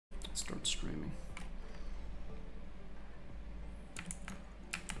start streaming.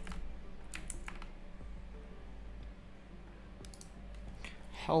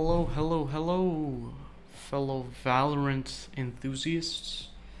 Hello, hello, hello, fellow Valorant enthusiasts.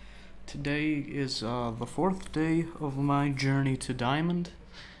 Today is the 4th day of my journey to Diamond.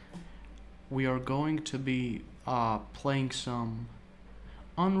 We are going to be playing some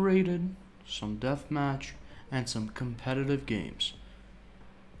unrated, some deathmatch, and some competitive games.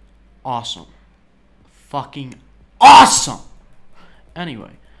 Awesome. Fucking awesome!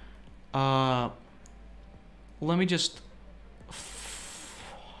 Anyway, let me just...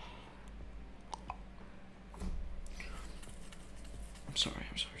 I'm sorry,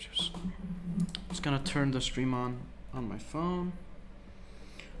 just gonna turn the stream on my phone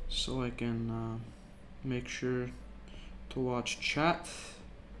so I can make sure to watch chat,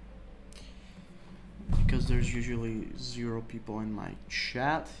 because there's usually 0 people in my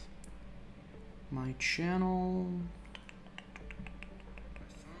chat. My channel,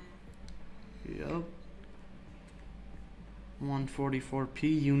 yep,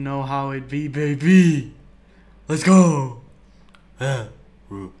 144p, you know how it be, baby. Let's go.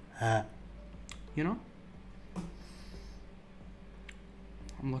 You know,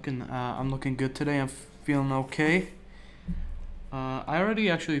 I'm looking good today. I'm feeling okay. I already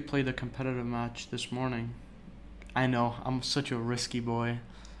actually played a competitive match this morning. I know, I'm such a risky boy.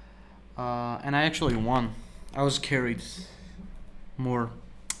 And I actually won. I was carried more,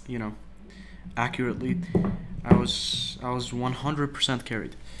 you know, accurately. I was 100%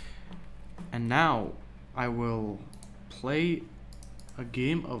 carried. And now I will play a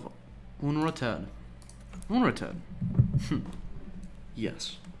game of unrated. Unrated.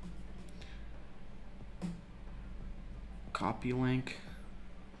 Yes. Copy link.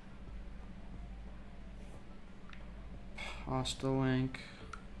 Pasta link.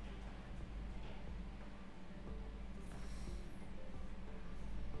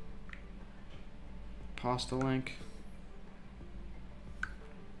 Pasta link.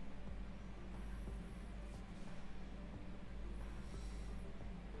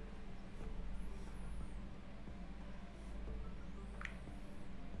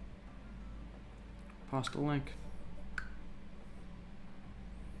 Pasta link.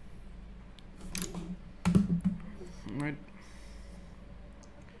 Right.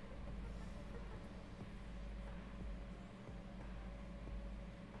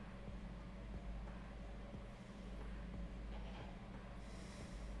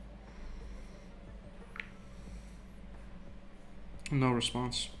 No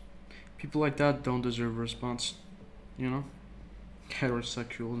response. People like that don't deserve a response. You know?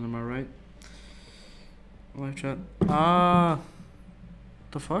 Heterosexual, am I right? Live chat.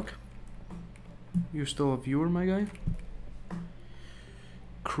 The fuck? You're still a viewer, my guy?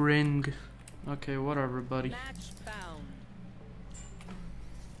 Cring. Okay, whatever, buddy. Match found.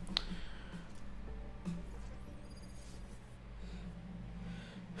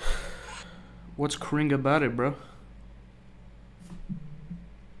 What's cring about it, bro?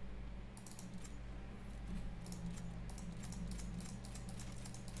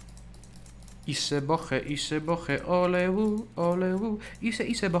 Ise boche, ole woo, ole woo.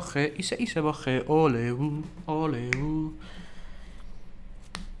 Ise boche, ole woo, ole woo.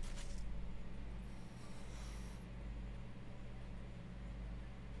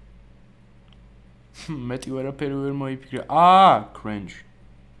 Meti era peru moi picre. Ah, cringe.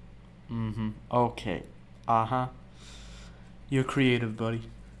 Okay. You're creative, buddy.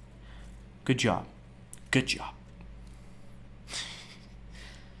 Good job. Good job.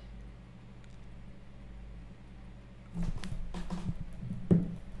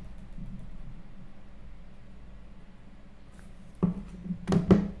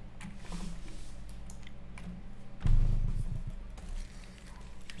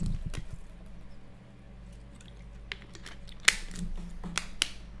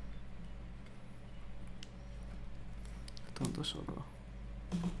 Tanto solo.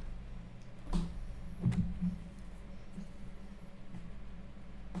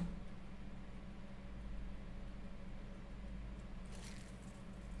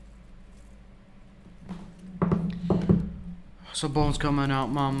 So bones coming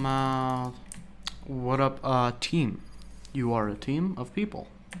out my mouth. What up, team? You are a team of people.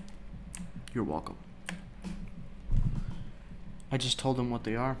 You're welcome. I just told them what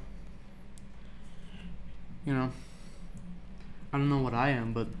they are. You know, I don't know what I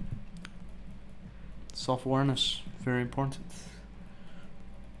am, but self-awareness, very important.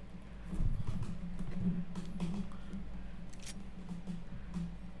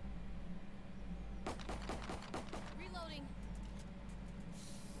 Reloading.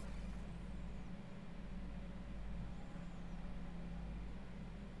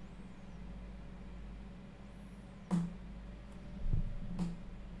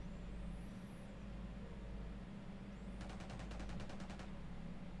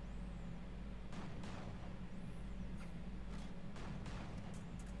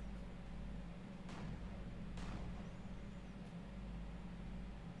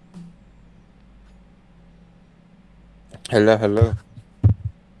 Hello, hello.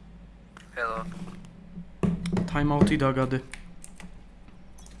 Hello. Timeout-ი დაგადე.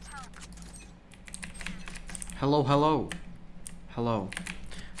 Hello, hello. Hello.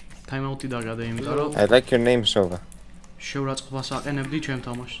 Timeout-ი დაგადე, იმიტომ რომ I like your name, Sova. შეურაცხყოფას აყენებდი ჩემ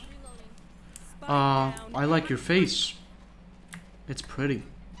თამაშს. I like your face. It's pretty.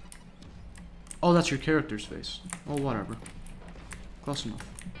 Oh, that's your character's face. Oh, whatever. Close enough.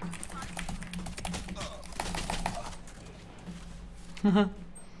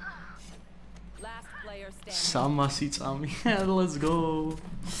 Last player standing. Samasitsami. Let's go.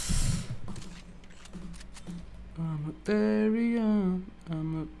 I'm a Therian. I'm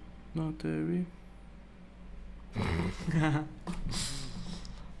a not Theri.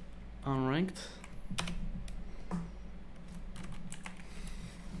 Unranked.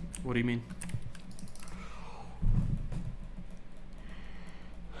 What do you mean?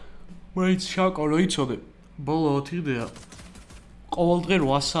 Wait, შაკოლო იცოდე. ბოლო 4 დღეა. ყოველდღე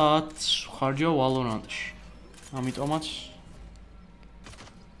 8 საათს ხარჯავ Valorant-ში. ამიტომაც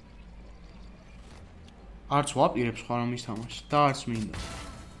არც ვაპირებ სხვა რომ ისთამაშ და არც მინდა.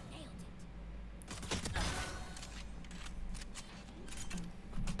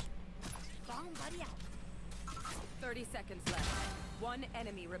 Bomb buddy out. 30 seconds left. One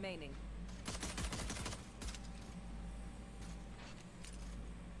enemy remaining.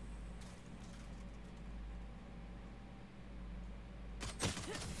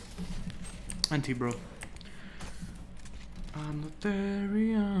 Anti bro. I'm not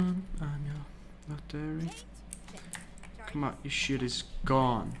Therian. I'm not Theri. Come on, your shit is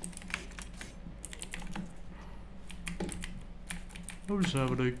gone. We're just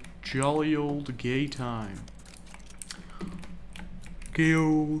having a jolly old gay time. Gay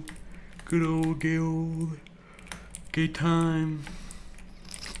old, good old gay old, gay time.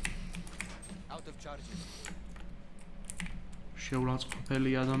 Out of charges.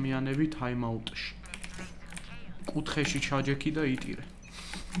 შეურაცხყოფელი ადამიანები time-out-ში. კუთხეში ჩაჯექი და იტირე.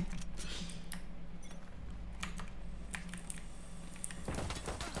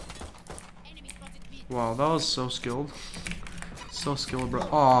 Wow, that was so skilled. So skilled, bro.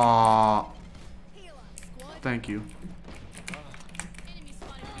 Aww. Thank you.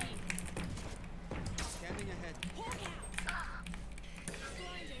 Scanning ahead.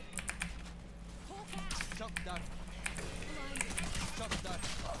 Shock dart. Shock dart.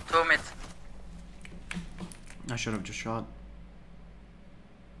 2 mid. I should have just shot.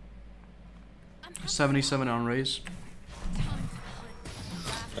 77 on raise.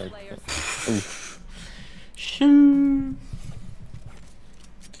 Last player Shoo.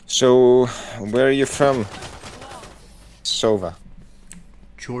 So, where are you from? Sova.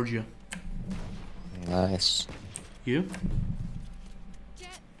 Georgia. Nice. You?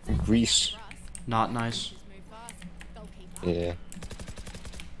 Greece. Not nice. Yeah.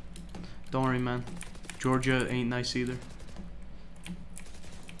 Don't worry, man. Georgia ain't nice either.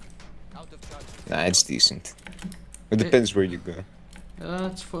 Out of charges. Nah, it's decent. It depends where you go.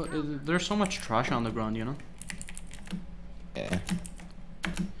 That's there's so much trash on the ground, you know? Yeah.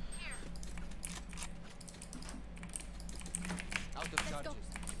 Out of charges.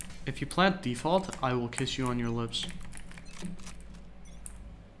 If you plant default, I will kiss you on your lips.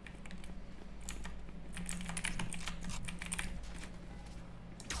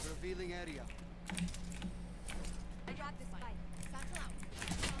 Revealing area.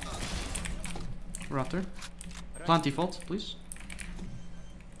 Raptor. Plant default, please.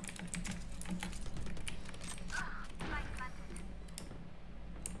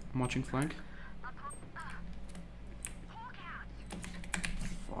 I'm watching flank.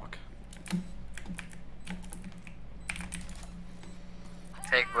 Fuck.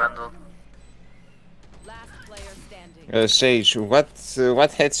 Take bundle. last player standing. Sage,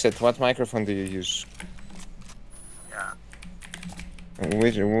 what headset, what microphone do you use? Yeah.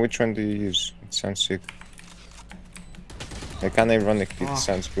 Which one do you use? It sounds sick. Like unironically, Oh. it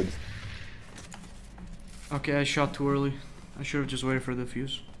sounds good. Okay, I shot too early. I should have just waited for the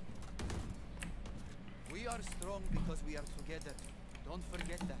fuse. We are strong because we are together. Don't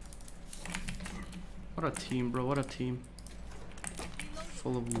forget that. What a team, bro. What a team.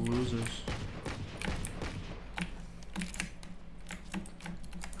 Full of losers.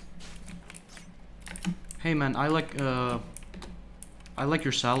 Hey man, I like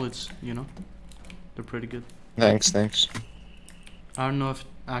your salads, you know? They're pretty good. Thanks, thanks. I don't know if it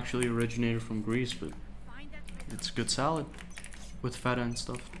actually originated from Greece, but it's good salad with feta and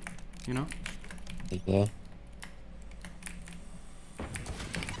stuff, you know? Yeah.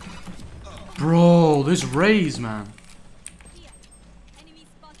 Bro, this Raze, man.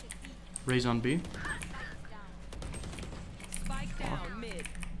 Raze on B.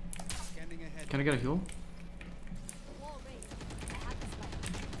 Can I get a heal?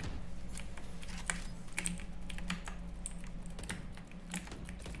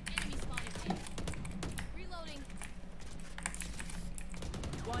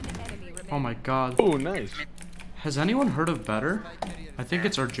 One enemy remaining. Oh my god. Oh, nice. Has anyone heard of better? I think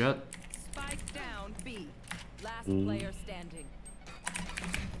it's our jet. Spike down B. Last player standing.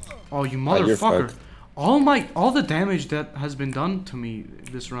 Oh, you Oh, you're motherfucker. fucked. All the damage that has been done to me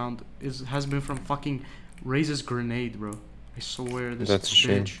this round has been from fucking Raze's grenade, bro. I swear this That's a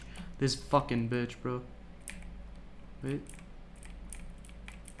shame. bitch. This fucking bitch, bro. Wait.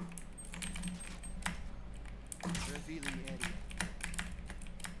 Revealing area.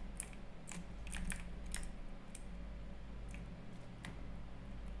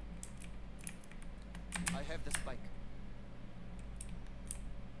 I have the spike.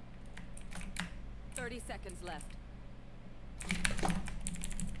 30 seconds left.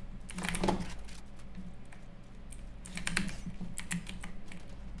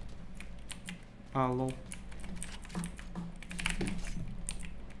 Ah, lol.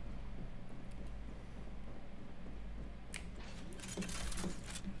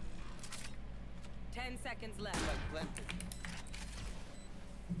 Seconds left. Spike planted.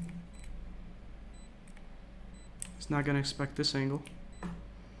 He's not gonna expect this angle.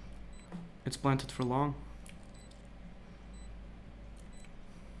 It's planted for long.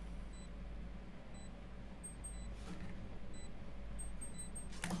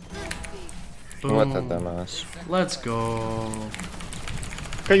 What a Boom. dumbass. Let's go.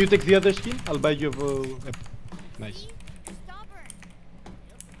 Can you take the other skin? I'll buy you a... Nice.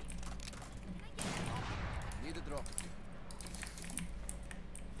 Need a drop.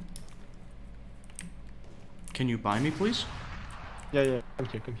 Can you buy me, please? Yeah, yeah. Come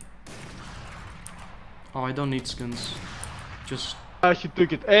here, come here. Oh, I don't need skins. Just He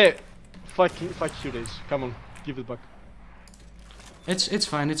took it. Hey! Fuck you, Raze. Come on, give it back. it's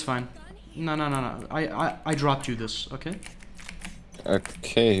fine. It's fine. No. I dropped you this. Okay.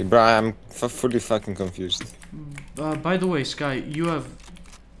 Okay, bro, I'm fully fucking confused. By the way, Sky, you have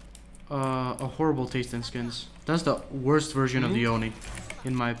a horrible taste in skins. That's the worst version of the Oni,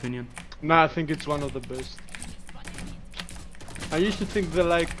 in my opinion. Nah, I think it's one of the best. I used to think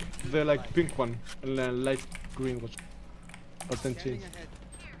the pink one and light green was authentic. Scanning ahead.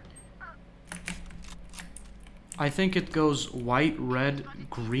 I think it goes white, red,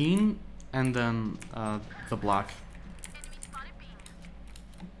 green, and then the black.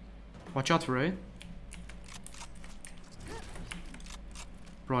 Watch out for A.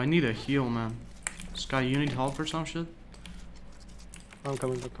 Bro, I need a heal, man. Sky, you need help or some shit? I'm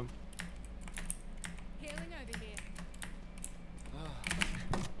coming, I'm coming. Healing over here.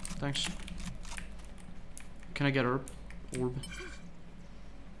 Thanks. Can I get orb?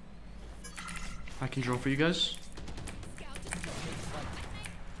 I can draw for you guys.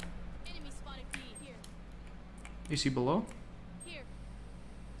 Enemy spotted B. Here. Is he below? Here.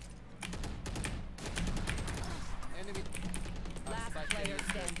 Enemy. Last Spike player carrier.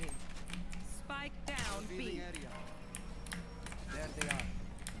 standing. Spike down Revealing B. area. There they are.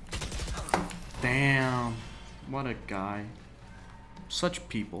 Damn. What a guy. Such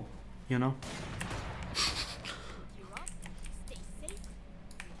people, you know? You're up. Stay safe.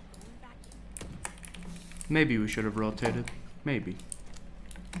 We're going back in. Maybe we should have rotated. Maybe.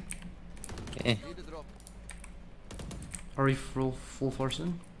 Okay. Need a drop. Are we full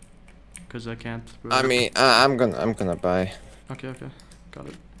forcing? Because I can't. I mean, I'm gonna buy. Okay. Got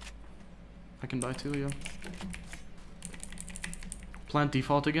it. I can buy too, yeah. Plant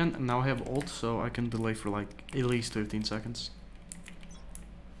default again, and now I have ult, so I can delay for like at least 15 seconds.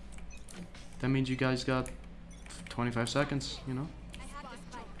 That means you guys got 25 seconds, you know? I have the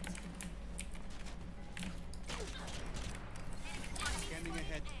spike. Scanning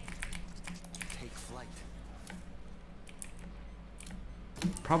ahead. Take flight.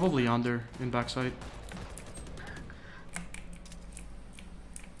 Probably under in backside.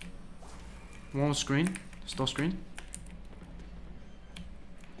 One screen, still screen.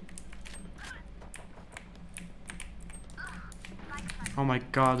 Oh my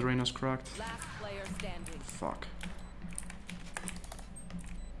god, Reyna's cracked. Last player standing. Fuck.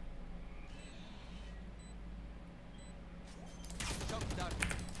 Jump down.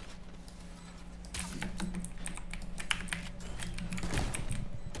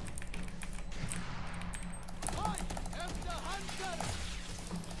 I am the hunter.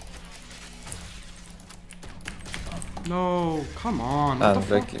 No, come on. What the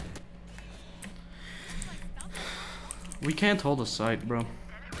fuck? Unlucky. We can't hold a site, bro.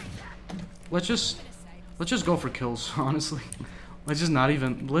 Let's just go for kills, honestly. Let's just not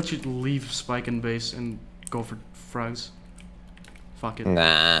even. Let's just leave spike in base and go for frags. Fuck it.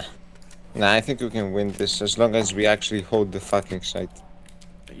 Nah. Nah, I think we can win this as long as we actually hold the fucking site.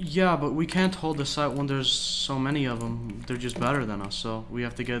 Yeah, but we can't hold the site when there's so many of them. They're just better than us, so we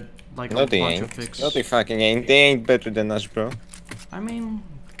have to get like No, a they bunch of ain't. picks. No, they fucking ain't. They ain't better than us, bro. I mean,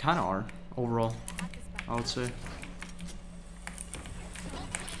 kind of are overall. I would say.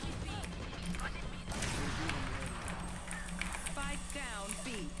 Spike down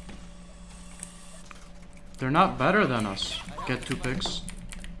B. They're not better than us. Get 2 picks.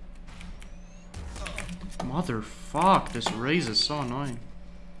 Motherfuck, this raise is so annoying.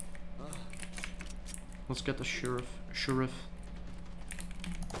 Let's get the sheriff.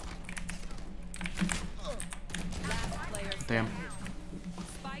 Last player Damn. standing.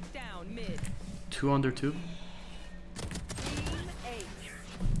 Spike down mid. 2 under 2. Team Ace.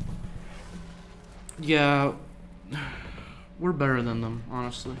 Yeah. We're better than them,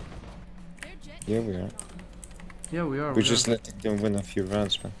 honestly. Their jet Yeah, we are. Yeah, we are. We're just letting them win a few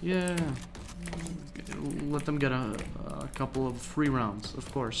rounds, man. Yeah. Let them get a couple of free rounds, of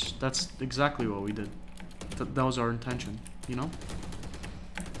course. That's exactly what we did. That was our intention, you know?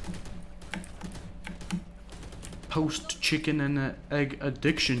 Post chicken and egg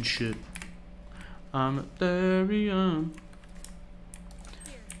addiction shit.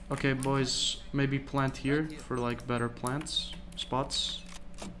 Okay, boys, maybe plant here for like better plants spots.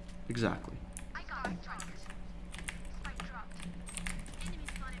 Exactly.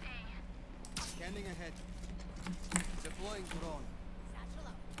 Scanning ahead. Deploying drone. satchel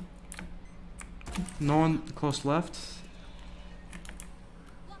out. No one close left.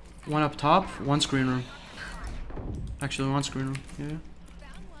 One up top, one screen room. Actually, one screen room. Yeah. Found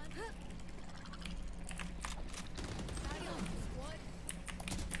one. Squad.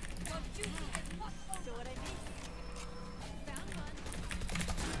 Well, juicy as fuck. So what I mean? Found one.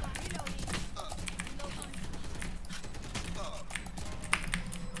 Reloading.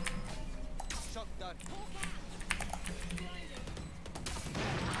 Shot done.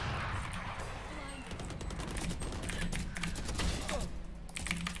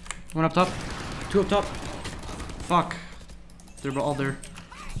 One up top, 2 up top. Fuck. They're all there.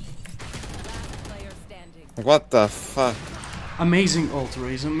 Last player standing. What the fuck? Amazing ult,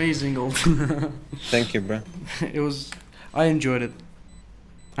 Raze. Amazing ult. Thank you, bro. It was. I enjoyed it.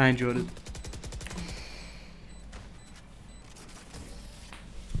 I enjoyed it.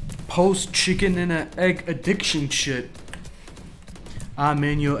 Post chicken and an egg addiction shit. I'm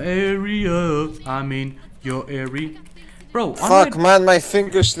in your area. I'm in your area. Bro, Fuck, man, my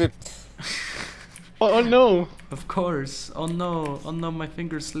finger slipped. Oh no! Of course. Oh no. Oh no, my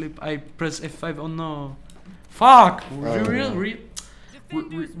finger slip. I press F5. Oh no. Fuck.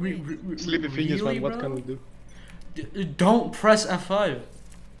 Sleepy fingers, Really, man. What bro? can we do? Don't press F5.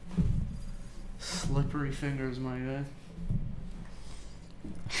 Slippery fingers, my guy.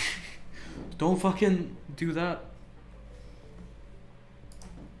 Don't fucking do that.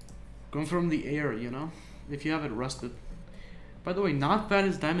 Going from the air, you know? If you have it rested. By the way, not bad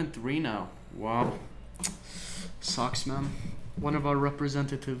is Diamond 3 now. Wow. Sucks, man. One of our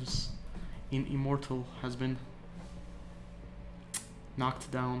representatives in Immortal has been knocked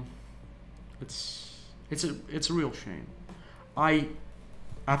down. It's a real shame. I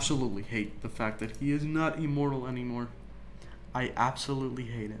absolutely hate the fact that he is not immortal anymore. I absolutely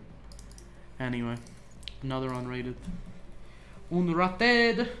hate it. Anyway, another unrated.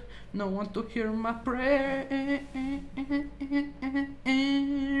 Unrated. No one to hear my prayer.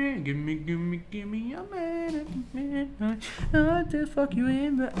 Give me a minute. I to fuck you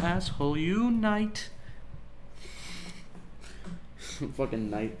in the asshole unite. Fucking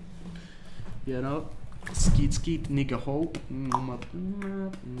night. You know? Skeet skeet nigga hope. Match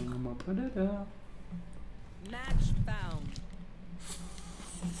found.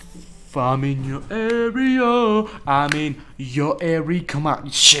 If I'm in your area, I'm in your area. Come out,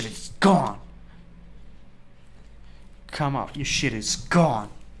 your shit is gone. Come out, your shit is gone.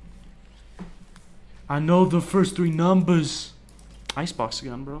 I know the first 3 numbers. Icebox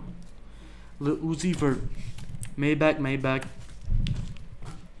again, bro. Lil Uzi Vert. Maybach.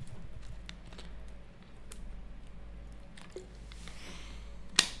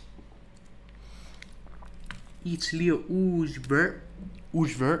 It's Lil Uzi Vert.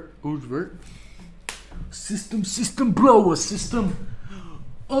 Oosvert. System blower, system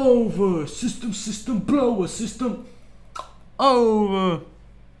over. System blower, system over.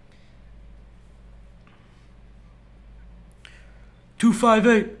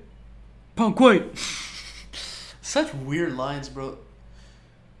 258. Punk weight. Such weird lines, bro.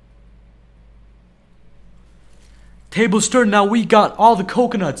 Tables turn, now we got all the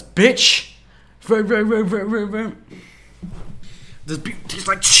coconuts, bitch! This beef tastes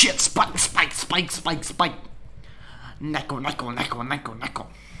like shit. Spike, spike, spike, spike, spike. Neko, neko, neko, neko, neko.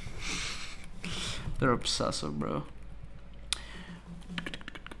 They're obsessive, bro.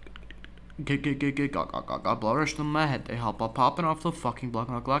 Got blood rush to my head. They hop up popping off the fucking block.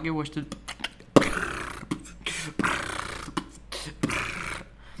 Not like I wish to.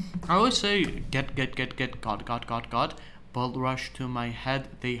 I always say get, God. Blood rush to my head.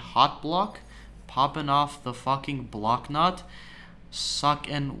 They hot block, popping off the fucking block knot. Suck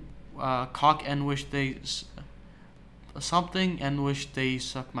and cock and wish they something and wish they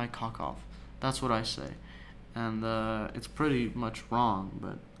suck my cock off. That's what I say, and it's pretty much wrong,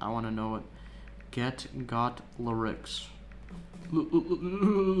 but I want to know what got lyrics.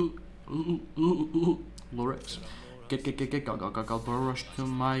 Lyrics. Got rush to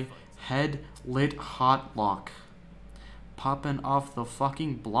my head, lit hot lock, popping off the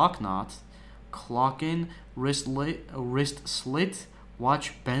fucking block knot, clocking wrist slit,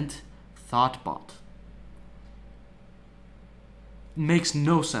 watch bent, thought bot. Makes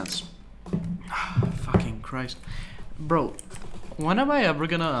no sense. Fucking Christ. Bro, when am I ever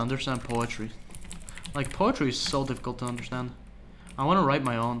gonna understand poetry? Like, poetry is so difficult to understand. I want to write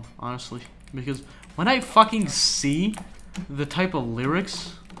my own, honestly. Because when I fucking see the type of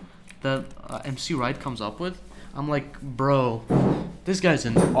lyrics that MC Wright comes up with, I'm like, bro, this guy's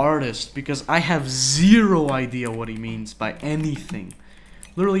an artist. Because I have zero idea what he means by anything.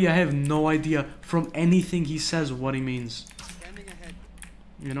 Literally, I have no idea from anything he says what he means. Standing ahead.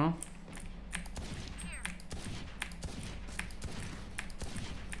 You know?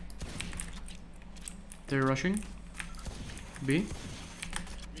 They're rushing. B.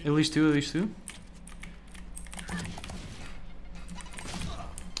 At least two, at least two.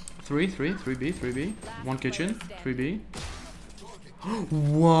 3B. One kitchen, 3B.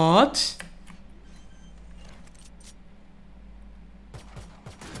 What? Spike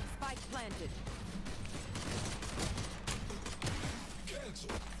planted.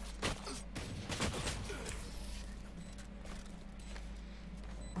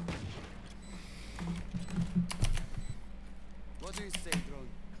 What do you say, drone?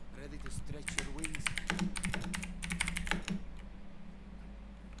 Ready to stretch your wings?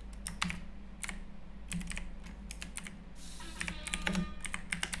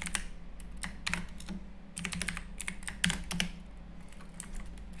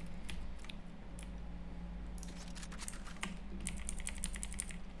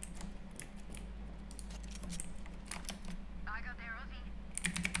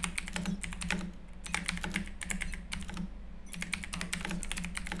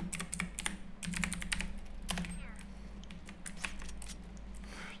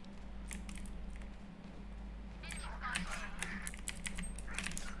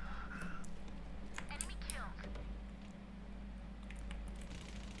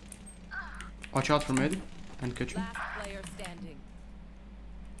 Watch out for mid and kitchen. Last player standing.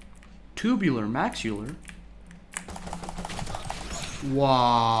 Tubular, maxular.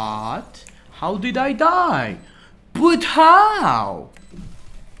 What? How did I die? But how?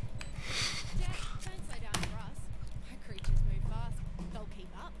 Jack, don't slow down for us. My creatures move fast. They'll keep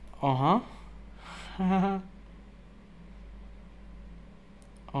up.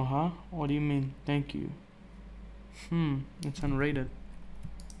 What do you mean? Thank you. It's unrated.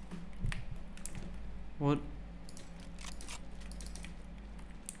 What?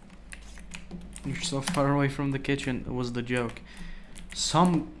 You're so far away from the kitchen, was the joke.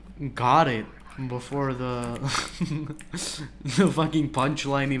 Some got it before the the fucking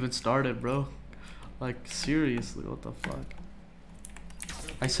punchline even started, bro. Like, seriously, what the fuck?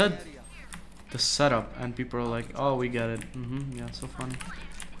 I said the setup and people are like, oh, we get it. Yeah, so funny.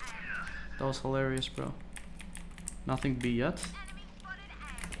 That was hilarious, bro. Nothing B yet.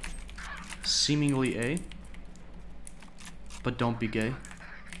 Seemingly A. But don't be gay.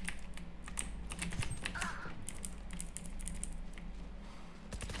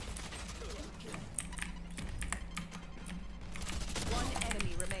 One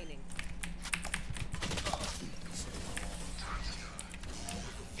enemy remaining.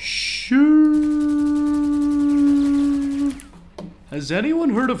 Shoo. Has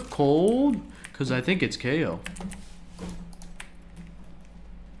anyone heard of cold? Because I think it's KO.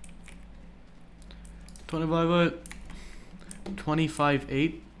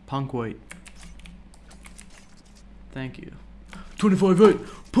 25-8 punk weight. Thank you. 25-8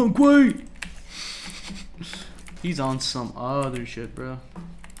 punk weight. He's on some other shit, bro.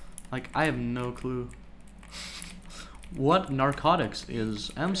 Like, I have no clue. What narcotics is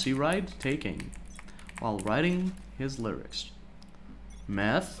MC Ride taking? while writing his lyrics.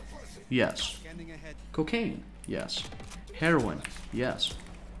 Meth? Yes. Scanning ahead. Cocaine? Yes. Heroin? Yes.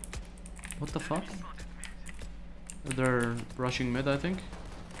 What the fuck? They're rushing mid, I think.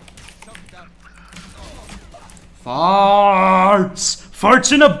 Shot down. Farts!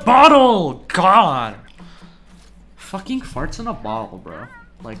 Farts in a bottle! God! Fucking farts in a bottle, bro.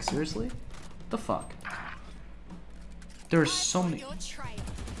 Like, seriously? What the fuck? There's so many. Your trail.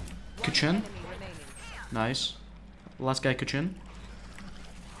 Kachin? Enemy remaining. Nice. Last guy, Kachin.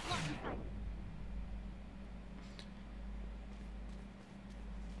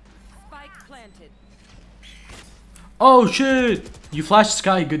 Spike planted. Oh shit! You flashed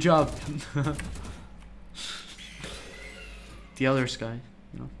Sky, good job. The other Sky,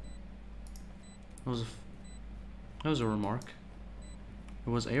 you know. That was a remark. It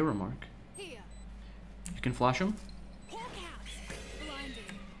was a remark. Here. You can flash him? Hawk out. Blinding.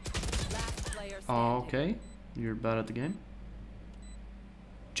 Last player standing. Oh, okay. You're bad at the game.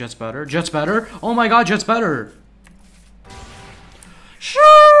 Jet's better. Jet's better. Oh my god, Jet's better.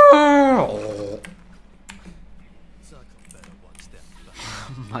 Sure.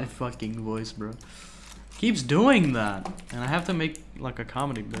 My fucking voice, bro. Keeps doing that. And I have to make like a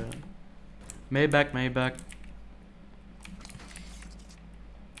comedy bit. Maybach, Maybach.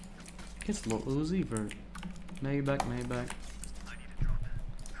 It's low Uzi vert. Maybach, Maybach.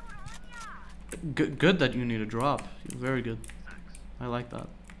 Good that you need a drop. Very good. I like that.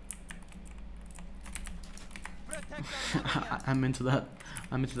 I'm into that.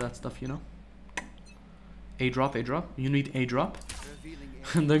 I'm into that stuff, you know. A drop, A drop. You need A drop. Revealing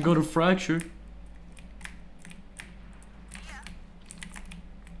And then go to fracture.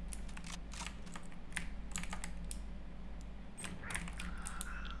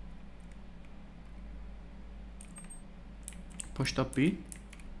 Pushed up B.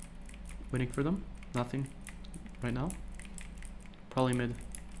 Waiting for them. Nothing right now. Probably mid.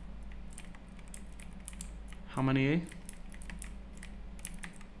 How many A?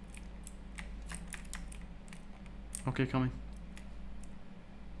 Okay, coming.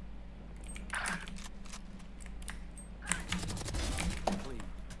 clean.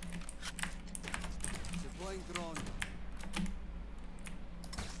 Deploying drone.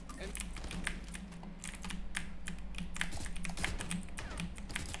 And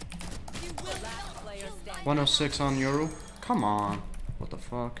You will Last not player kill standing. 106 on Euro. Come on. What the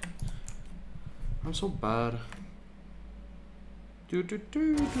fuck? I'm so bad. Do do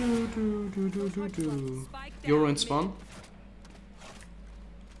do do do do do do do. Spike Euro down in mid. spawn.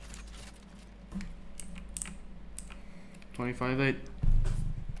 $25.8.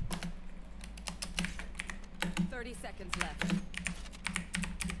 30 seconds left.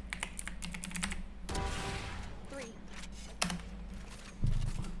 3.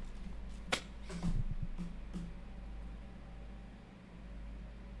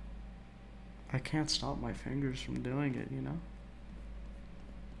 I can't stop my fingers from doing it, you know?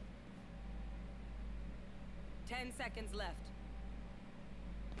 10 seconds left.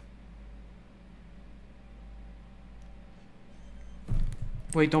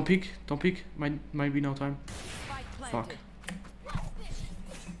 Wait, don't peek. Don't peek. Might be no time. Spike Fuck. planted.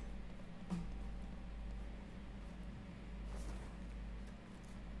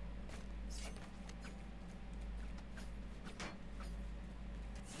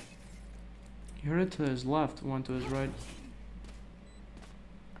 You heard it to his left, one to his right.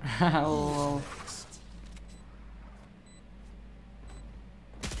 Hello.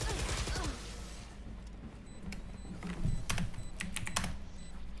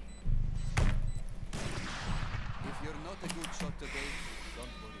 if you're not a good shot today, don't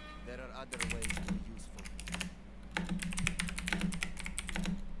worry. There are other ways to be useful.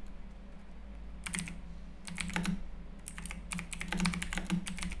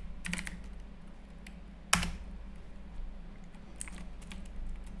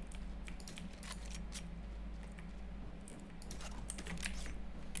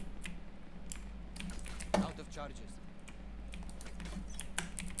 Out of charges.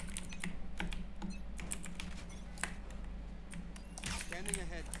 Scanning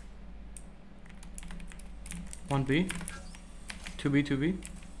ahead. 1B. 2B, 2B.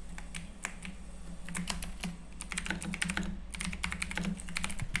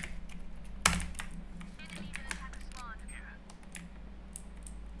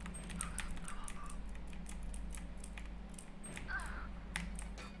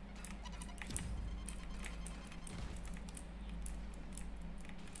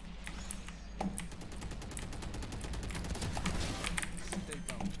 Stay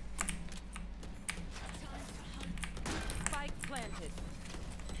down. Spike planted.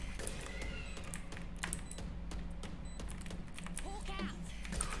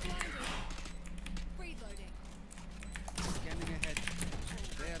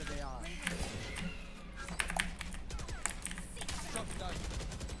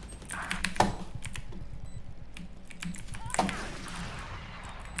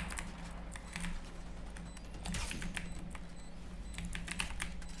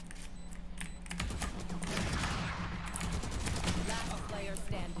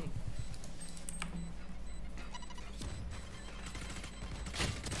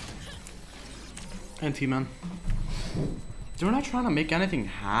 NT, man. They're not trying to make anything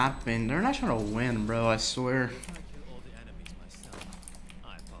happen. They're not trying to win, bro. I swear. If I kill all the enemies myself,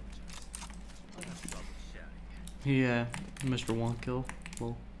 I apologize. I'll have trouble sharing. Yeah, Mr. One Kill.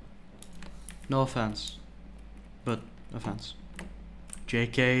 Well, no offense, but offense.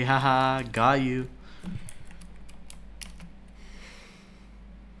 JK, haha, got you.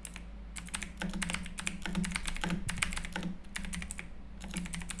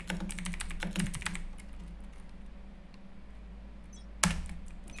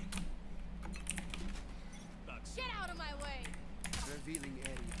 Get out of my way. Revealing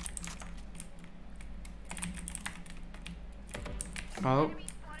area. Oh,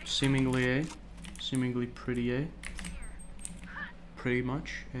 seemingly A. Seemingly pretty A. Pretty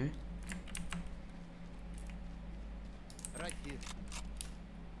much A. Right here.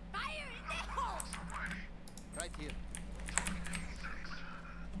 Fire in the hole. Right here.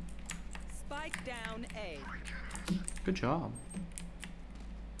 Spike down A. Good job.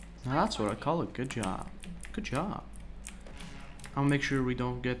 Now that's what I call it. Good job. Good job. I'll make sure we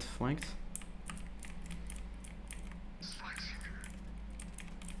don't get flanked.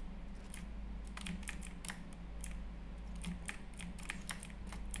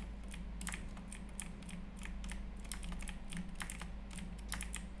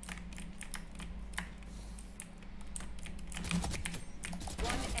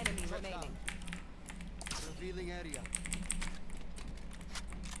 One enemy remaining. Revealing area.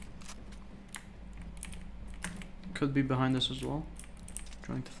 Could be behind us as well.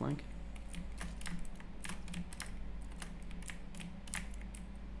 Trying to flank.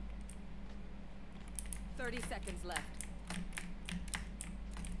 Thirty seconds left.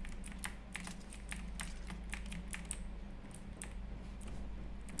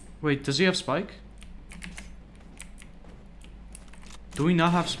 Wait, does he have spike? Do we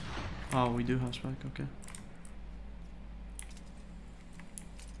not have oh, we do have spike, okay.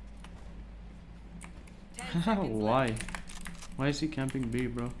 Why? Why is he camping B,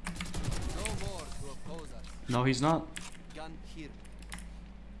 bro? No more to oppose us. No, he's not. Gun here.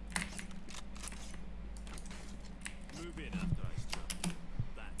 Move in after I strike.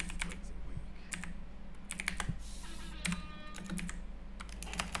 That breaks a weak.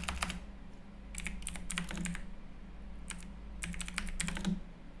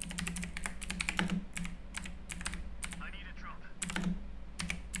 I need a drop.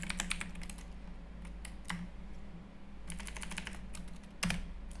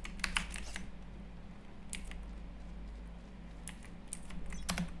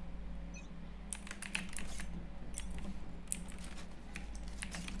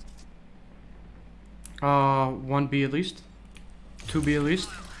 One B at least. 2B at least.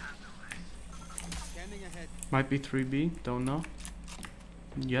 Scanning ahead. Might be 3B, don't know.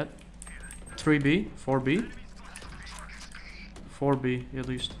 Yet. 3B, 4B. 4B at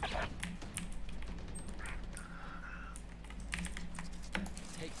least.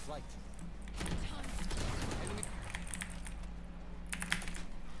 Take flight. Enemy.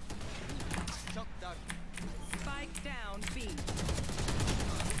 Shot down. Spike down B.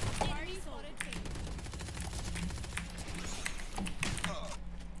 Party spotted B.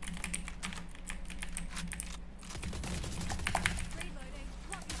 Reloading.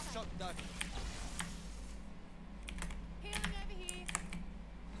 Shot down. Healing over here.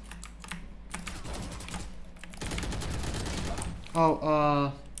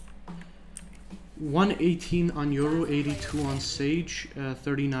 Oh, 118 on Yoru, 82 on Sage,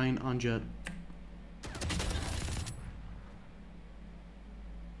 39 on Jet.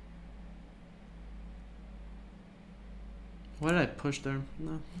 Why did I push there?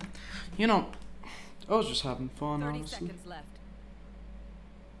 No. You know, I was just having fun, 30 honestly. seconds left.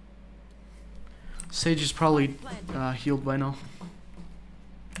 Sage is probably healed by now.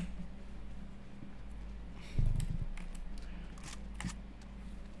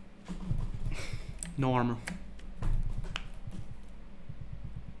 No armor.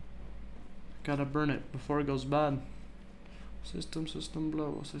 Gotta burn it before it goes bad. System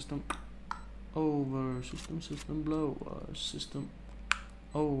blow, system over, system blow, system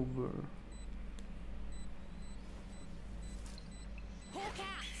over. Hawk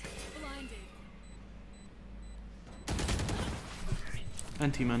out. Blinded.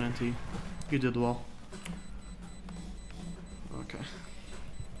 NT man, NT. You did well. Okay.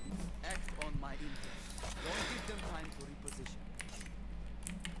 Act on my intel. Don't give them time to reposition.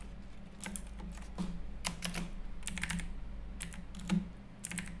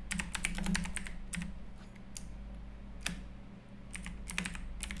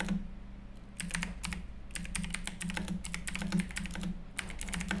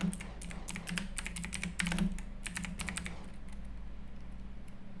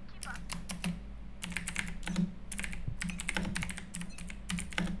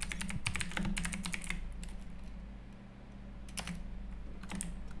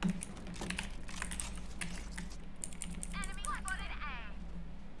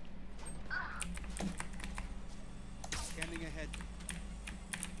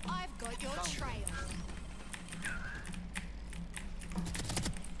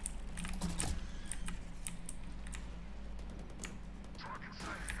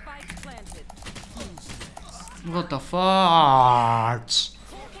 What the farts?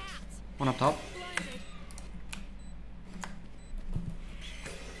 One up top.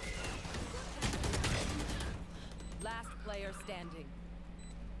 Last player standing.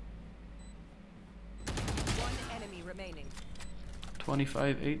 One enemy remaining.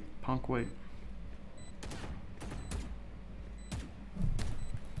 25-8. Punk wait.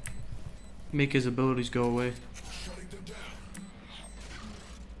 Make his abilities go away. Shutting them down.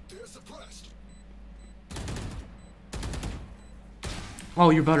 They're suppressed. Oh,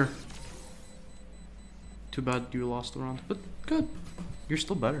 you're better. Too bad you lost the round, but good. You're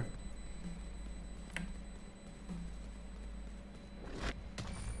still better.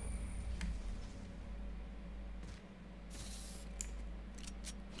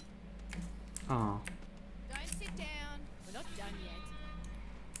 Oh. Don't sit down. We're not done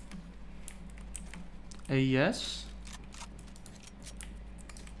yet. A yes?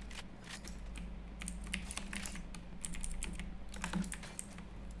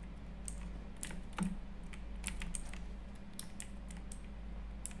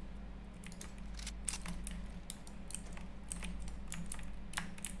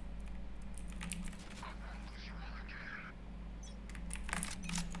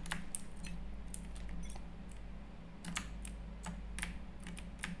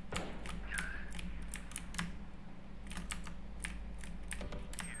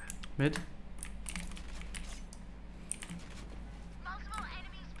 Mid?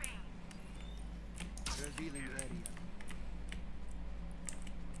 Revealing area.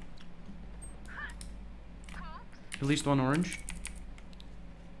 At least one orange.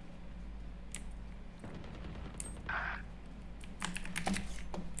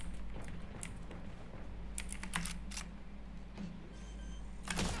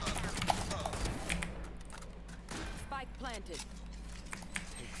 Spike planted.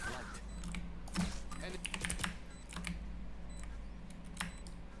 Take flight. And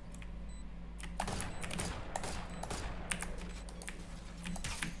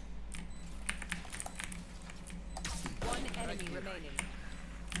One enemy remaining.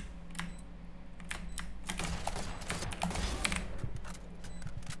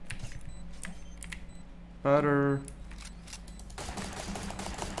 Better.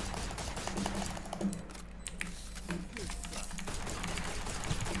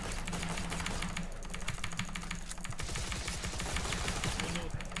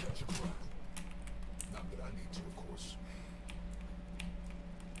 Catch a crowd. Not that I need to, of course.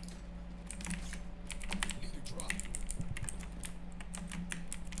 Need a drop.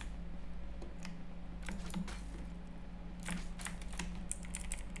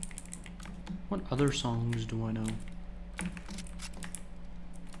 What other songs do I know?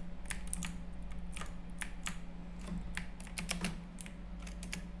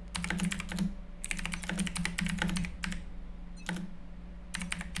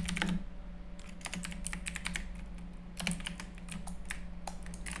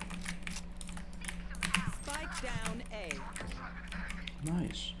 Spike down A.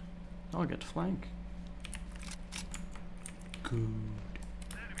 Nice. I'll get flank. Good.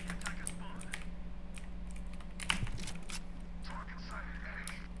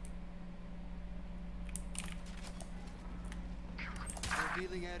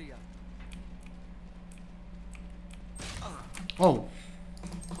 revealing area. Oh.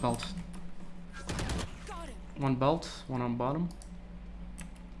 Belt. Got him. One belt, one on bottom.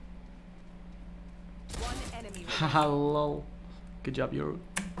 One enemy remaining. Haha, lol. Good job, Yoru.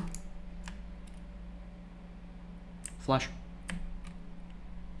 Flash.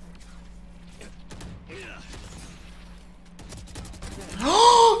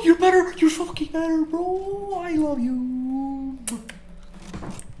 Oh, you're better. You're fucking better, bro. I love you.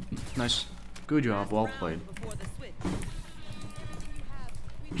 Nice. Good job. Well played. Before the switch.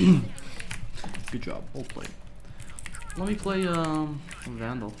 Good job. Well played. Let me play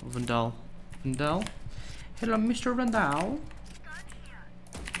Vandal. Vandal. Vandal. Hello, Mr. Vandal.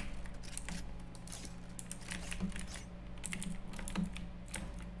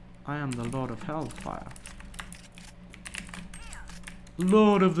 I am the Lord of Hellfire.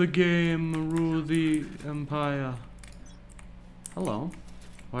 Lord of the game, rule the empire. Hello.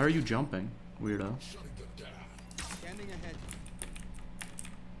 Why are you jumping, weirdo? Shutting them down. Scanning ahead.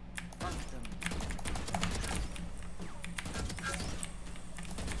 Bust them.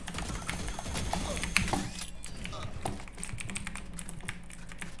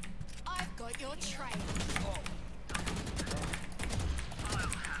 I've got your trail.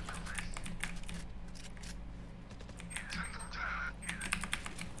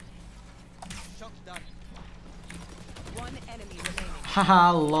 Shock dart. One enemy remaining.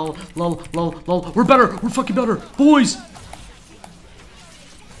 Haha, lol, lol, lol, lol. We're better. We're fucking better. Boys.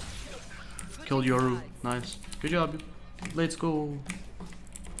 Killed Yoru. Nice. Good job. Let's go.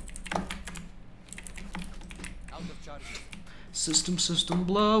 Out of charges. System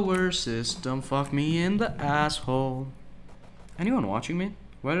blower. System fuck me in the asshole. Anyone watching me?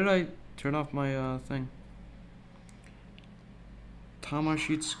 Why did I turn off my thing?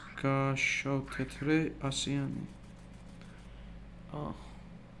 Tamashitsuka shotetre asiani. Oh.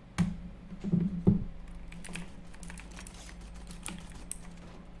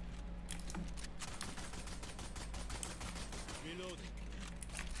 Reloading.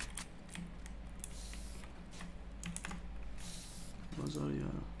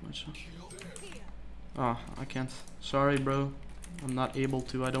 Oh, I can't. Sorry, bro. I'm not able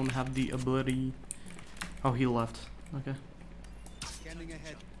to. I don't have the ability. Oh, he left. Okay. Scanning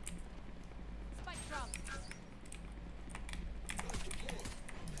ahead. Spike drop.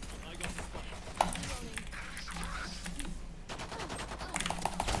 I got the spike.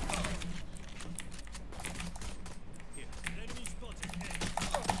 Here. Enemy spotted. Head.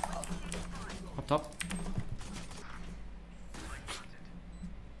 Up top.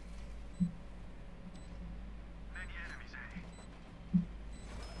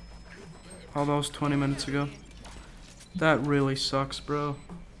 Oh, that was 20 minutes ago. That really sucks, bro.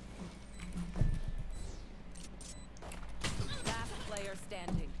 Last player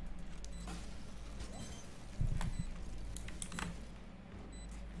standing.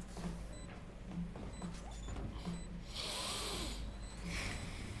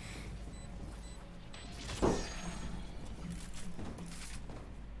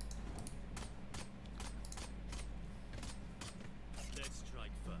 Let's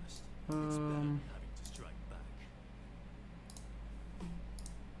strike first. It's better than having to strike back.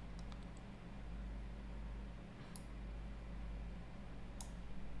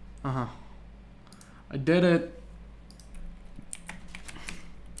 Uh-huh. I did it.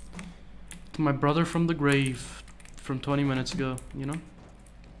 To my brother from the grave from 20 minutes ago, you know?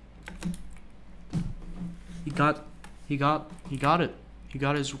 He got it. He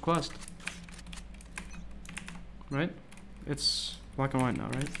got his request. Right? It's black and white now,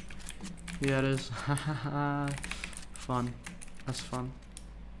 right? Yeah, it is. Fun. That's fun.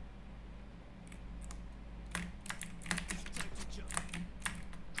 Time to jump.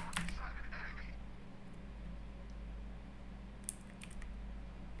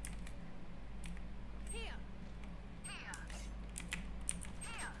 Here.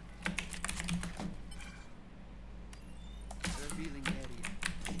 Revealing area.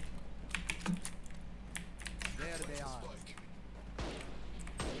 There they are.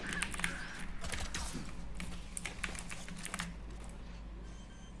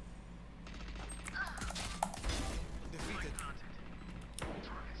 Defeated.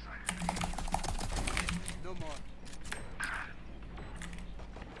 No more.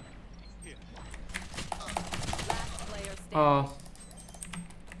 Here. Last player standing. Oh.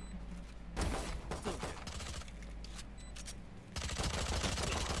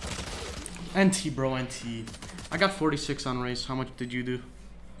 NT, bro, NT. I got 46 on race. How much did you do?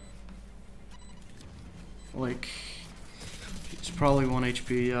 Like, it's probably 1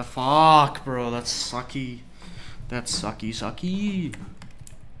 HP. Yeah, fuck, bro. That's sucky. That's sucky.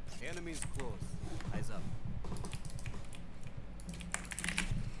 Enemies close. Eyes up.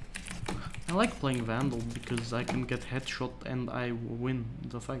 I like playing Vandal because I can get headshot and I win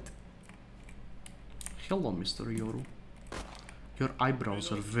the fight. Hello, Mr. Yoru. Your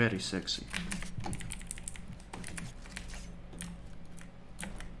eyebrows are very sexy.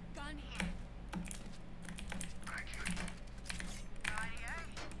 Gun here.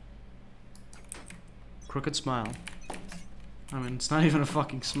 Crooked smile. I mean, it's not even a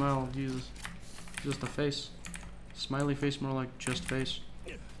fucking smile, Jesus. Just a face. Smiley face, more like just face.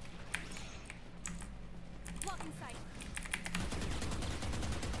 Block in sight.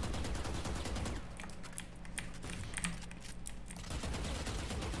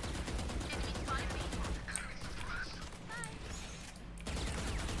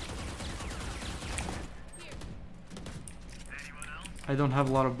 I don't have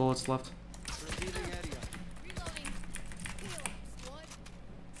a lot of bullets left. Revealing area. Reloading. Heal, squad.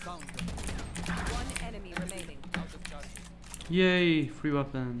 Found them. One enemy remaining. Out of charges. Yay, free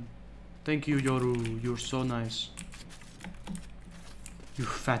weapon. Thank you, Yoru. You're so nice. You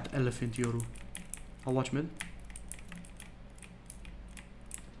fat elephant, Yoru. I'll watch mid.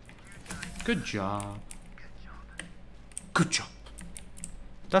 Good job. Good job.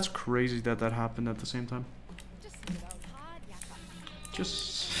 That's crazy that that happened at the same time. Just sit out hard, yakka.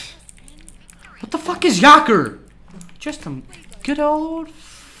 Just... What the fuck is Yaker? Just Where you going? Good old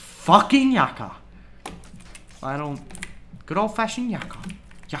fucking Yaka. I don't... Good old fashioned Yaka.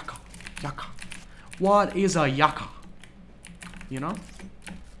 Yaka. Yaka. What is a Yaka? You know?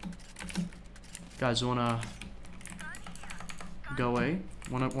 Guys, wanna go A?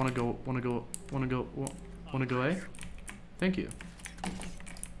 Wanna go A? Thank you.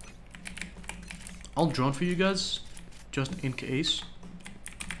 I'll drone for you guys, just in case.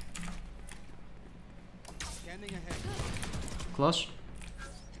 Scanning ahead. Close.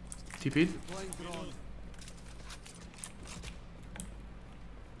 TP'd. Deploying drone.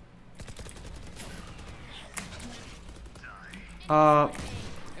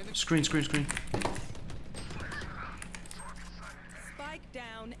 Screen. Spike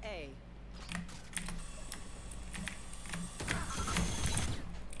down A.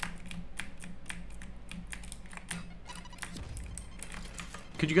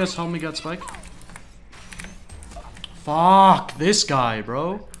 Could you guys help me get Spike? Fuck this guy,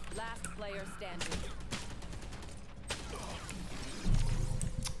 bro. Last player standing.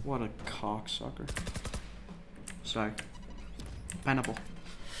 What a cocksucker. Sorry. Pineapple.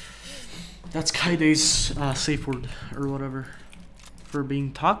 That's Kaide's safe word or whatever. For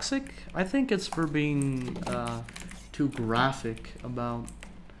being toxic? I think it's for being too graphic about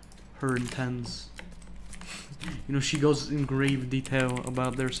her intents. You know, she goes in grave detail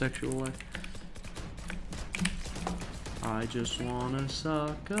about their sexual life. I just wanna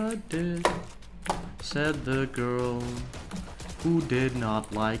suck a dick, said the girl who did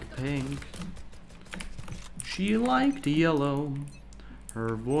not like pink. She liked yellow,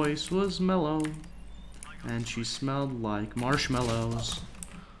 her voice was mellow, and she smelled like marshmallows.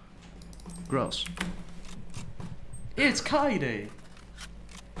 Gross. It's Kaide!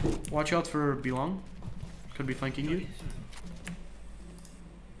 Watch out for Belong. Could be flanking you.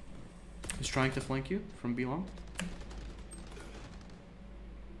 He's trying to flank you from Belong.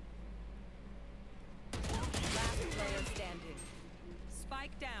 Last player standing.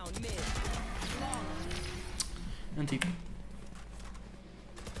 Spike down mid. And TP.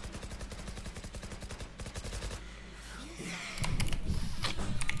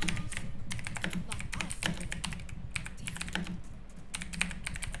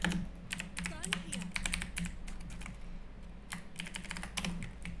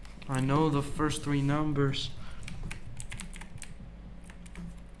 I know the first three numbers.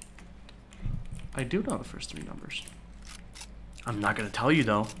 I do know the first three numbers. I'm not gonna tell you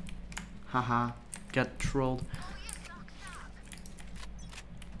though. Haha. Get trolled.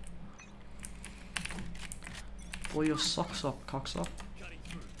 Pull your socks up, cocksock.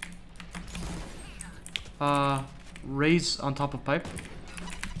 Raise on top of pipe.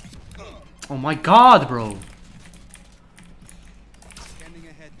 Oh my god, bro. Scanning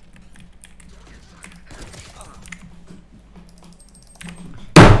ahead.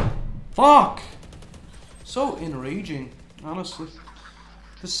 Fuck! So enraging, honestly.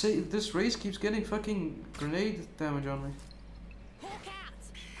 This race keeps getting fucking grenade damage on me. Hawk out.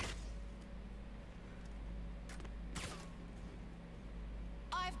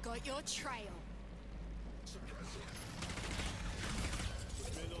 I've got your trail.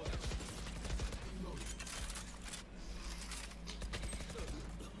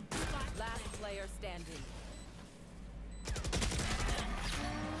 Last player standing.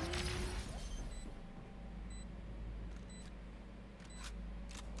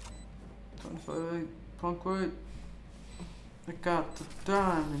 Punk right. I got the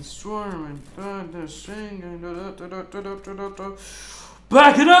diamond swarming, thunder singing.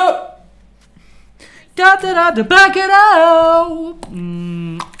 Back it up! Da da da da, back it up!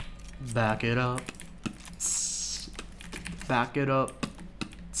 Back it up. Back it up.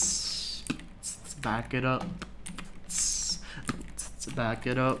 Back it up. Back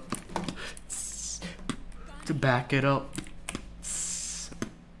it up. To back it up.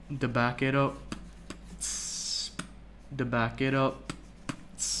 To back it up. To back it up.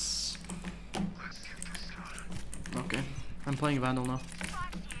 Okay, I'm playing Vandal now.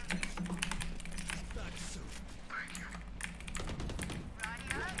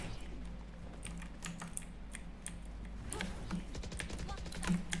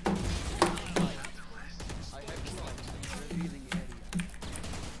 Revealing area.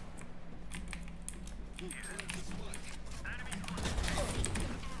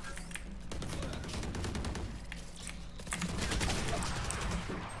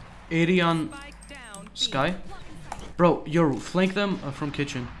 Eighty on Spike down B. Sky. Bro, yo, flank them from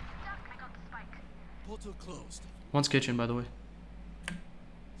kitchen. Portal closed. One's kitchen, by the way.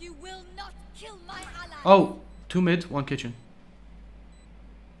 You will not kill my ally. Oh, two mid, one kitchen.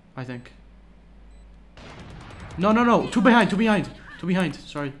 I think. No, no, no. Two behind, two behind. Two behind.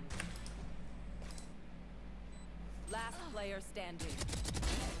 Sorry. Last player standing.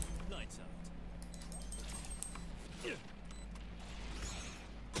 Lights out.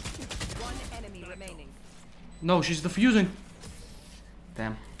 One enemy remaining. No, she's defusing.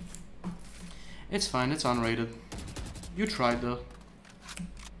 Damn. It's fine, it's unrated. You tried though.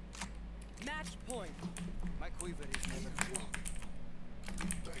 Match point. My quiver is never full.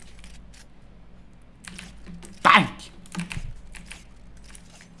 Bang!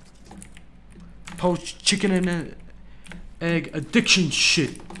 Poached chicken and egg addiction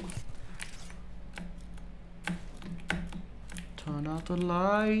shit. Turn out the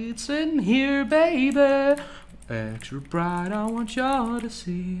lights in here, baby. Extra bright, I want y'all to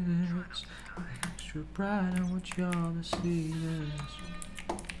see this. Extra bright, I want y'all to see this.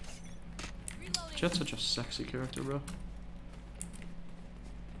 Jet's such a sexy character, bro.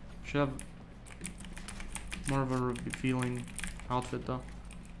 Should have more of a revealing outfit, though,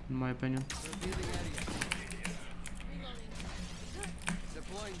 in my opinion. Revealing area.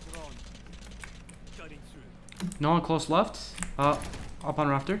 Deploying drone. Cutting through. No one close left. Up on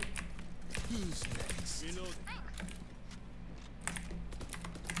rafter. Who's next? Reloading.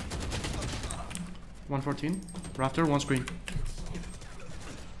 114. Rafter, one screen.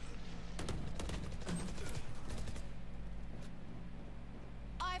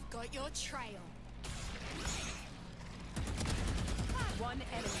 I've got your trail. One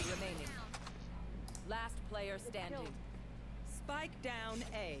enemy remaining. Last player standing. Spike down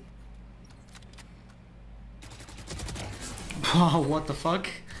A. What the fuck?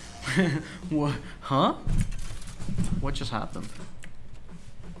 What? Huh? What just happened?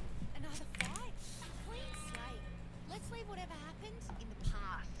 Another fight? A clean slate. Let's leave whatever happened in the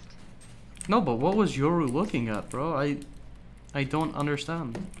past. No, but what was Yoru looking at, bro? I don't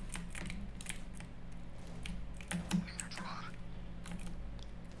understand.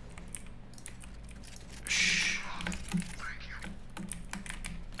 Shh.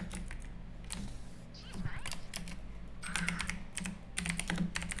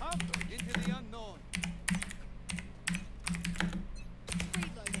 Up into the unknown.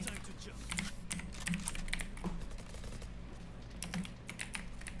 Reloading. Time to jump.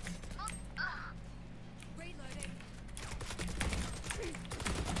 Reloading.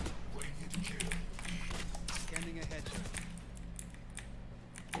 Scanning ahead.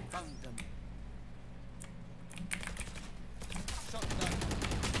 Found them. Shot down.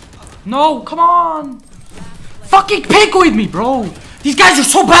 No, come on! Fucking pick with me, bro! These guys are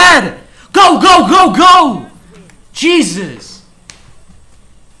so bad! Go, go, go, go! Jesus!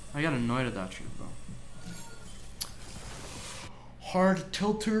 I got annoyed at that shit, bro. Hard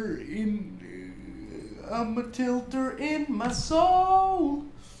tilter in... I'm a tilter in my soul!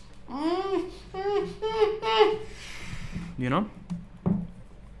 You know?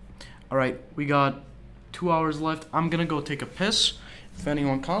 Alright, we got 2 hours left. I'm gonna go take a piss. If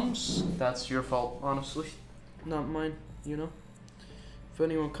anyone comes, that's your fault, honestly. Not mine, you know? If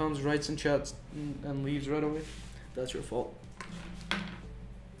anyone comes, writes in chats, and leaves right away, that's your fault.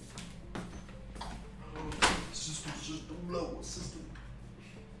 System, low, system.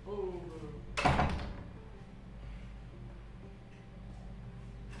 Oh.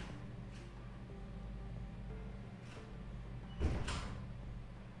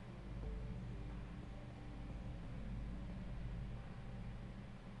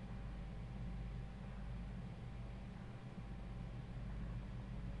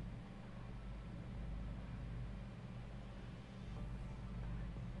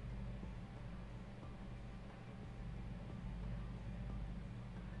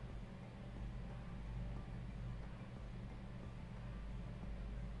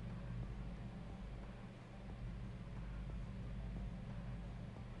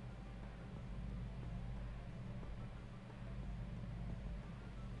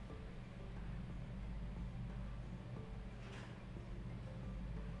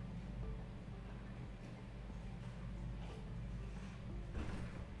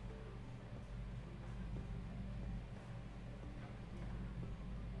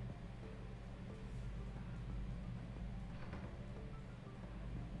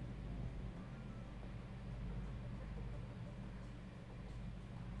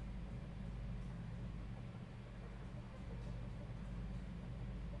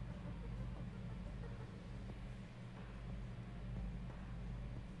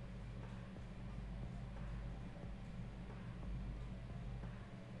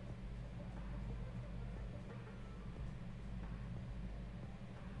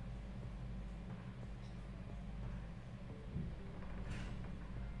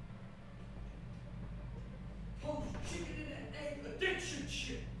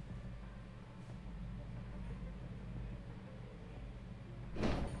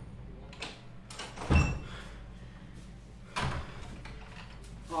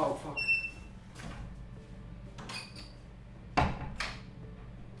 Oh, fuck.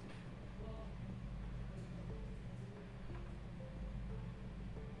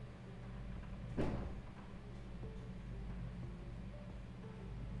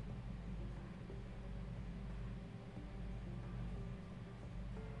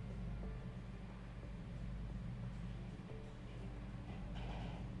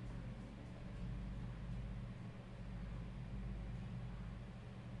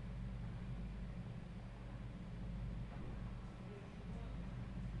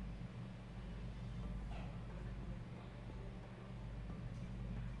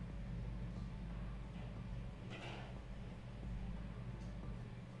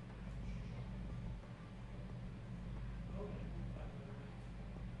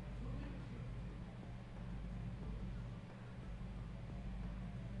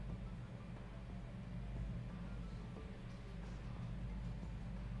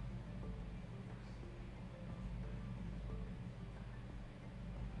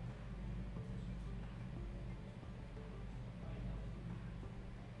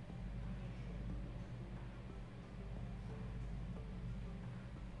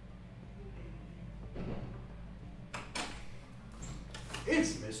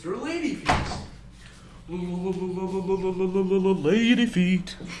 It's Mr. Ladyfeet.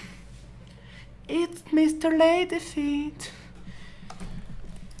 Ladyfeet. It's Mr. Ladyfeet.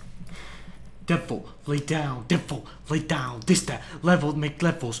 Devil, lay down, devil, lay down. This that level make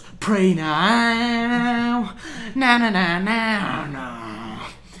levels. Pray now. Na na na na na.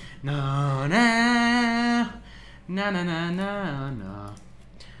 No na. Na na na na na.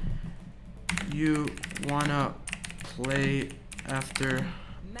 You wanna play after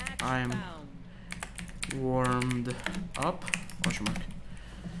Match I'm found. warmed up? Question mark.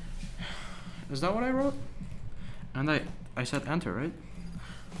 Is that what I wrote? And I said enter, right?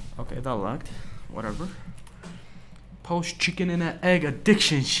 Okay, that lagged. Whatever. Post chicken and an egg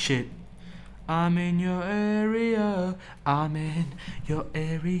addiction shit. I'm in your area. I'm in your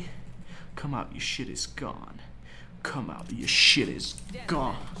area. Come out, your shit is gone. Come out, your shit is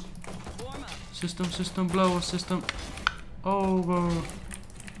gone. Warm up. System, blower, system. Over.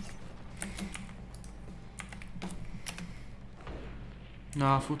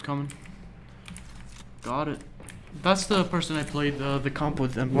 Nah, food coming. Got it. That's the person I played the comp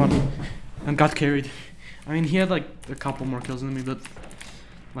with and won. And got carried. I mean, he had like a couple more kills than me, but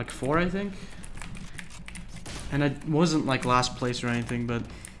like 4, I think. And I wasn't like last place or anything, but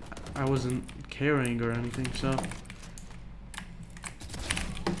I wasn't carrying or anything, so.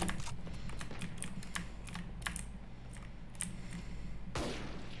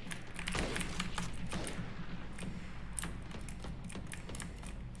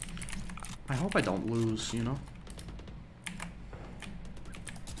 I hope I don't lose, you know?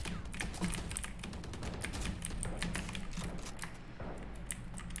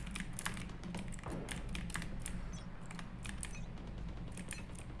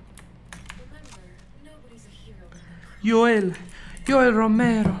 Yoel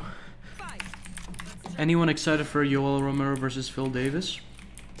Romero. Fight. Anyone excited for Yoel Romero versus Phil Davis?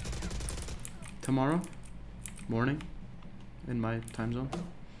 Tomorrow morning in my time zone.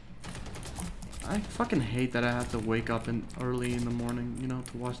 I fucking hate that I have to wake up early in the morning, you know,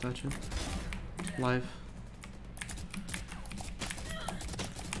 to watch that shit live.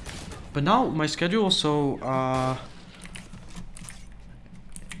 But now my schedule, so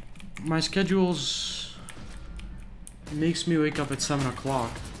my schedule's makes me wake up at 7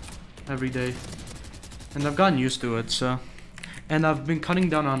 o'clock every day, and I've gotten used to it. So, and I've been cutting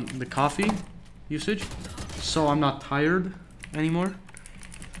down on the coffee usage, so I'm not tired anymore.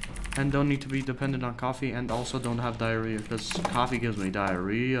 And don't need to be dependent on coffee, and also don't have diarrhea, because coffee gives me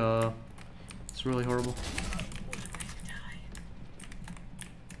diarrhea. It's really horrible.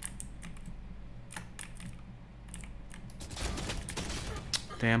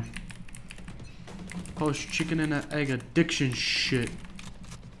 Damn. Post chicken and an egg addiction shit.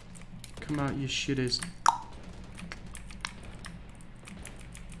 Come out, you shit is.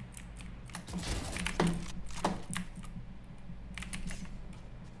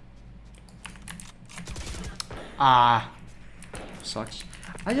 Ah, sucks.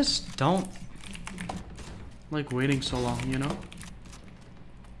 I just don't like waiting so long, you know?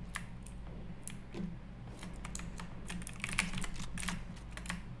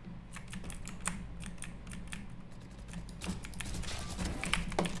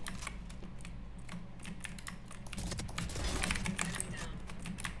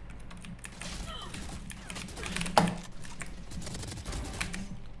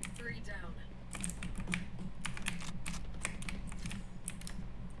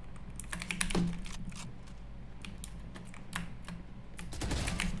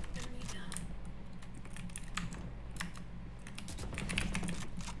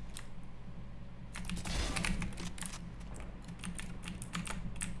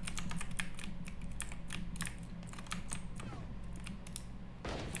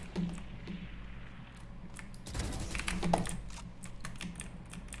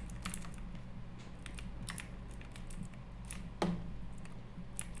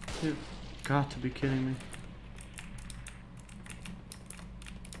 You've got to be kidding me.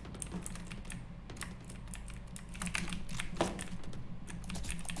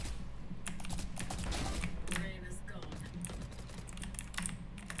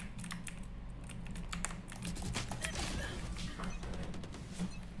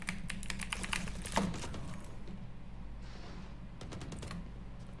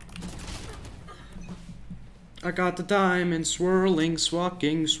 I got the diamond swirling,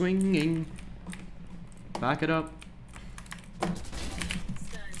 swalking, swinging. Back it up.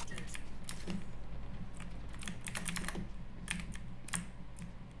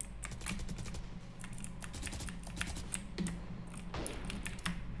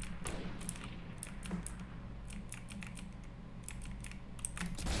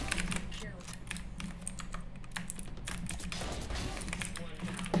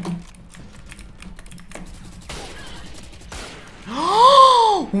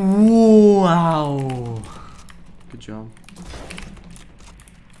 Wow. Good job.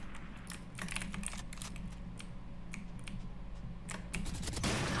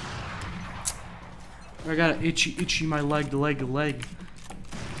 I got an itchy my leg. Got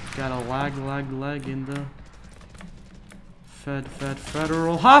a leg in the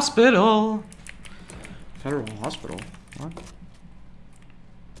Federal Hospital. Federal Hospital? What?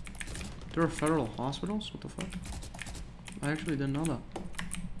 There are federal hospitals? What the fuck? I actually didn't know that.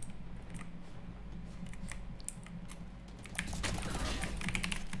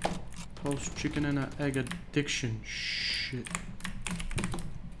 Post chicken and an egg addiction. Shit.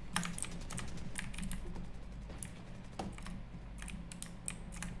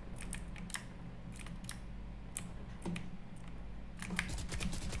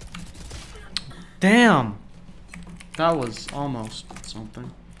 Damn! That was almost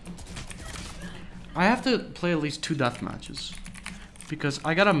something. I have to play at least 2 death matches. Because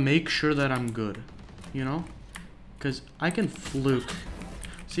I gotta make sure that I'm good. You know? Because I can fluke.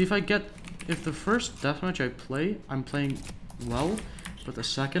 See, if the first deathmatch I play, I'm playing well, but the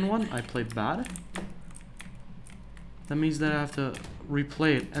second one, I play bad, that means that I have to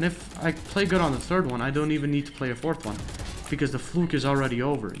replay it. And if I play good on the third one, I don't even need to play a fourth one, because the fluke is already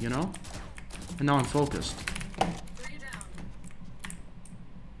over, you know? And now I'm focused.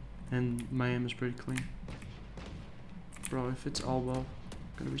 And my aim is pretty clean. Bro, if it's elbow, I'm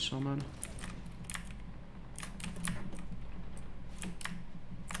gonna be so mad.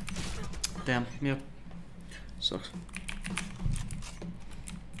 Damn, yep. Sucks.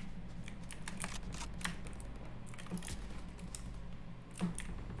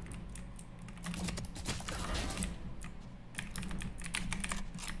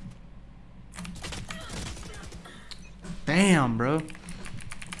 Damn, bro.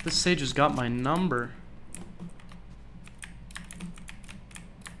 This sage has got my number.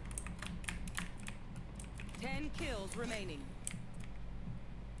 Remaining.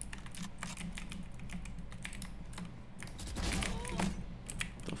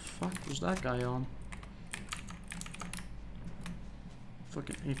 The fuck was that guy on?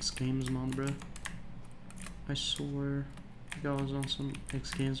 Fucking X Games mod, bro. I swear, the guy was on some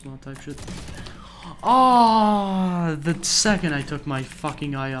X Games mod type shit. Ah, the second I took my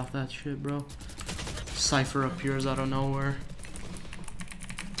fucking eye off that shit, bro. Cypher appears out of nowhere.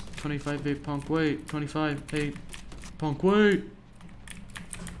 25-8 punk wait. 25-8 punk wait.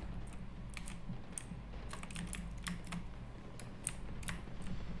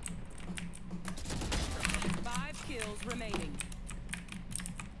 Remaining.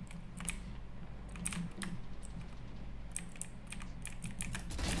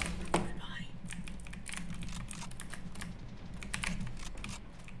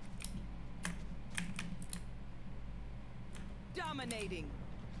 Dominating.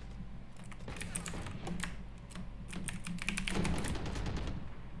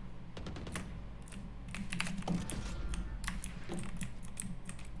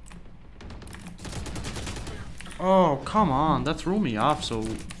 Oh, come on. That threw me off. So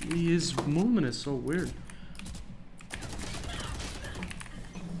his movement is so weird.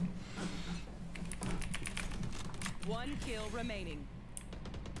 One kill remaining.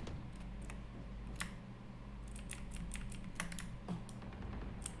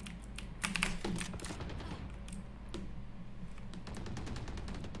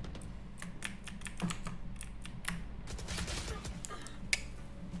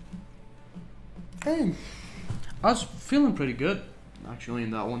 Hey. I was feeling pretty good, actually, in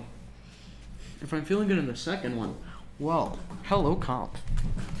that one. If I'm feeling good in the second one, well, hello comp.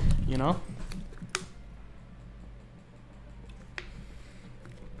 You know?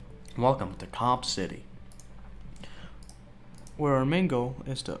 Welcome to Comp City. where our main goal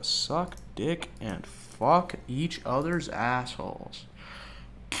is to suck dick and fuck each other's assholes.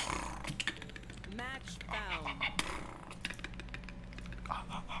 Match found.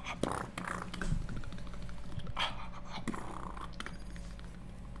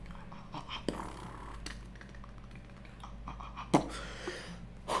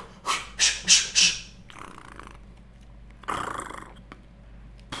 Deathmatch.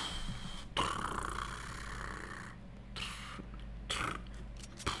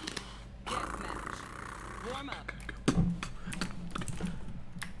 Warm up.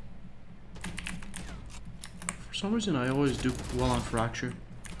 For some reason, I always do well on fracture.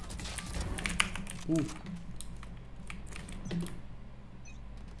 Ooh.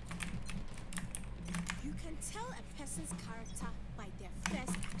 You can tell a person's character by their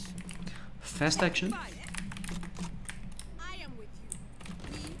first action. Fast action. I am with you.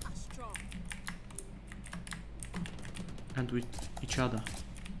 We are strong. And with each other,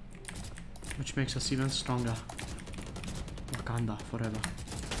 which makes us even stronger. Wakanda forever.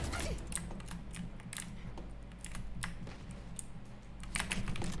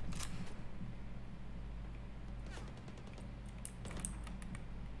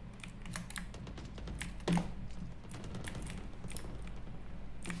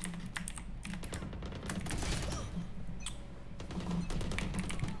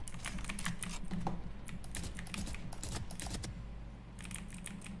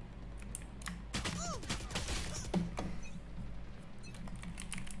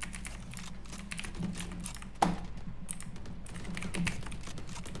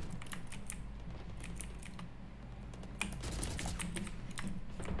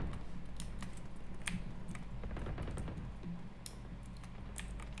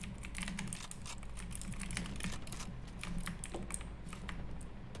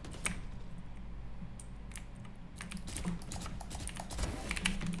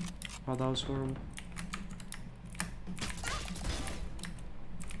 Oh, that was horrible.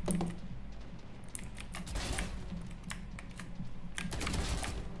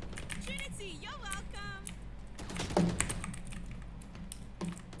 Trinity, you're welcome.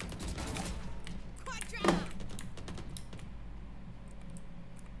 Quadra.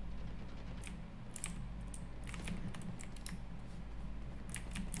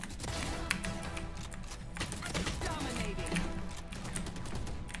 Dominating.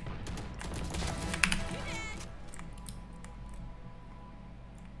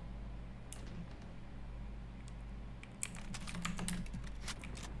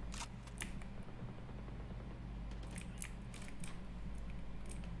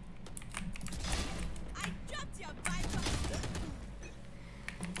 I dropped your viper.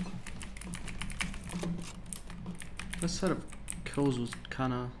 This set of kills was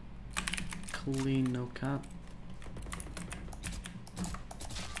kinda clean, no cap.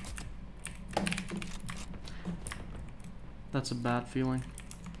 That's a bad feeling.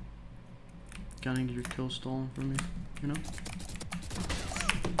 Getting your kill stolen from you, you know?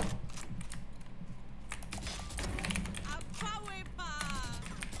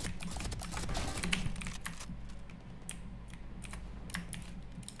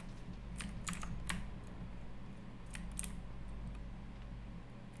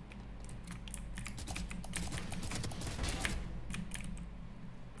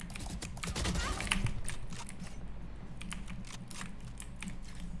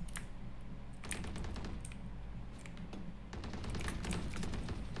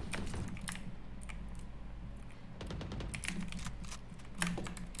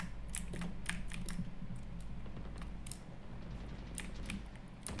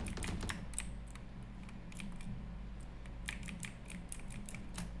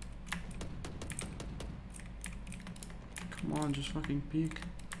 Come on, just fucking peek.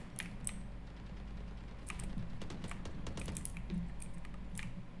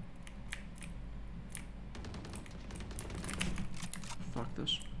 Fuck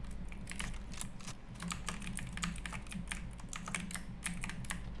this.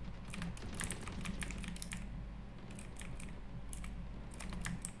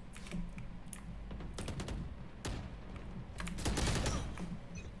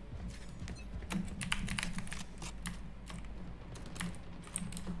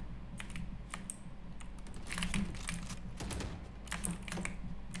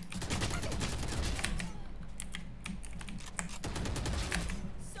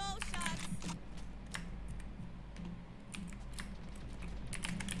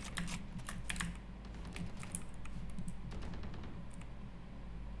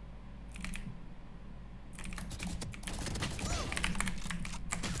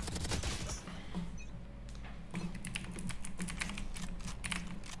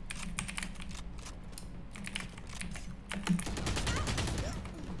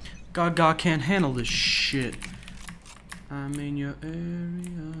 Gaga can't handle this shit. I'm in your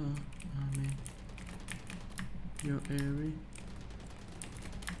area. I'm in your area.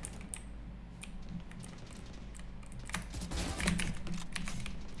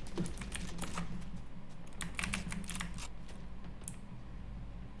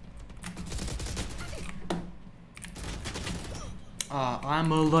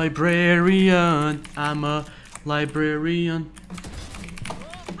 I'm a librarian. I'm a librarian.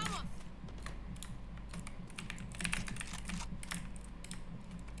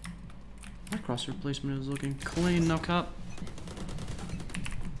 My crosshair placement is looking clean, no cap.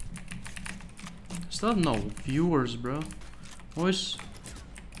 Still have no viewers, bro. Always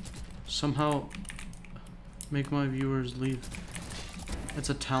somehow make my viewers leave.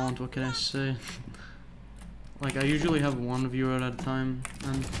 It's a talent, what can I say? Like, I usually have one viewer at a time,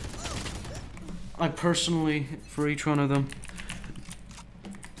 and I personally, for each one of them,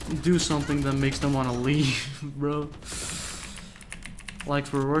 do something that makes them want to leave, bro. Like,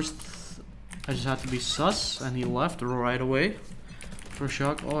 for worst, I just had to be sus, and he left right away. For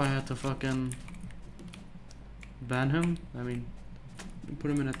shock, oh, I had to fucking ban him. I mean,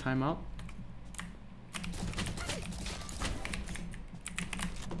 put him in a timeout.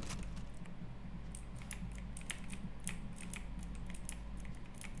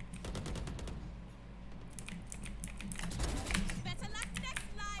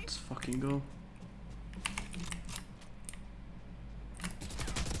 Let's fucking go.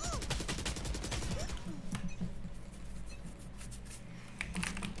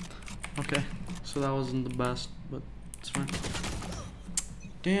 Okay, so that wasn't the best, but it's fine.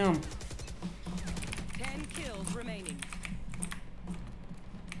 Damn. 10 kills remaining.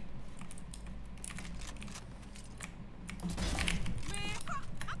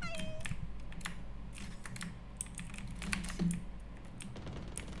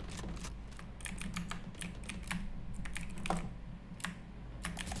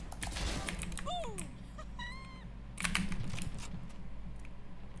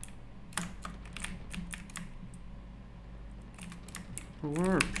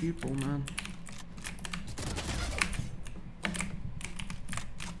 Where are people, man?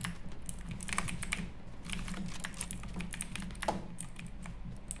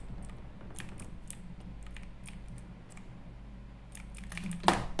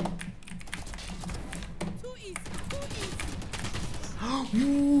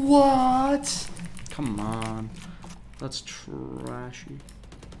 What? Come on. That's trashy.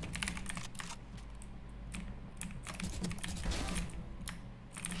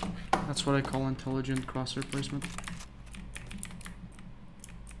 That's what I call intelligent crosshair placement.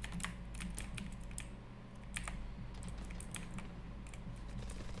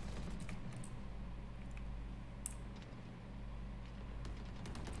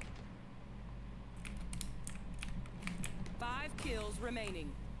 Five kills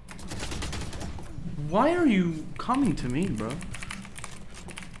remaining. Why are you coming to me, bro?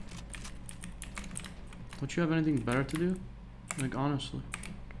 Don't you have anything better to do? Like, honestly.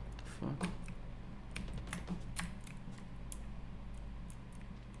 What the fuck?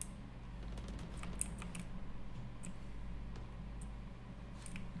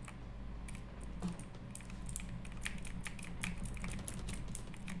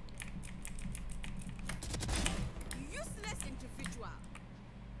 Useless individual.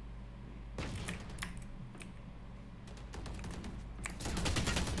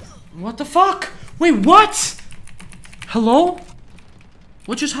 What the fuck? Wait, what? Hello?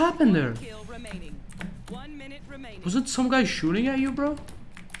 What just happened there? Kill remaining. 1 minute remaining. Wasn't some guy shooting at you, bro?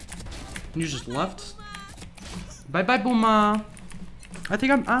 And you just left? Bye bye, Booma. I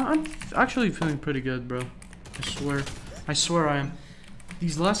think I'm actually feeling pretty good, bro. I swear I am.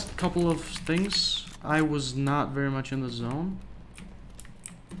 These last couple of things, I was not very much in the zone.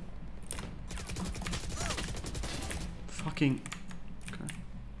 Fucking. Okay.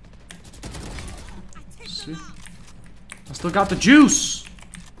 See? I still got the juice.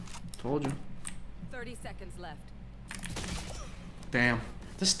 Told you. 30 seconds left. Damn.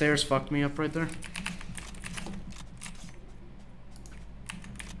 The stairs fucked me up right there.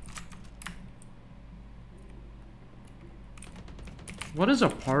 What is a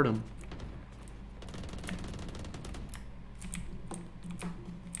partum?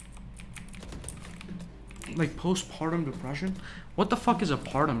 Like postpartum depression? What the fuck is a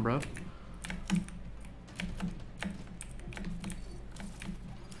partum, bro?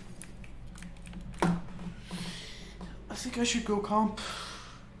 I think I should go comp.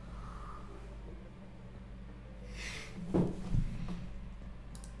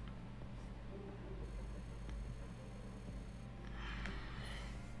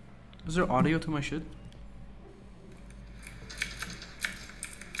 Is there audio to my shit?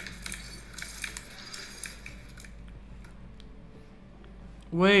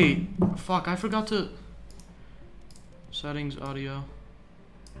 Wait, fuck, I forgot to... Settings, audio.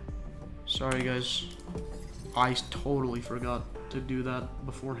 Sorry guys. I totally forgot to do that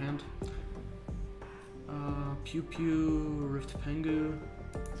beforehand. Pew Pew, Rift Pengu.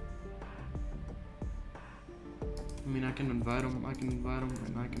 I mean, I can invite him, and I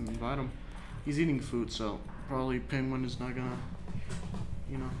can invite him. He's eating food, so probably Penguin is not gonna,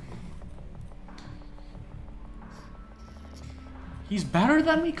 you know. He's better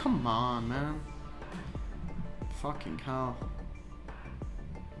than me? Come on, man. Fucking hell.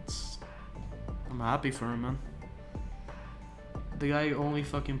 I'm happy for him, man. The guy only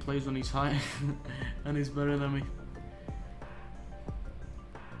fucking plays when he's high, and he's better than me.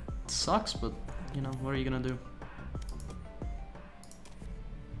 It sucks, but, you know, what are you gonna do?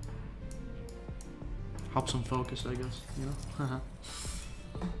 Helps him focus, I guess, you know?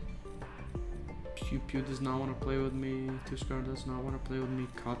 Pew Pew does not want to play with me. Tuskar does not want to play with me.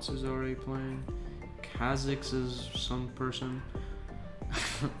 Katsu's already playing. Kha'Zix is some person.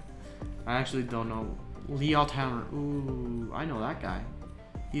 I actually don't know. Leothammer. Ooh, I know that guy.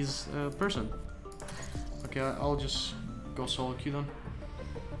 He's a person. Okay, I'll just go solo queue then.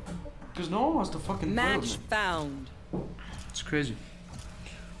 Because no one wants to fucking play with Match me. found. It's crazy.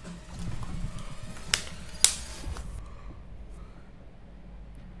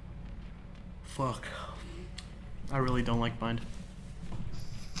 Fuck. I really don't like bind.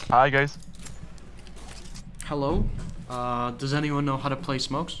 Hi guys. Hello? Does anyone know how to play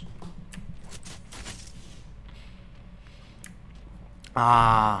smokes?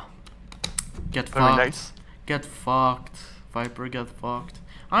 Ah. Get Very fucked. nice. Get fucked. Viper, get fucked.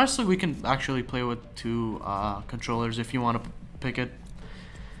 Honestly, we can actually play with two controllers if you want to pick it.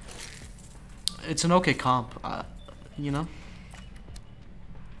 It's an okay comp, you know?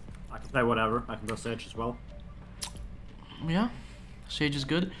 I can play whatever. I can go Sage as well. Yeah, Sage is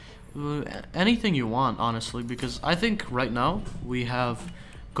good. Anything you want, honestly, because I think right now we have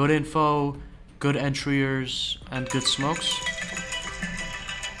good info, good entryers, and good smokes.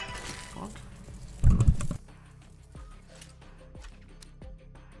 Fuck.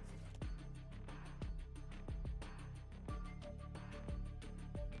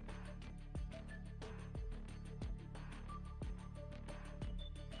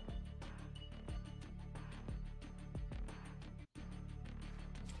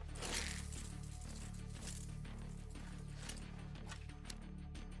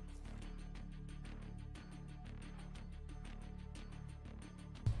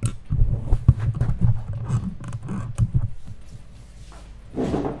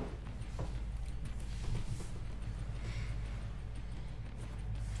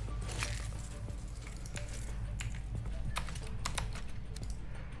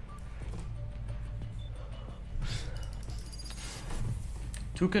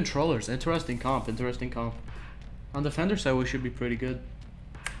 Two controllers, interesting comp, interesting comp. On defender side, we should be pretty good.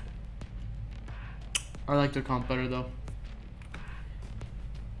 I like their comp better though.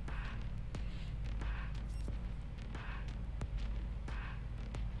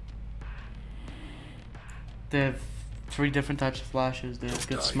 They have 3 different types of flashes. They have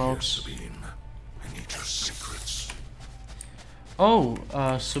good smokes. I need your secrets. Oh,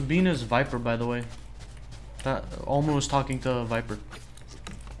 Sabina's Viper, by the way. That almost talking to Viper.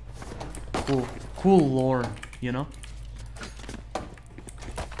 Cool lore, you know.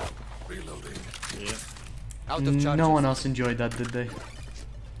 Reloading. Yeah. Out of charges. No one else enjoyed that, did they?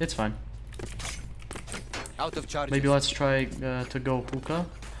 It's fine. Out of charges. Maybe let's try to go hookah.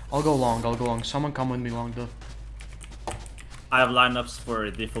 I'll go long. Someone come with me long though. I have lineups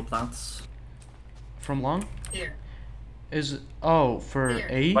for default plants. From long? Here. Is for Here.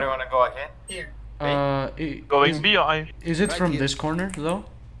 A? What do you want to go again? Here. Going B or I? Is it Right from here. this corner though?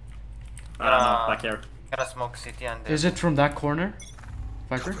 I don't know, back here. Gonna smoke city and Is it from that corner?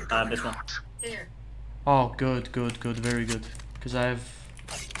 Viper? This one. Here. Oh, good, very good. Because I have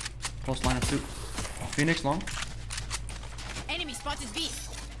post line of 2. Phoenix long. Enemy spotted B.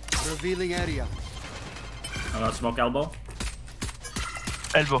 Revealing area. I'm gonna smoke elbow.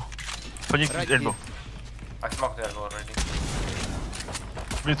 Elbow. Phoenix Right elbow. I smoked the elbow already.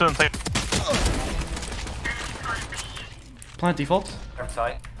 Return side. Plant default. Left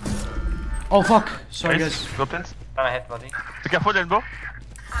side. Oh fuck! Sorry Nice. guys. Go plants. Gonna hit body. Be careful elbow.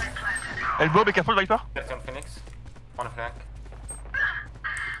 Elbow, be careful Viper. Get on Phoenix. On flank.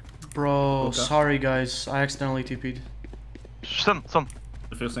 Bro, Okay. sorry guys. I accidentally TP'd. Sun.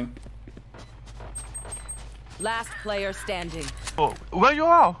 Diffusing. Last player standing. Oh, where you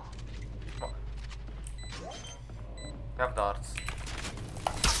are? have darts.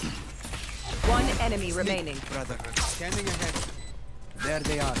 One enemy remaining. Brother, scanning ahead. There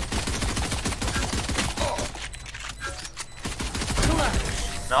they are.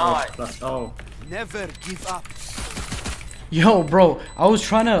 Nice. Oh. Never give up. Yo, bro, I was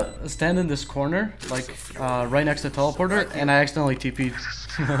trying to stand in this corner, like, right next to the teleporter, and I accidentally TP'd.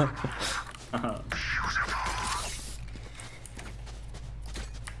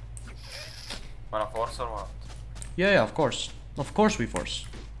 Wanna force or what? Yeah, of course. Of course we force.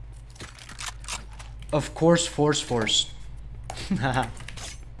 Of course, force.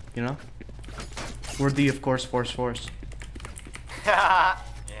 You know? We're the of course, force. Yeah.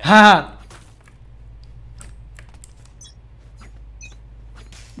 Ha!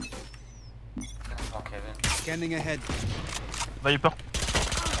 Okay then. Scanning ahead. Viper.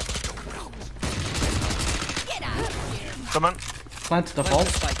 Come on. Plant default.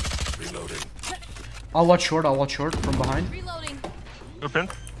 I'll watch short from behind. Reloading. Open.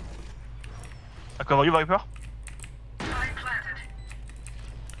 I cover you, Viper.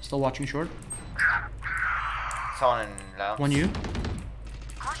 Still watching short. Someone in loud. One you.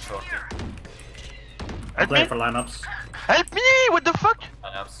 Short. I'm Help playing me! for lineups. Help me! What the fuck?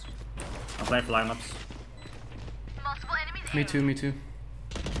 Lineups. I'm playing for lineups. Me too.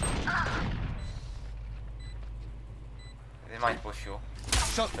 They might push you.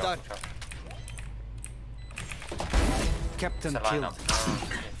 Shot down. Shot. Captain It's a killed. lineup.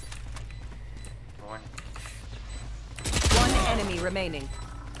 One. One enemy remaining.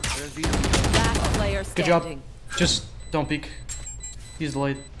 Reveal. Last player Good job. standing. Just don't peek. He's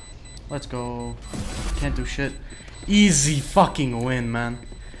delayed. Let's go. Can't do shit. Easy fucking win, man.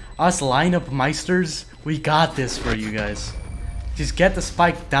 Us lineup meisters, we got this for you guys. Just get the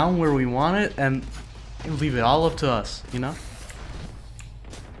spike down where we want it and leave it all up to us, you know?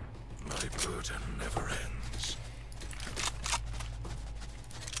 My burden never ends.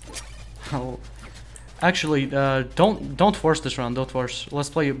 Oh, actually, don't force this round. Don't force. Let's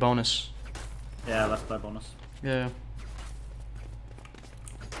play a bonus. Yeah, let's play bonus. Yeah.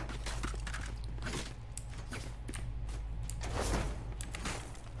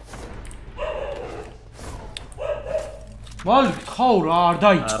 Well, cold,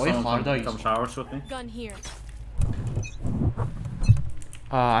 Someone come showers with me. Gun here.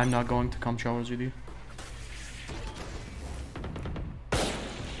 I'm not going to come showers with you.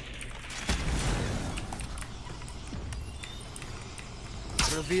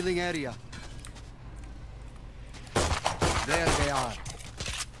 Revealing area. There they are.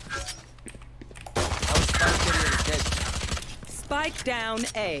 Our spy carrier is dead. Spike down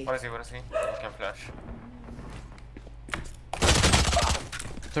A. What is he? He can flash.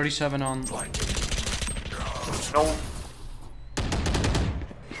 37 on. No.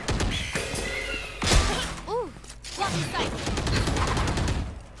 Ooh, blocking sight.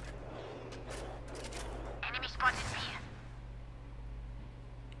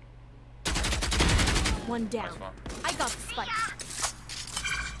 One down. Nice one. I got the spike.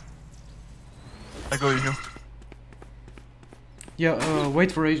 I go in you. Yeah,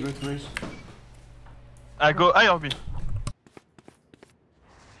 wait for raise. I go A or B.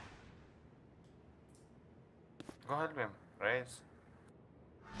 Go help him. Raise.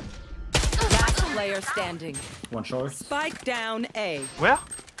 Last player standing. One short. Spike down A. Where?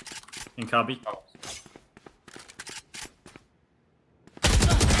 In Kabi. Oh.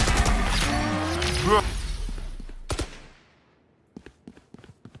 Bro.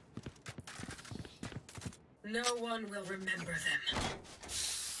 No one will remember them.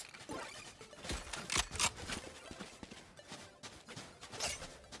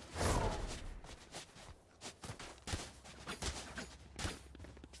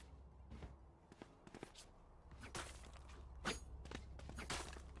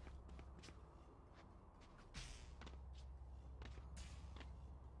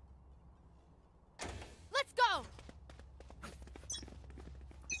 Let's go.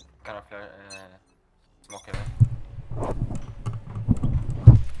 Kind of smoke it.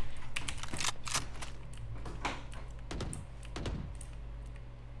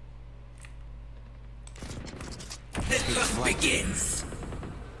 Begins.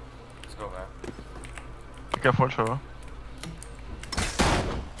 Let's go back. Be careful, shower.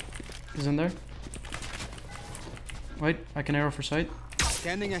 He's in there. Wait, I can arrow for sight.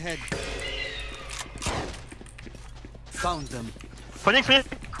 Scanning ahead. Found them. Phoenix, Phoenix!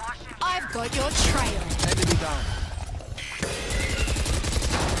 I've got your trail. Enemy down.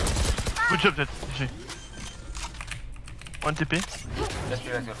 Good job, Jet. GG. One TP. Just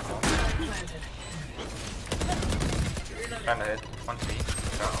realize your phone. Kind of hit. 1 3.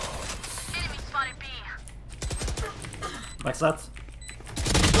 Enemy spotted B. Backside.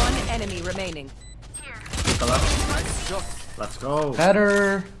 One enemy remaining. Let's go.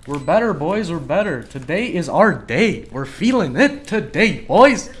 Better. We're better, boys. We're better. Today is our day. We're feeling it today,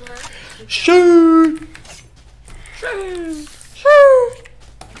 boys. Shoot! Shoot! Shoot!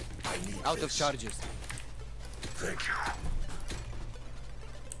 Out of charges.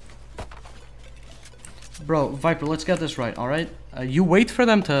 Bro, Viper, let's get this right, alright? You wait for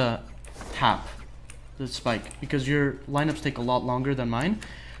them to tap the spike, because your lineups take a lot longer than mine.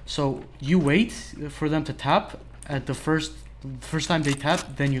 So you wait for them to tap at the first time they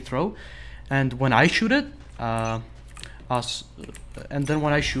tap, then you throw. And when I shoot it, my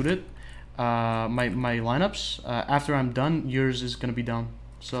lineups, after I'm done, yours is gonna be down.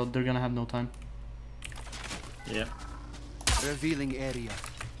 So they're gonna have no time. Yeah. Revealing area.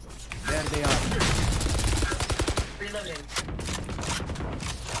 There they are. Reloading.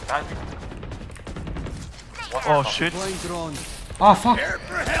 Oh shit. Deploying drone. Ah, fuck.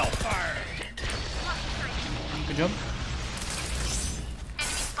 For hellfire. Good job.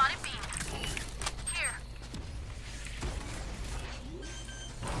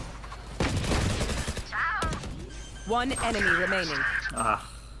 One enemy remaining. Ah.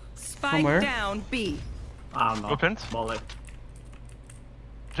 Spike where? down B. I don't know. Opened. Molly.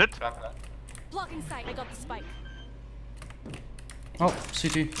 Shit. Blocking sight. I got the spike. Oh,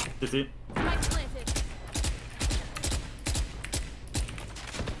 CT. CT. Spike planted.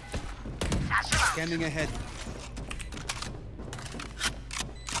 Scanning ahead.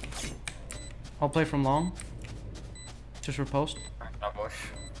 I'll play from long. Just for post.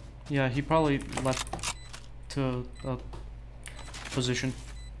 Yeah, he probably left to a position.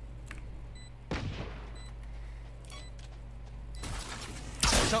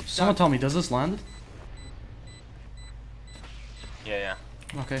 Someone tell me, does this land? Yeah.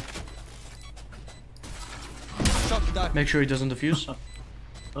 Okay. Shock dart. Make sure he doesn't defuse.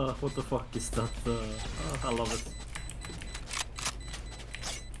 What the fuck is that? I love it.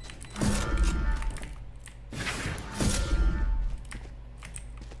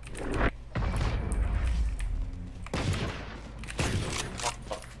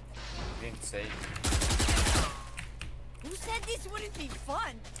 Didn't say. Who said this wouldn't be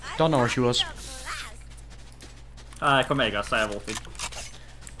fun? Don't know where she was. Kom med guys, I have ulti.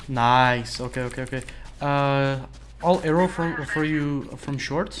 Nice. Okay. I'll arrow for you from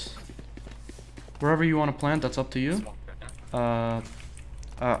short. Wherever you want to plant, that's up to you. I'll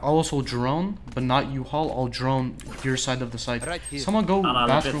also drone, but not you haul. I'll drone your side of the site. Right here. Someone go No,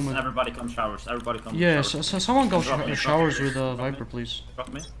 bathroom. legit, everybody come showers. Everybody come Yeah, showers. so someone go Drop me, showers drop me, with drop me. Viper, please. Drop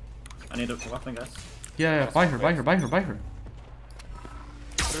me. I need a weapon, guys. Yeah, buy her.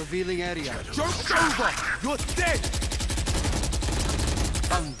 Revealing area. Joke's over. You're dead.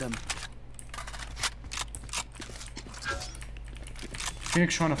 Found them.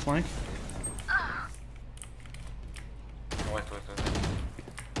 Phoenix trying to flank. Wait.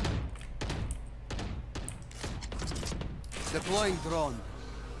 Deploying drone.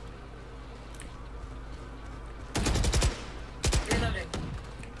 Reloading.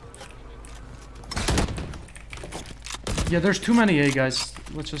 Yeah, there's too many A guys.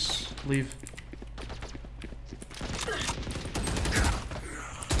 Let's just leave.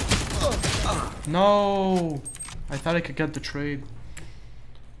 No! I thought I could get the trade.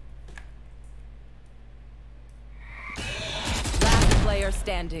 Last player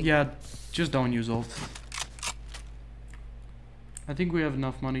standing. Yeah, just don't use ult. I think we have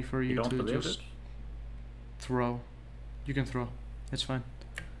enough money for you don't to believe just it? throw. You can throw. It's fine.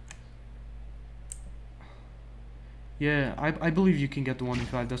 Yeah, I believe you can get the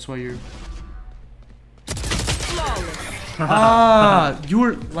 1v5. That's why you're... You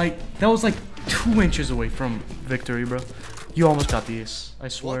were like... That was like 2 inches away from victory, bro. You almost got the ace. I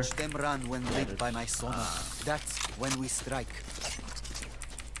swear. Watch them run when led by my son. That's when we strike.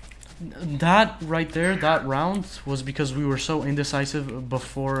 That right there, that round, was because we were so indecisive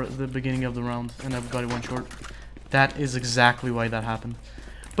before the beginning of the round and everybody went short. That is exactly why that happened.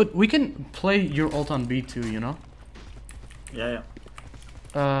 But we can play your ult on B too, you know? Yeah.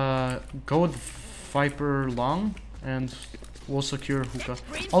 Go with Viper long and we'll secure hookah.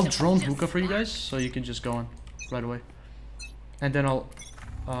 I'll drone hookah for you guys so you can just go on right away. And then I'll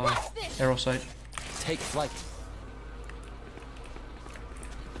arrow sight. Take flight.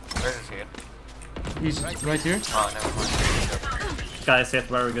 Where is he? He's right here. Oh, never mind. Guys hit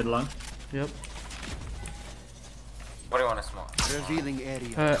very good long. Yep. What do you want to smoke? Revealing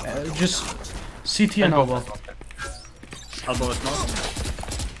area. Just CT and elbow. Elbow is not.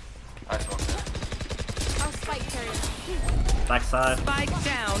 I smoked it. Our spike carrier. Backside. Spike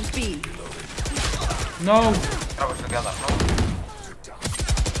down B. No! Trouble together. No.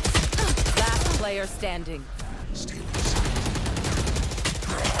 Last player standing.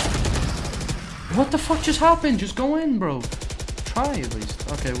 What the fuck just happened? Just go in, bro. Try at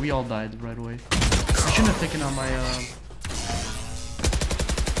least. Okay, we all died right away. I shouldn't have taken out my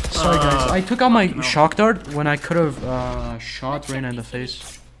Sorry guys, I took out my shock dart when I could have shot Reyna in the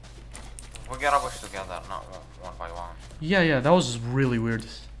face. We gotta push together, not one by one. Yeah, that was really weird.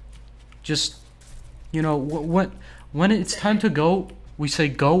 Just, you know, when it's time to go, we say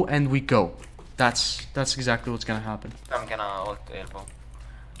go and we go. That's exactly what's gonna happen. I'm gonna ult elbow.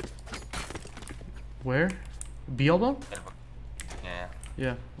 Where? B elbow? Elbow. Yeah.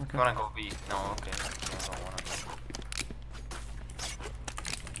 Yeah. You Okay. wanna go B? No, okay. I don't wanna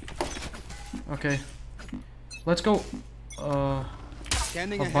go. Okay. Let's go.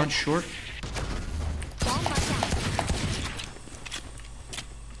 Scanning A ahead. bunch short. Bomb rush out.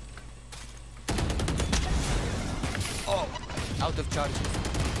 Oh, out of charges.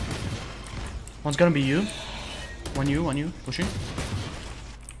 One's gonna be you. One you. Pushing.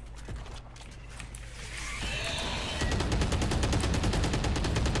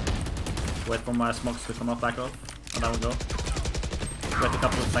 Wait for my smokes to come up back off, and I will go. Wait a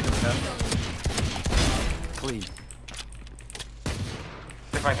couple of seconds ahead. Clean.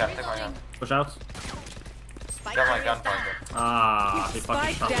 Take my gun, take my gun. Push out. Spike Get my carrier's gun down. pointer. Ah, he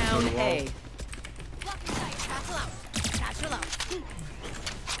fucking Spike shot me through down the wall. A. Blocking sight. Satchel out. Satchel out.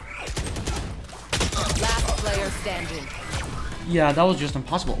 Last player standing. Yeah, that was just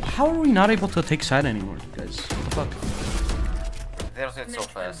impossible. How are we not able to take side anymore, guys? What the fuck? They don't hit so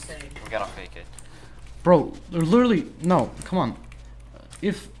fast. We gotta fake it. Bro, they're literally no. Come on.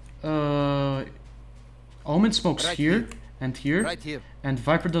 If Omen smokes Right here here. and here, Right here. and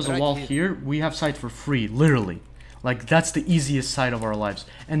Viper does a Right wall here. here, we have sight for free, literally. Like that's the easiest sight of our lives,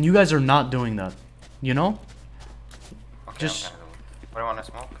 and you guys are not doing that. You know? Okay, Just- I'm gonna do it. What do you wanna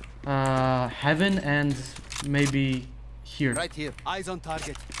smoke? Heaven and maybe here. Right here. Eyes on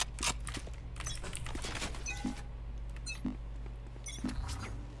target.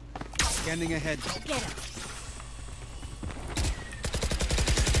 Scanning ahead. Get him.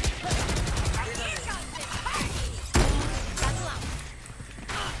 Satchel out.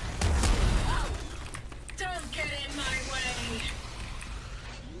 Don't get in my way.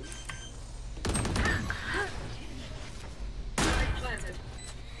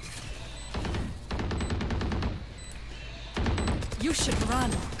 You should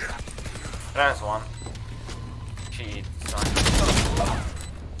run. There's one. Cheat.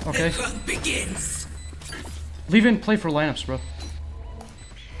 Okay. Leave in play for lineups, bro.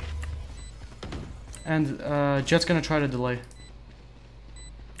 And Jet's gonna try to delay.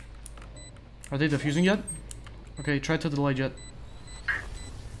 Are they defusing yet? Okay, try to delay Jet.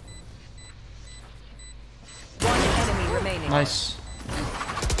 One enemy remaining. Nice.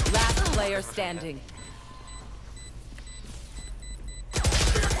 Last player standing.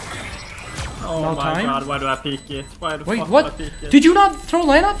 Oh No my time? god, why do I peek it? Why the Wait, fuck what? do I peek it? Did you not throw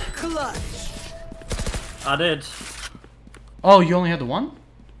lineup? I did. Oh, you only had the one?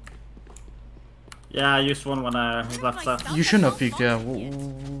 Yeah, I used one when I left that. You shouldn't have peeked, yeah.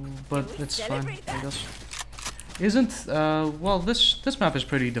 But it's fine, I guess. Isn't, well, this map is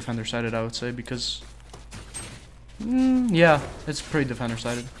pretty defender-sided, I would say, because... yeah, it's pretty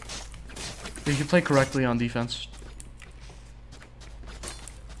defender-sided. If you play correctly on defense.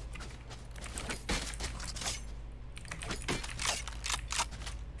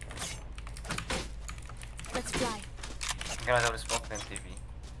 Let's fly. I'm gonna double smoke then TV.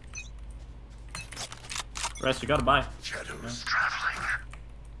 Rest, you gotta buy.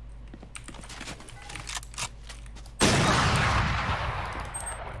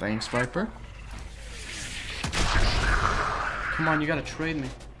 Thanks, Viper. Come on, you gotta trade me.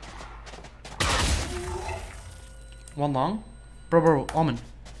 One long? Bro, Omen.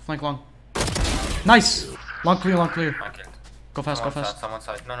 Flank long. Nice! Long clear. I killed. Go fast, go fast. Someone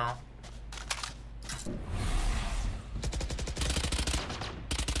side. No.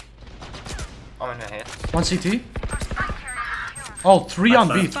 I'm in the hit. One CT. Oh, three on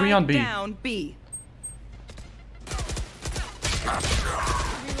B, three on B. Down B.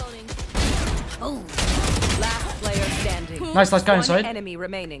 Reloading. Boom. Last player standing. Nice, last guy One inside. enemy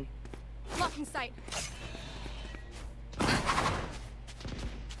remaining. Blocking sight.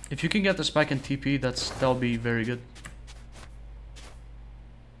 If you can get the spike and TP, that'll be very good.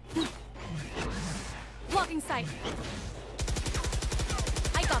 Blocking sight.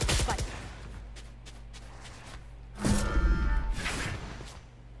 I got the spike.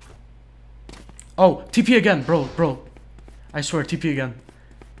 Oh, TP again, bro. I swear, TP again.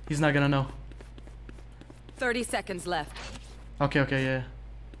 He's not gonna know. 30 seconds left. Okay,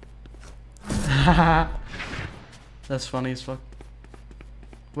 yeah. That's funny as fuck.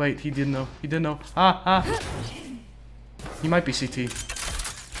 Wait, he didn't know. He didn't know. He might be CT.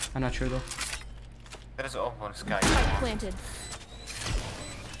 I'm not sure though. There is open sky. Planted.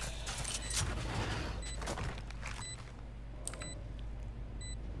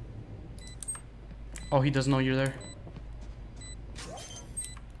 Oh, he doesn't know you're there.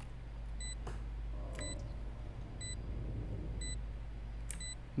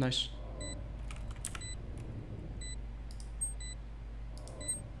 Nice.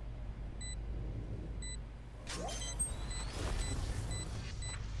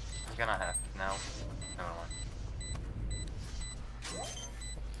 I'm gonna have now. Never mind.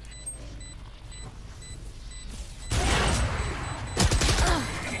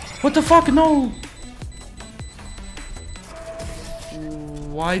 What the fuck? No!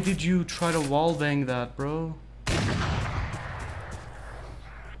 Why did you try to wallbang that, bro?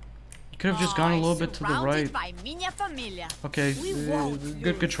 You could have just gone a little bit to the right. By minha familia. Okay,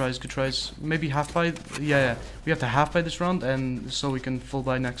 good tries, good tries. Maybe half buy. Yeah, we have to half buy this round, and so we can full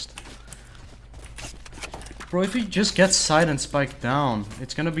buy next. Bro, if he just gets side and spike down,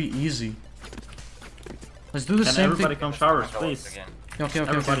 it's gonna be easy. Let's do the Can same everybody thing. come showers, please? Again. Okay.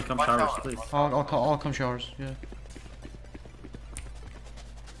 Everybody come showers, please. I'll come showers. Yeah.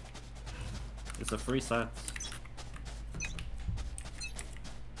 It's a free site.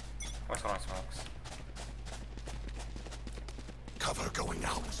 Where's one smokes? Cover going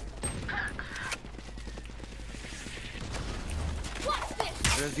out. What's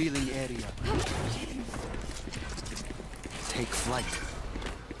this? Revealing area. Take flight.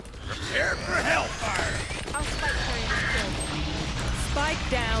 Prepare for hellfire. Our spike carrier is Spike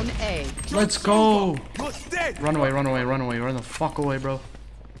down A. Let's go. You're dead. Run away. Run the fuck away, bro.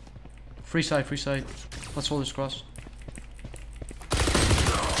 Free side. Let's hold this cross.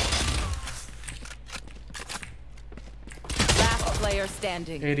 Last player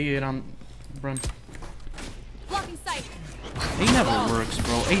standing. 88 on Brim. killed. Blocking sight. A never works,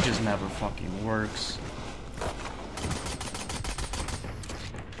 bro. A just never fucking works.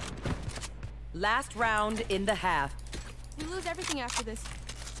 Last round in the half. We lose everything after this.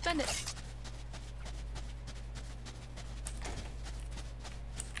 Spend it.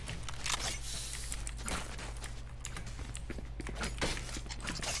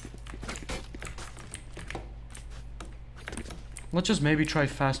 Let's just maybe try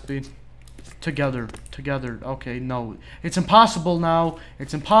fast beat. Together. Okay, no. It's impossible now.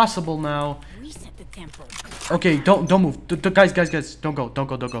 Reset the tempo. Okay, don't move. Guys. Don't go. Don't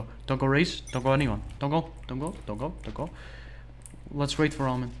go race. Don't go anyone. Don't go. Let's wait for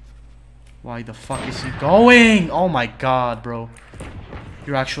Alman. Why the fuck is he going? Oh my god, bro.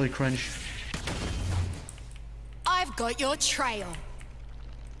 You're actually cringe. I've got your trail.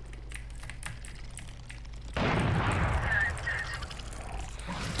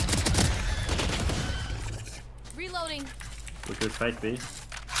 Reloading. We could fight B.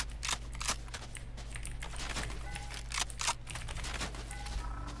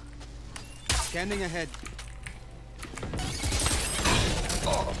 Scanning ahead.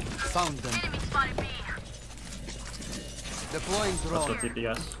 Found them. Deploying Let's drone. go TP,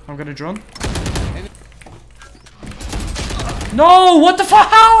 guys. I'm gonna drone. No! What the fuck?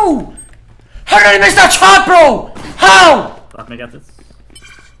 How? How did I miss that shot, bro? How? Let me get it.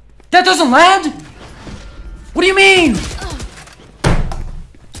 That doesn't land? What do you mean?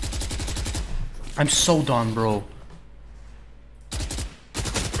 I'm so done, bro.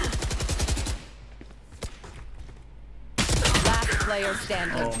 Last player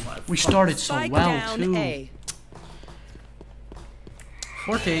standing. Oh my. We started so Spike well, down too. A.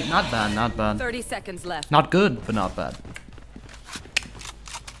 48, not bad. 30 seconds left. Not good, but not bad.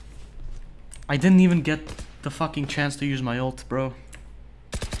 I didn't even get the fucking chance to use my ult, bro.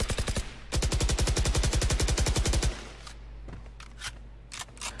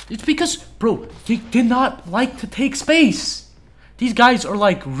 It's because, bro, they did not like to take space. These guys are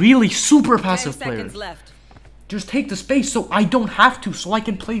like really super 10 passive seconds players. left. Just take the space so I don't have to, so I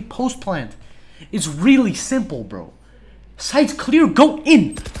can play post plant. It's really simple, bro. Sights clear, go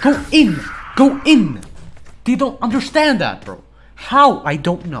in. They don't understand that, bro. How? I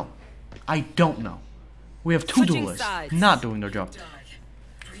don't know. We have two Switching duelists sides. not doing their job.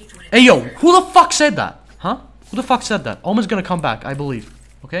 Hey, yo, who the fuck said that? Huh? Who the fuck said that? Omen's gonna come back, I believe.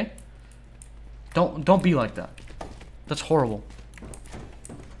 Okay? Don't be like that. That's horrible.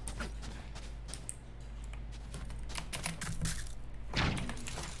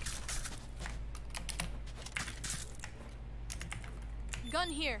 Gun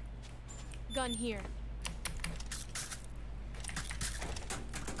here. Gun here.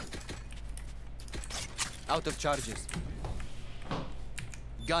 Out of charges.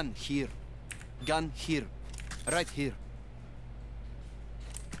 Gun here. Gun here. Right here.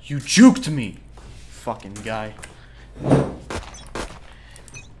 You juked me, fucking guy.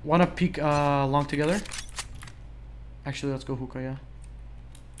 Wanna peek long together? Actually, let's go hookah, yeah.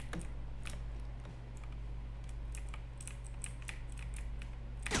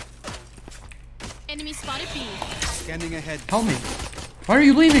 Enemy spotted B. Scanning ahead. Tell me. Why are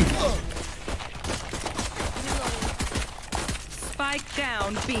you leaving? Spike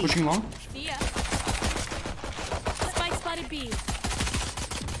down B. Pushing long? See ya. Spike spotted B.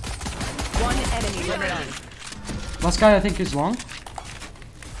 One enemy remaining. Last guy I think is long.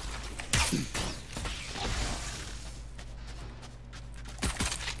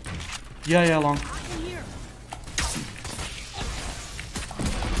 Yeah, long.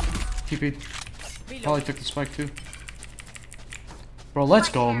 TP. Probably took the spike too. Bro, let's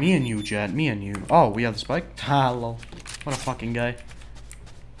go. Me and you, Jet. Me and you. Oh, we have the spike? Ha, lol. What a fucking guy.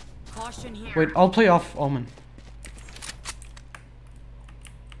 Caution here. Wait, I'll play off Omen.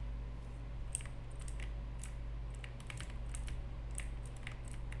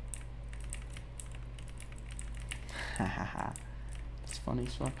 Hahaha. It's funny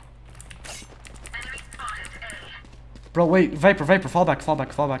as fuck. Bro, wait, Viper, fall back.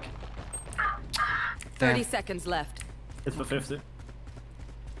 30 Damn. seconds left. It's for 50.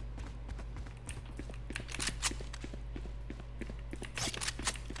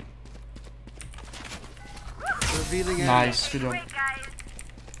 Revealing area. Nice, good job.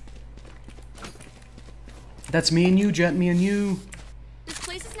 That's me and you, Jet, me and you. This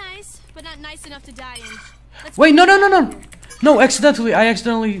place is nice, but not nice enough to die in. Let's Wait, no. No, I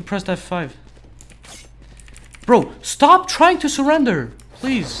accidentally pressed F5. Bro, stop trying to surrender.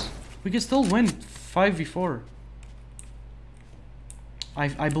 Please. We can still win 5v4.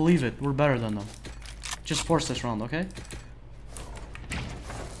 I believe it. We're better than them. Just force this round, okay?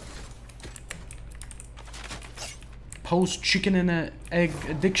 Post chicken and a egg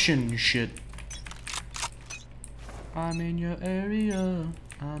addiction shit. I'm in your area.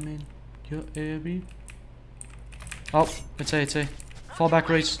 I'm in your area. Oh, it's A. Fall back,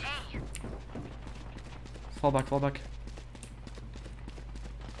 race. Fall back.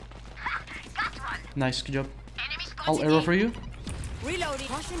 Nice, good job. I'll arrow for you. reloading.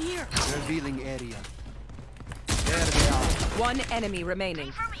 Caution here. Revealing area. There they are. One enemy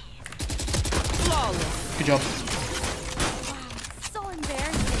remaining. Flawless. Good job. So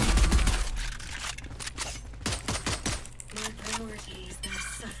embarrassing. My priorities are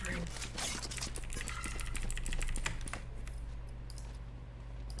suffering.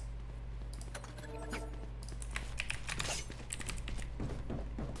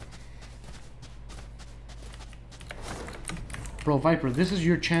 Bro, Viper, this is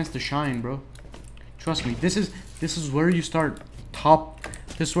your chance to shine, bro. Trust me, this is where you start top.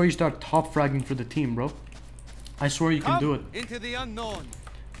 This is where you start top fragging for the team, bro. I swear you can do it. Into the unknown.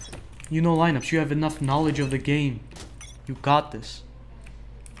 You know lineups. You have enough knowledge of the game. You got this.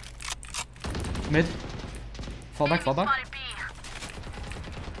 Mid. Fall back. Put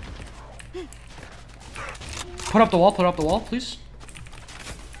up the wall, please.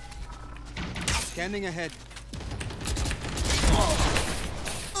 Scanning ahead.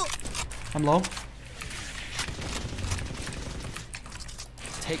 I'm low.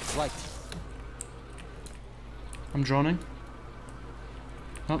 Take flight. I'm droning.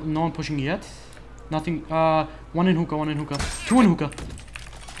 No one pushing yet. Nothing. One in hookah. Two in hookah.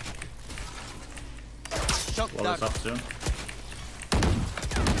 Shock Wall is dart. up soon.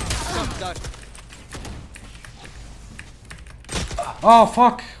 Shock dart. Oh,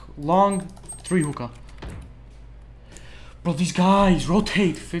 fuck. Long. 3 hookah. Bro, these guys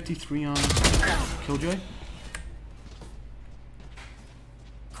rotate. 53 on Killjoy.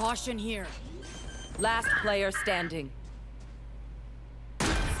 Caution here. Last player standing.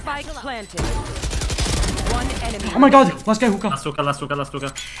 Spike planted. One enemy. Oh my god. Last guy hookah. Last hookah.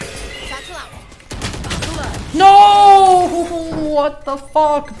 Satchel out. No! What the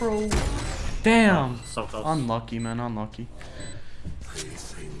fuck, bro? Damn. So close. Unlucky, man. Unlucky. They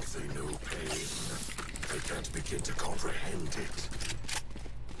think they know pain. They can't begin to comprehend it.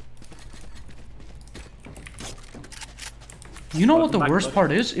 You know what the Welcome back, worst buddy.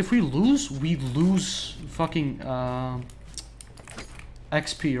 part is? If we lose fucking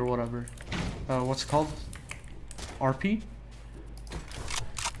XP or whatever. What's it called? RP?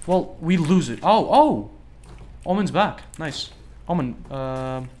 Well, we lose it. Oh! Omen's back. Nice. Omen,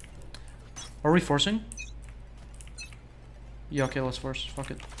 are we forcing? Yeah, okay, let's force.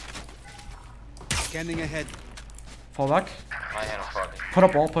 Fuck it. Scanning ahead. Fall back. My hand is probably.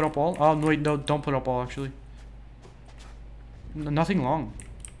 Put up wall. Oh, no, wait, no, don't put up wall, actually. Nothing long.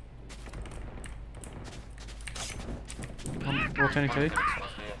 I'm rotating K.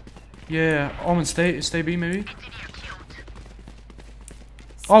 Yeah, Omen, stay B maybe.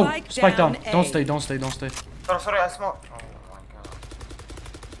 Oh, spike down. Don't stay. Sorry, I smoked. Oh my god.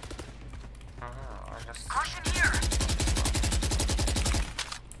 I just...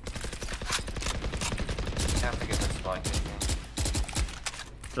 You have to get this spike.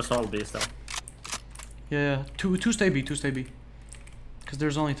 Just hold B still. Yeah, two stay B. Because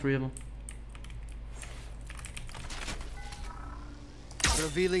there's only 3 of them.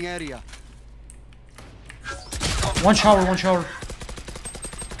 Revealing area. One shower.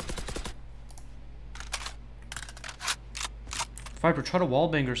 Viper, try to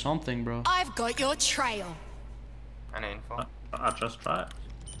wallbang or something, bro. I've got your trail. Any info? I just tried.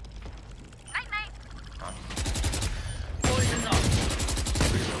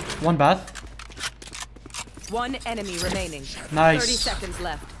 One bath. One enemy remaining. Nice. 30 seconds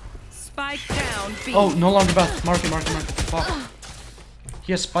left. Spike down B. Oh, no longer bath. Mark it. Fuck.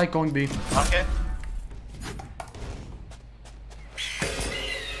 He has spike going B. Okay.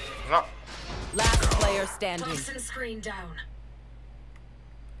 No. Last player standing. Toxin screen down.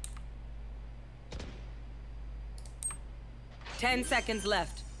 Ten seconds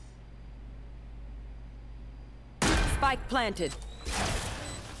left. Spike planted.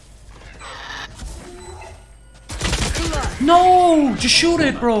 No! Just shoot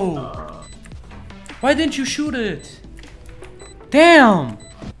it, bro! Why didn't you shoot it? Damn!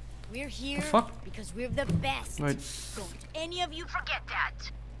 We're here fuck? because we're the best. Wait. Don't any of you forget that.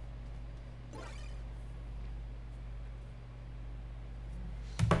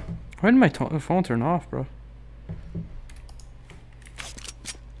 Why did my phone turn off, bro?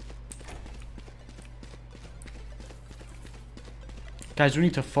 Guys, we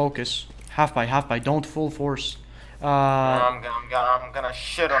need to focus. Half by. Don't full force. I'm gonna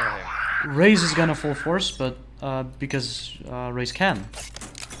shit on him. Raze is gonna full force, but because Raze can.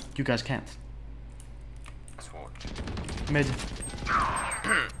 You guys can't. Sword. Mid.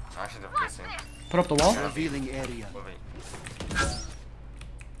 I should have listened. Put up the wall. Revealing area.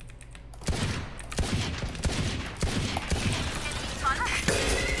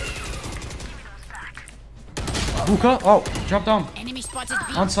 Hookah. Oh, drop down. Enemy spotted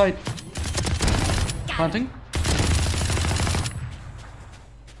B. On site. Planting.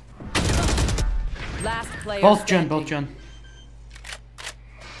 Last player Both standing. gen.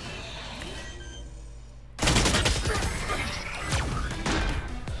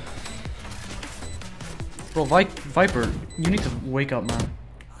 Bro, Viper, you need to wake up, man.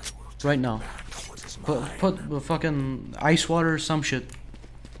 Right now. Put the fucking ice water or some shit.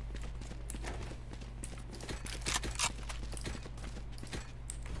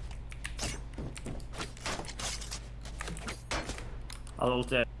 I'll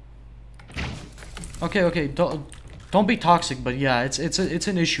ult it. Okay, don't be toxic, but yeah, it's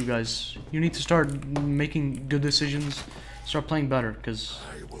an issue, guys. You need to start making good decisions, start playing better, because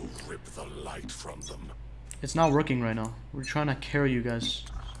I will rip the light from them. it's not working right now. We're trying to carry you guys.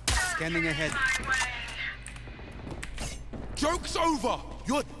 Scanning ahead. Joke's over!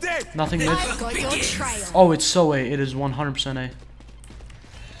 You're dead! Nothing mid. I've got your trail. Oh, it's so A. It is 100% A.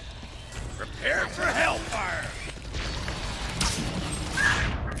 Prepare for hellfire!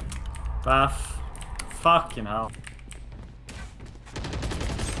 Bath. Fucking hell.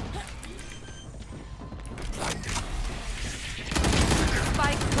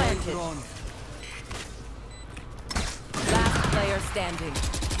 Spike planted. Last player standing.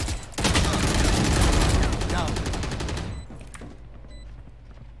 Down.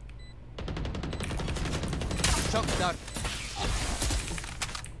 Shock dart.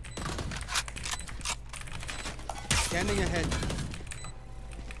 Scanning ahead.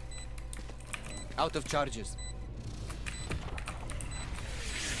 Out of charges.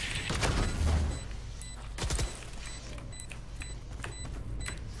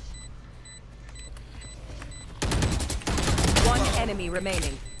 One enemy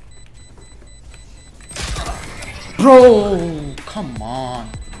remaining. Bro, come on.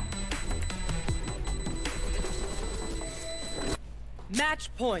 Match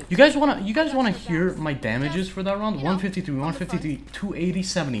point. You guys wanna hear my damages for that round? 153, 153, 280,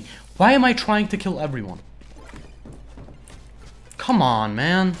 70. Why am I trying to kill everyone? Come on,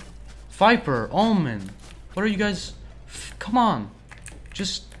 man. Viper, Omen. What are you guys? Come on.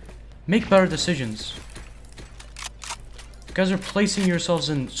 Just make better decisions. You guys are placing yourselves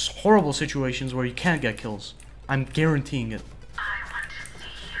in horrible situations where you can't get kills. I'm guaranteeing it.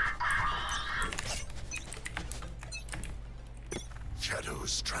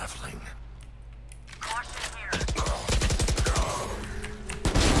 Shadows traveling.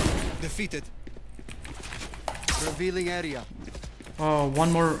 Defeated. Revealing area. Oh,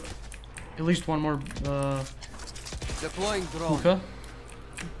 one more. At least one more. Deploying drone. Hookah.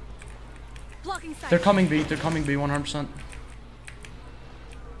 Blocking sight. They're coming B. They're coming B 100%.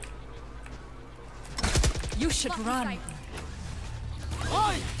 You should run.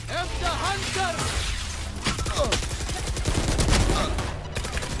 I am the hunter.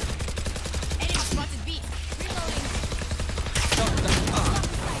 Enemy spotted B. Reloading.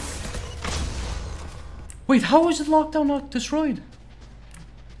 Wait, how is it lockdown not destroyed?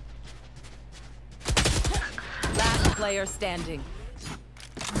 Last player standing.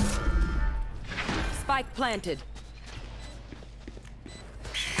 Spike planted.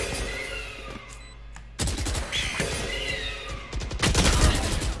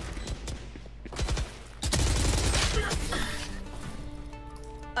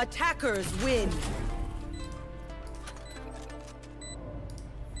 Attackers win.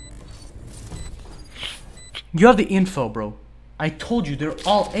 You have the info, bro. I told you they're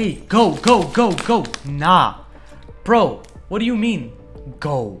all A. Go, go, go, go. Nah. Bro, what do you mean?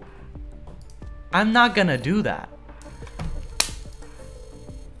 Go. I'm not gonna do that.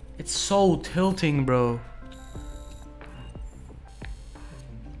 It's so tilting, bro.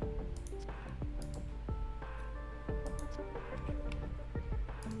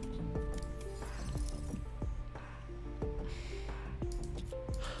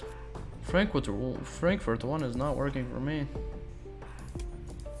 Frankfurt one is not working for me.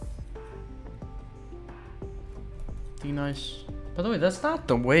 D nice. By the way, that's not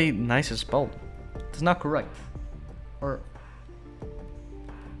the way nice is spelled. It's not correct. Or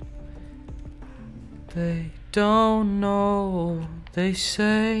they don't know. They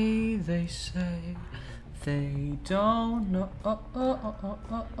say they don't know.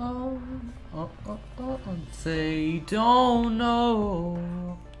 They don't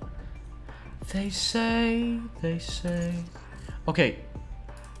know. They say. Okay.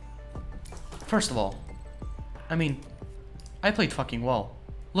 First of all, I mean, I played fucking well.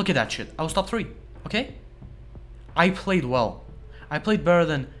 Look at that shit. I was top 3. Okay? I played well. I played better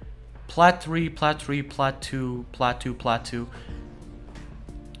than plat 3, plat 3, plat 2, plat 2, plat 2.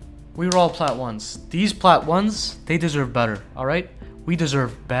 We were all plat 1s. These plat 1s, they deserve better. Alright? We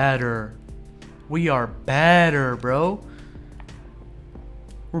deserve better. We are better, bro.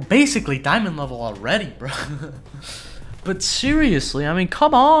 We're basically diamond level already, bro. But seriously, I mean,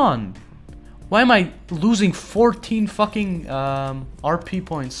 come on. Why am I losing 14 fucking RP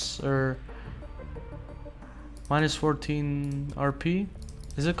points? Or minus 14 RP?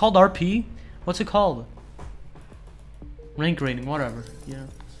 Is it called RP? What's it called? Rank rating, whatever. Yeah.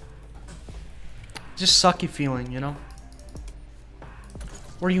 Just sucky feeling, you know?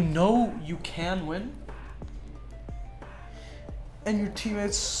 Where you know you can win, and your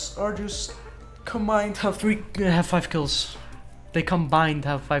teammates are just combined have 5 kills. They combined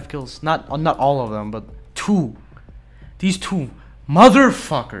have 5 kills. Not all of them, but 2. These 2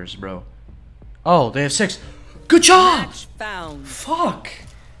 motherfuckers, bro. Oh, they have 6. Good job! Match found. Fuck.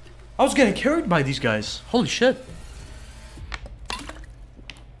 I was getting carried by these guys. Holy shit.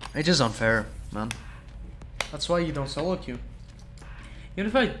 It's just unfair, man. That's why you don't solo queue. Even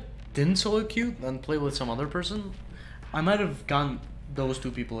if I didn't solo queue and play with some other person, I might have gotten those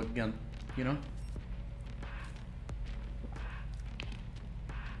 2 people again, you know?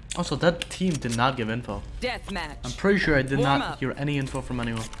 Also, that team did not give info. Deathmatch. I'm pretty sure I did Warm not up. hear any info from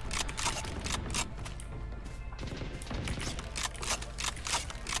anyone.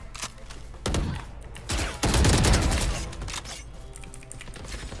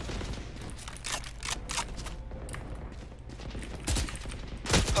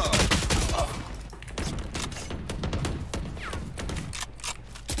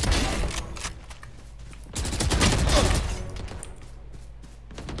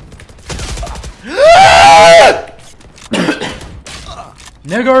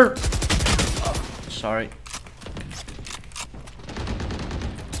 Nigger! Sorry.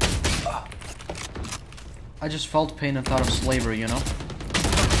 I just felt pain and thought of slavery, you know?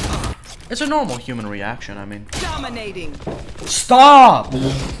 It's a normal human reaction, I mean. Dominating. Stop!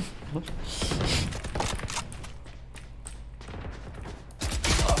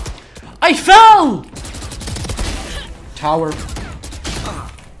 I fell! Tower.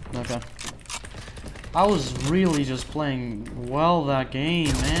 Okay. I was really just playing well that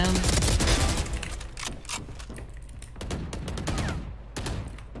game, man.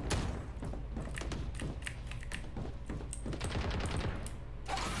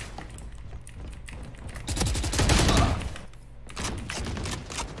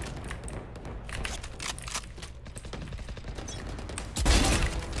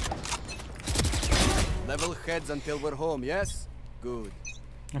 Level heads until we're home, yes? Good.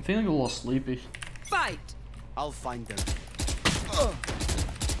 I'm feeling a little sleepy. Fight! I'll find them.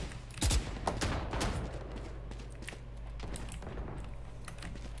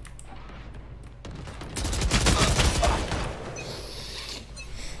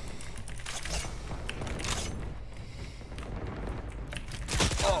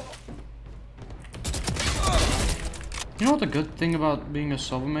 You know what the good thing about being a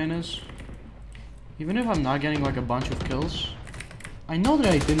solo main is? Even if I'm not getting like a bunch of kills, I know that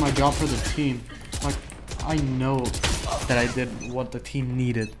I did my job for the team. Like, I know that I did what the team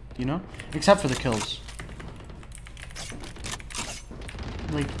needed, you know? Except for the kills.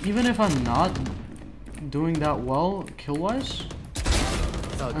 Like, even if I'm not doing that well kill-wise,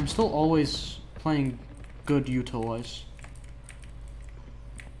 I'm still always playing good util-wise.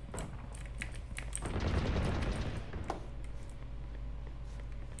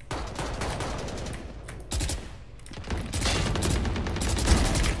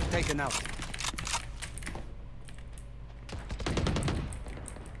 Taken out.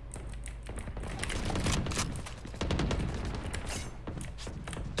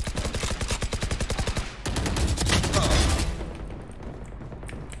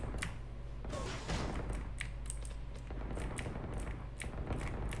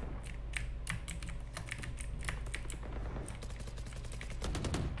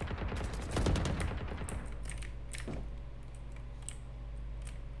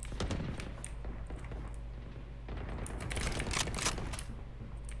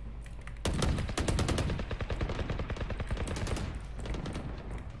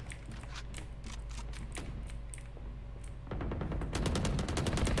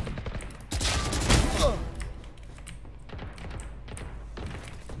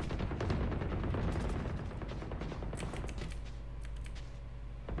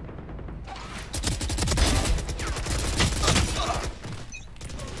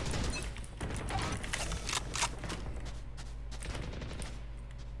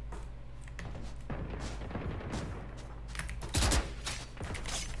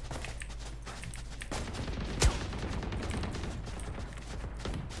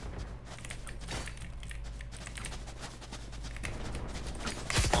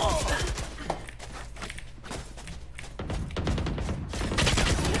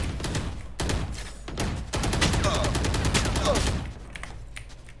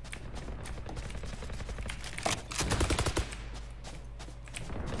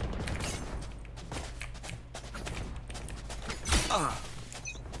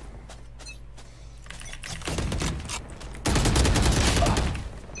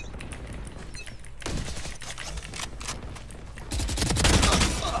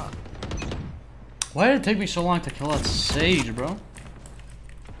 Why did it take me so long to kill that Sage, bro?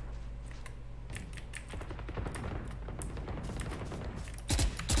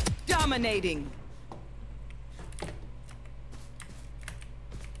 Dominating.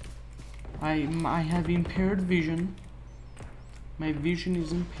 I have impaired vision. My vision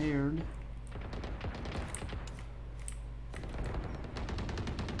is impaired.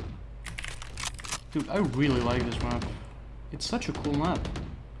 Dude, I really like this map. It's such a cool map.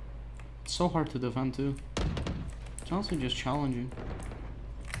 It's so hard to defend too. It's honestly just challenging.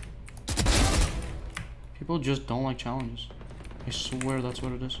 People just don't like challenges. I swear that's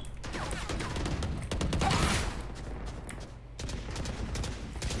what it is.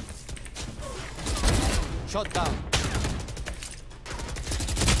 Shot down.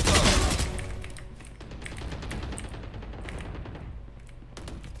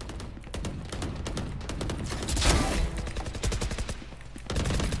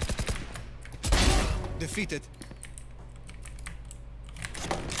 Defeated.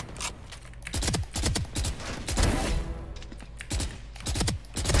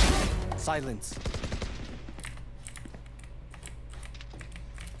 Silence.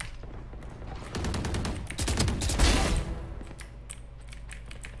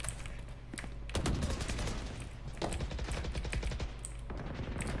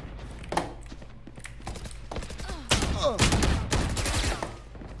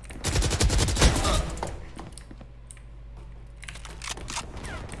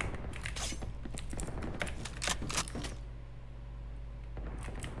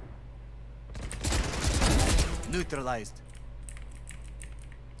 Neutralized.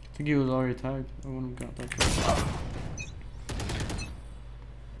 I think he was already tagged. I wouldn't have got that kill.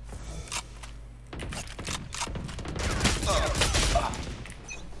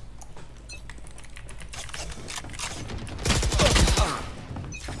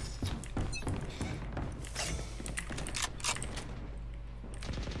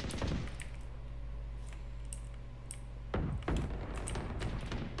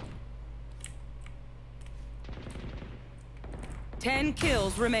 10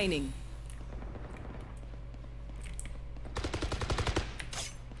 kills remaining.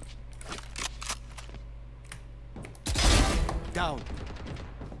 Down.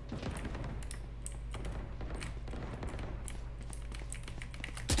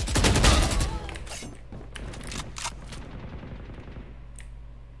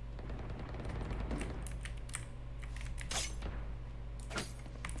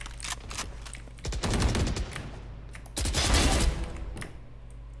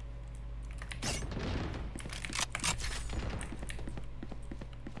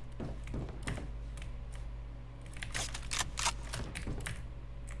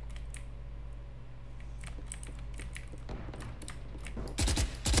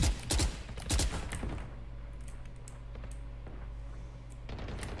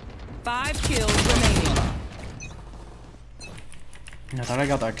 Five kills remaining. I thought I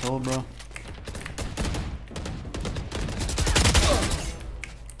got that kill, bro.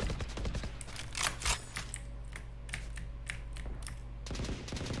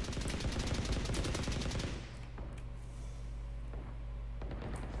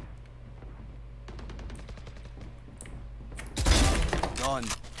 Done.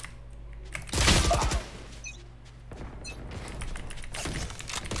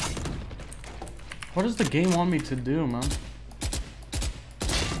 What does the game want me to do, man?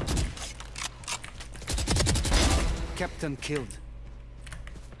 Captain killed.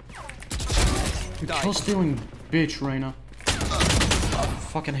 You kill stealing bitch, Reyna. I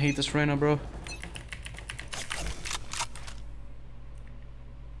fucking hate this Reyna, bro.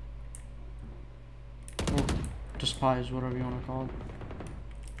 Or despise, whatever you want to call it.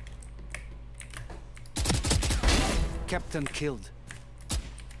 Captain killed.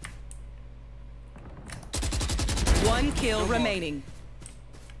 One kill remaining.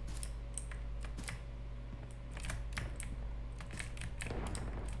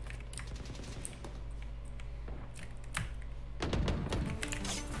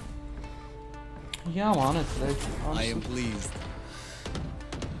 Yeah, I'm on it today. I am pleased.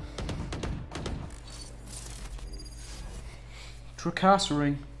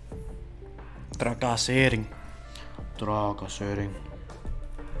 Tracassering. Tracassering. Tracassering.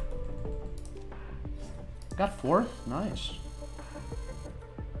 Got 4? Nice.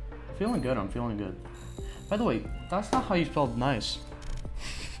 Feeling good, I'm feeling good. By the way, that's not how you spelled nice.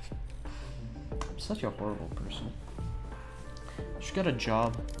 I'm such a horrible person. Should get a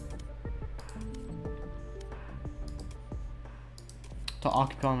job. To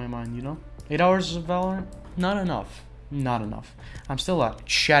occupy my mind, you know? 8 hours of Valorant? Not enough. Not enough. I'm still a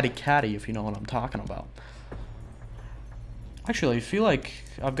chatty catty, if you know what I'm talking about. Actually, I feel like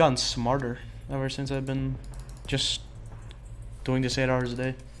I've gotten smarter ever since I've been just doing this 8 hours a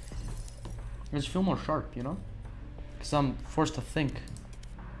day. I just feel more sharp, you know? Because I'm forced to think.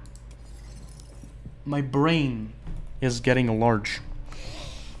 My brain is getting large.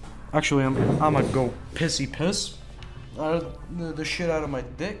 Actually, I'm gonna go pissy piss the shit out of my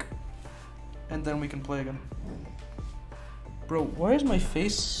dick, and then we can play again. Bro, why is my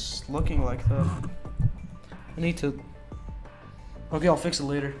face looking like that? I need to... Okay, I'll fix it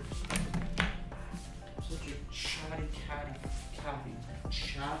later. Such a chatty catty catty.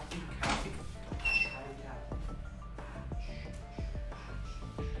 Chatty catty. Chatty catty.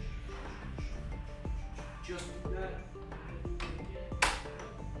 Just do that.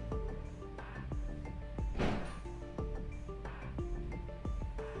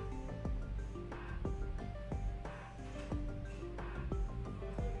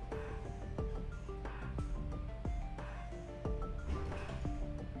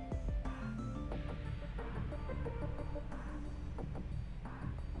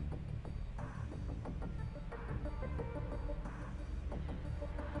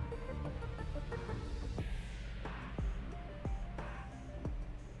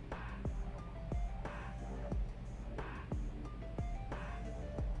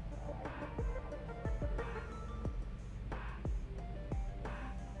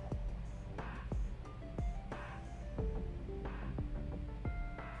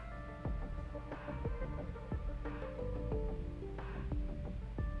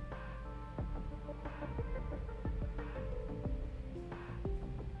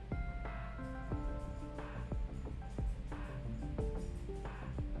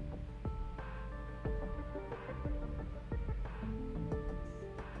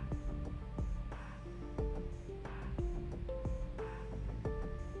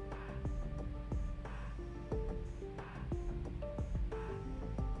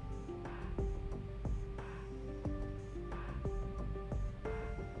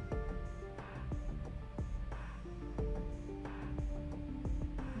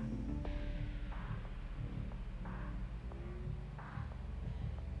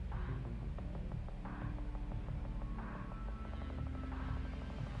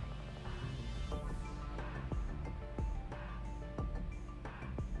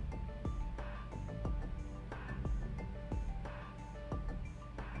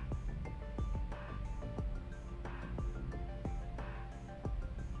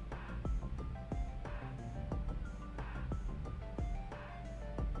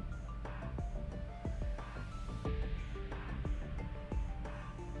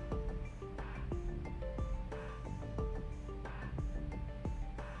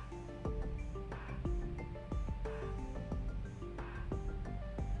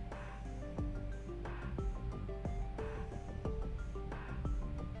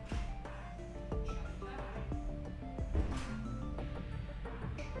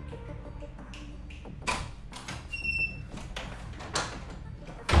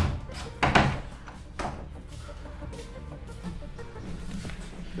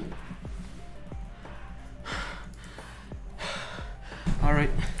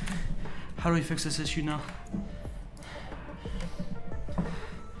 How do we fix this issue now?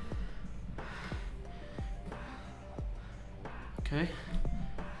 Okay.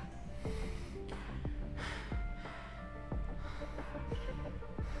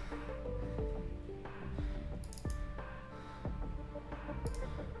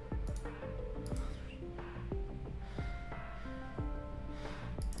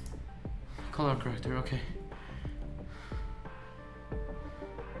 Color corrector, okay.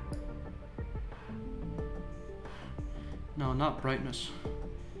 No, not brightness.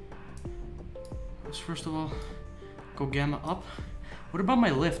 Let's first of all go gamma up. What about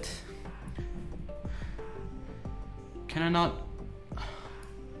my lift? Can I not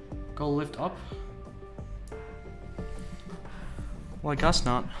go lift up? Well, I guess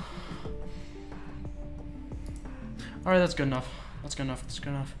not. Alright, that's good enough. That's good enough. That's good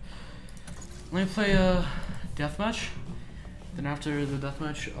enough. Let me play a deathmatch. Then after the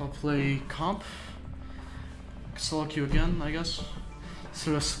deathmatch, I'll play comp. Solo queue again, I guess.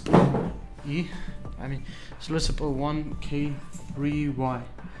 Soliciple E. I mean, Soliciple 1K3Y.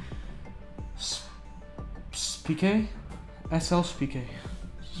 Spike? SL Spike.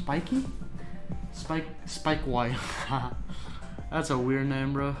 Spiky? Spike Y. That's a weird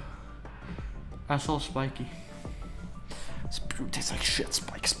name, bro. SL Spiky. Tastes like shit.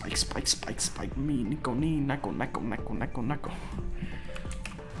 Spike. Me, Nico, Nako.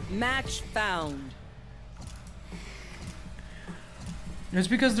 Match found. It's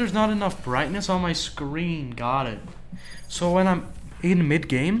because there's not enough brightness on my screen. Got it. So when I'm in mid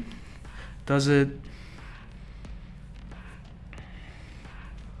game, does it?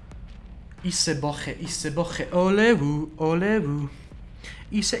 Ise boche, olewu, olewu.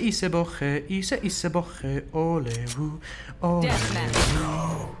 Ise boche, olewu, olewu.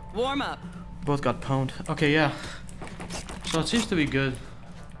 Deathmatch. Warm up. Both got pwned. Okay, yeah. So it seems to be good.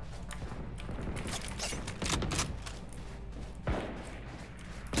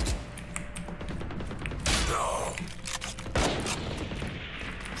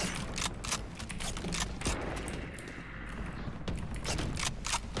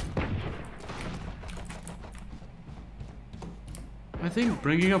 I think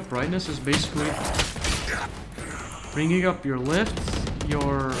bringing up brightness is basically bringing up your lift,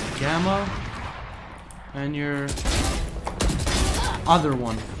 your gamma, and your other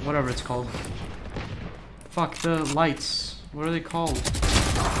one, whatever it's called. Fuck, the lights. What are they called?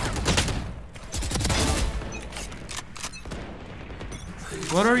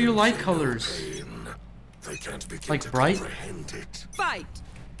 What are your light colors? Like bright? Fight!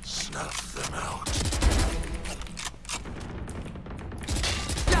 Snuff them out.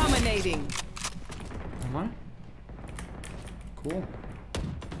 Dominating. Am I? Cool.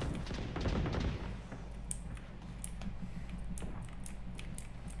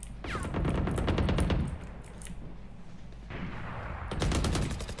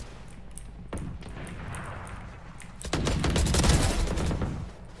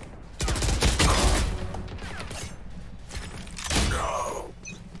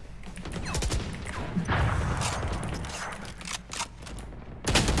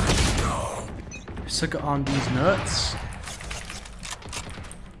 Suck it on these nuts.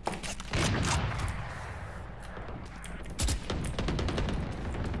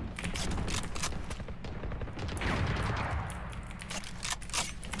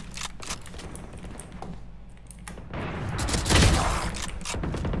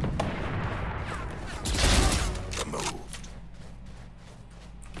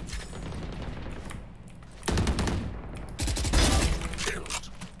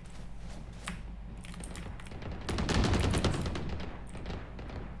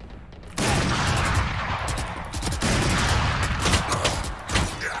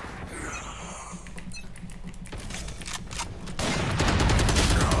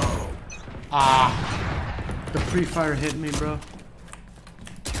 Ah, the pre-fire hit me, bro.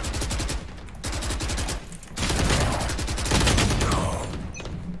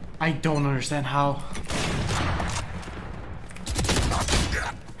 I don't understand how.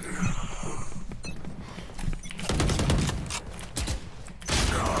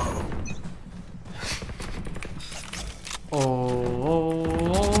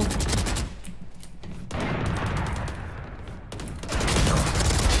 Oh.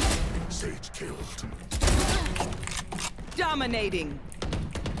 Sage killed. Dominating.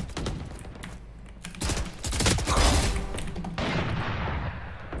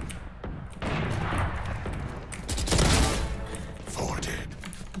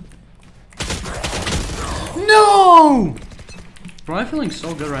 No! Bro, I'm feeling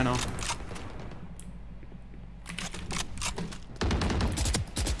so good right now.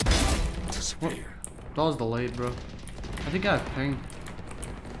 That was delayed, bro. I think I have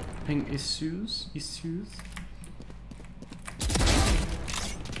ping issues.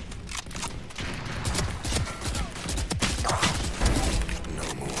 No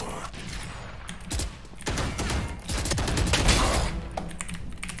more.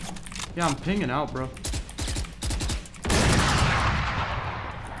 Yeah, I'm pinging out, bro.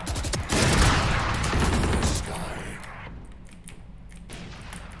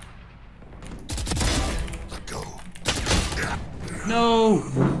 No!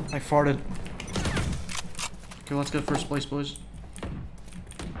 I farted. Okay, let's get first place, boys.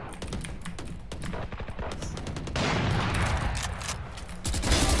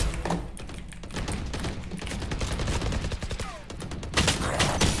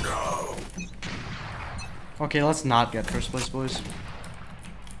 Okay, let's not get first place, boys.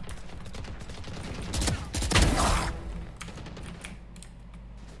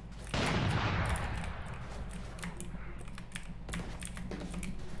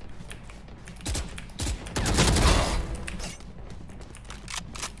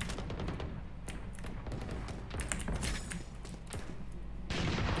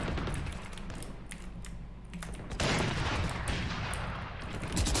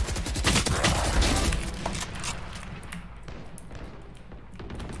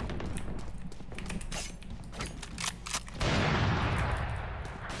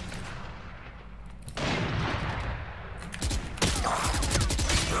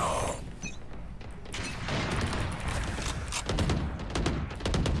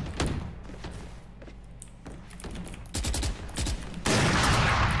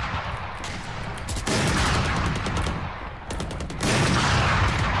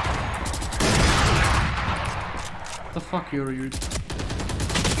 What the fuck, you?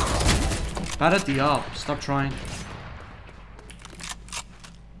 Bad at the up. Stop trying.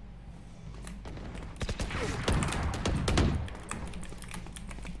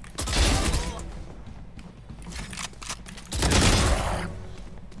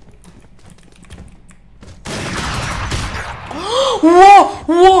 Whoa!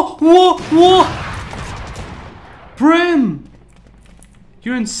 Brim!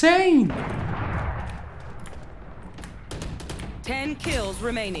 You're insane! 10 kills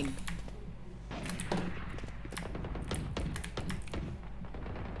remaining.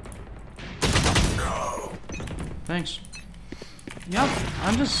 Thanks. Yep,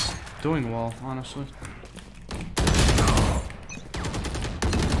 I'm just doing well, honestly.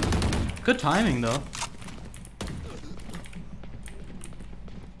 Good timing, though.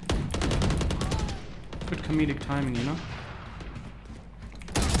 Good comedic timing, you know?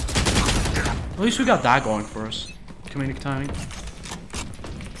 At least we got that going for us. Comedic timing.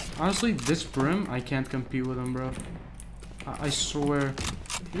 Honestly, this Brim, I can't compete with him, bro. I swear.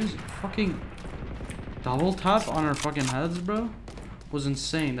 His fucking double tap on our fucking heads, bro, was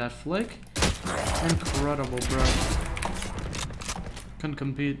insane. That flick, incredible, bro. Couldn't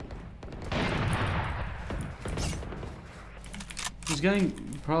compete. He's getting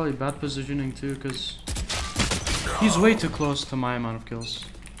probably bad positioning too, because he's way too close to my amount of kills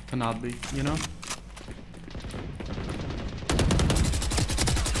to not be, you know?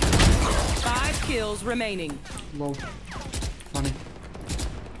 5 kills remaining. Lol. Funny.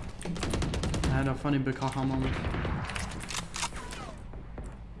 I had a funny big haha moment.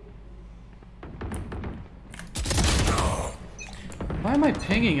 Why am I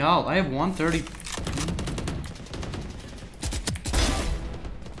pinging out? I have 130.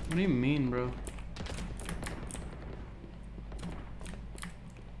 What do you mean, bro?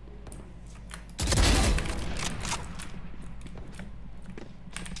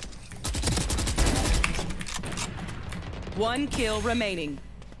 One kill remaining.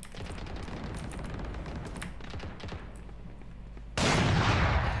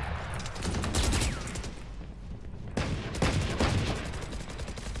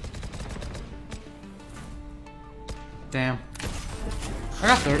 Damn. I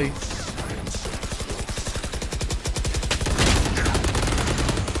got 30.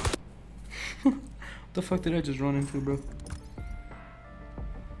 What the fuck did I just run into, bro?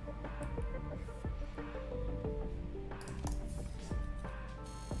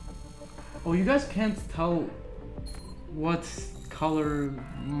 Oh, you guys can't tell what color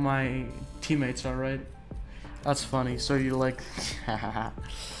my teammates are, right? That's funny. So you're like,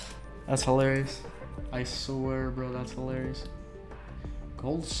 that's hilarious. I swear, bro, that's hilarious.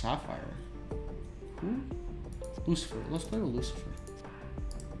 Gold Sapphire. Who? Lucifer. Let's play with Lucifer.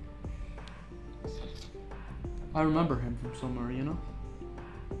 I remember him from somewhere, you know?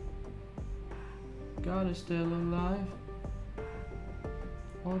 God is still alive.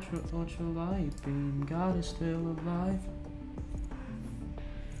 Ultra light beam, God is still alive.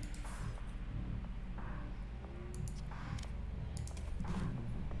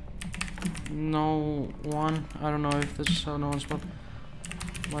 No one, I don't know if this is how no one's but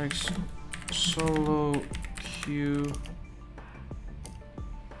likes solo queue.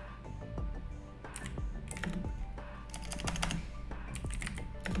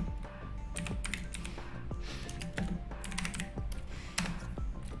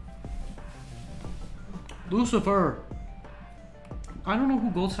 Lucifer! I don't know who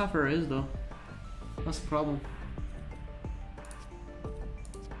Gold Sapphire is though. That's the problem.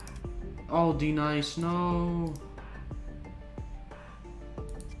 Oh, D-Nice, no.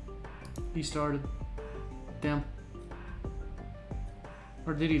 He started. Damn.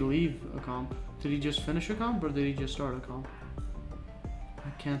 Or did he leave a comp? Did he just finish a comp or did he just start a comp? I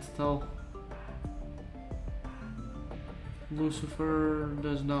can't tell. Lucifer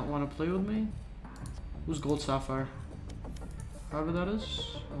does not want to play with me. Who's Gold Sapphire? However that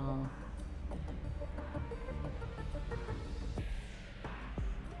is.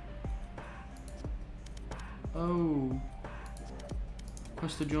 Oh.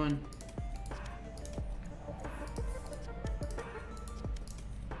 Press to join.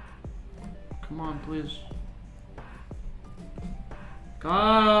 Come on, please.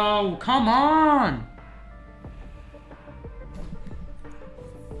 Go! Come on!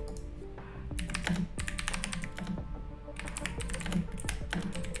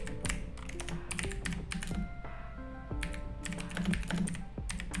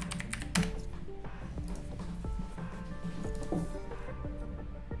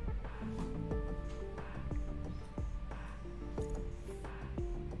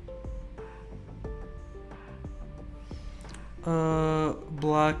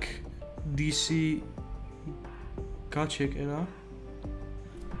 Black DC Gachik era.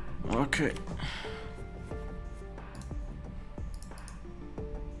 Okay.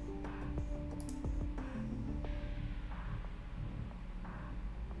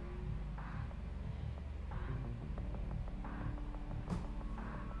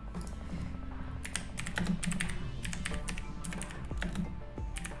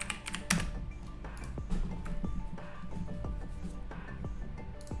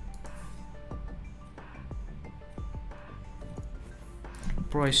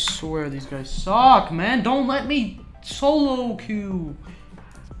 Bro, I swear these guys suck, man. Don't let me solo queue.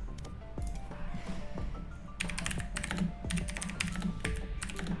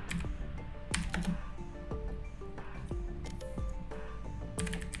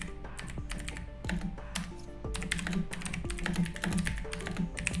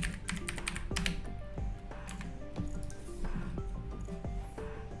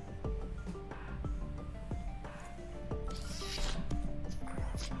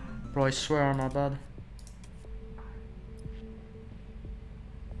 Bro, I swear I'm not bad.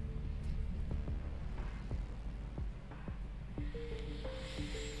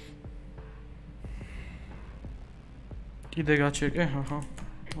 They got check.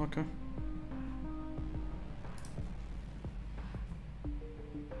 Okay.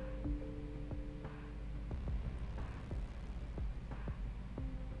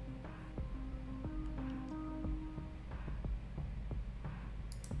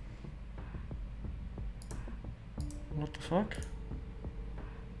 What the fuck?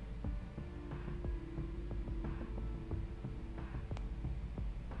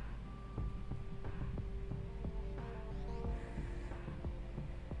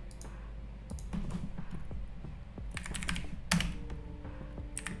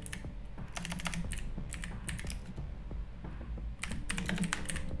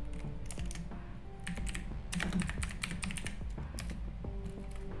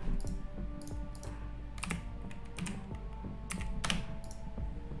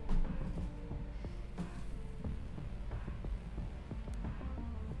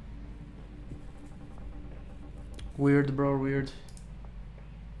 Weird, bro, weird.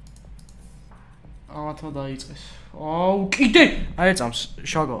 Ათმა დაიწყეს. აუ, კიდე! აეწამს,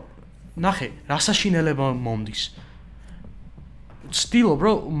 შაგო. ნახე, რა საშინელება მომდის. Stilo,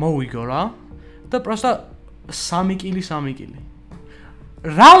 bro, მოვიგო რა. და პროსტა 3 კილი.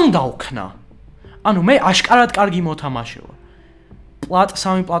 რა უნდა ვქნა? ანუ მე აშკარად კარგი მოთამაშე ვარ. პლატ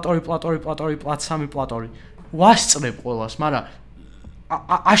 3 პლატორი, პლატ 3 პლატორი. ვასწრებ ყველას, მაგრამ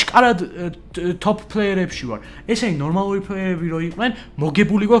აშკარად top player-ებში ვარ. ესენი ნორმალური player-ები რო იყვნენ,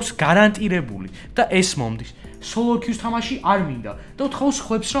 მოგებული გვაქვს გარანტირებული და ეს მომდის. Solo queue-ს თამაში არ მინდა და ვთხოვს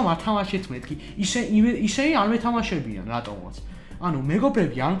ხლებს რომ არ თამაშეთ მეთქი. ისინი არ მეთამაშებიან რატომაც. ანუ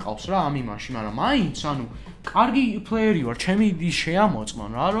მეგობრები არ მყავს რა ამ იმაში, მაგრამ მაინც ანუ კარგი პლეიერი ვარ, ჩემი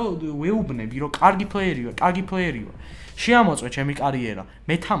შეამოწმონ რა, რომ ვეუბნები, რომ კარგი პლეიერი ვარ, კარგი პლეიერი ვარ. შეამოწმე ჩემი კარიერა,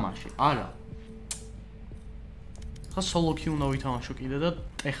 მეთამაშე, არა. ხა solo queue უნდა ვითამაშო კიდე და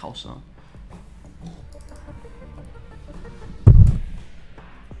ეხავს რა.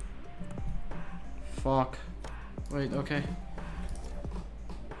 Fuck. Wait, okay.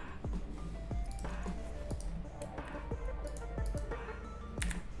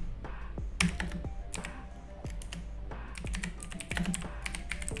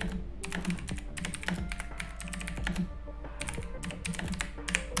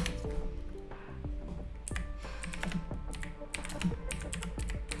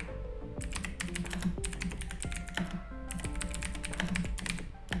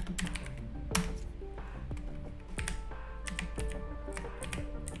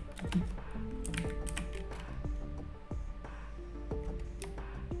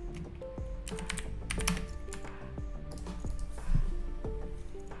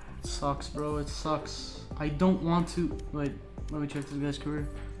 Sucks, bro. It sucks. I don't want to. Wait, let me check this guy's career.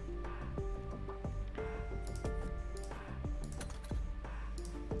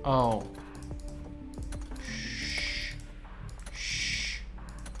 Oh. Shh.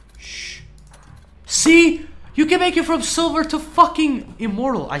 Shh. Shh. See? You can make it from silver to fucking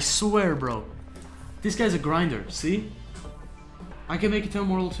immortal. I swear, bro. This guy's a grinder. See? I can make it to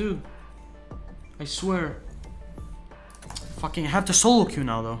immortal too. I swear. Fucking have to solo queue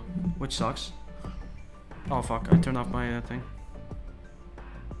now though, which sucks. Oh fuck, I turned off my thing.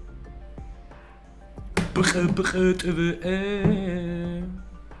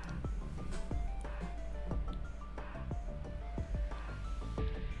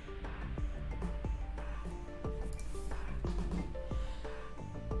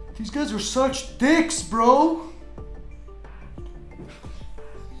 These guys are such dicks, bro.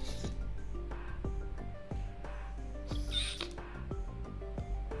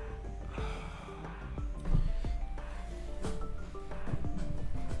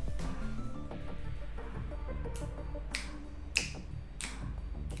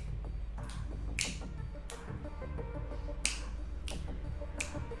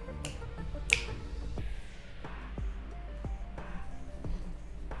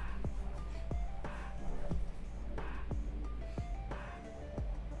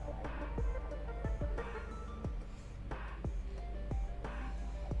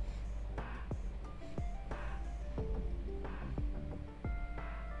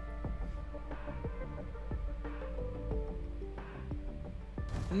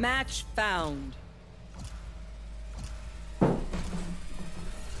 Match found.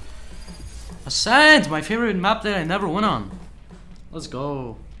 Ascent, my favorite map that I never went on. Let's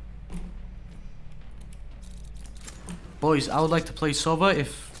go. Boys, I would like to play Sova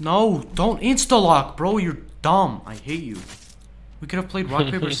if... No, don't insta-lock, bro. You're dumb. I hate you. We could have played rock,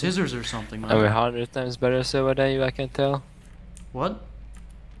 paper, scissors or something, man. I'm 100 times better Sova than you, I can tell. What?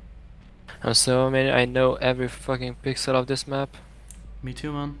 I'm so many. I know every fucking pixel of this map. Me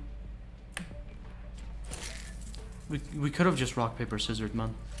too, man. We could have just rock, paper, scissors,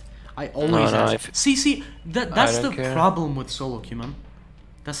 man. I always ask. See, that's the problem with solo queue, man.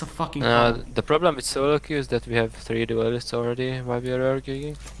 That's a fucking problem. The problem with solo queue is that we have 3 duelists already while we are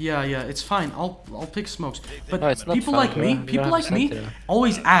arguing. Yeah, it's fine. I'll pick smokes. But no, people like me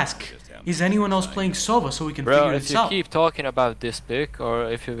always ask, is anyone else playing Sova so we can figure this out? If you keep talking about this pick, or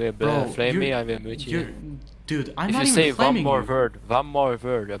if you will flame me, I will mute you. Dude, I'm if not you even say flaming one more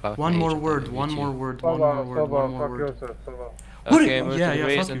word about one more word. Okay, fuck and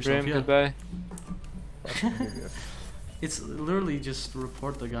yourself, yeah. Goodbye. It's literally just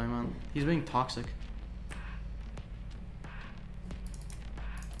report the guy, man. He's being toxic.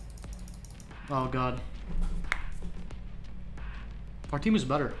 Oh god. Our team is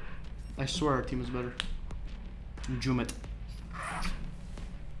better. I swear our team is better. Jumit.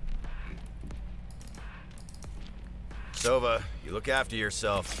 Sova, you look after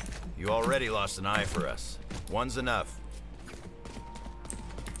yourself. You already lost an eye for us. One's enough.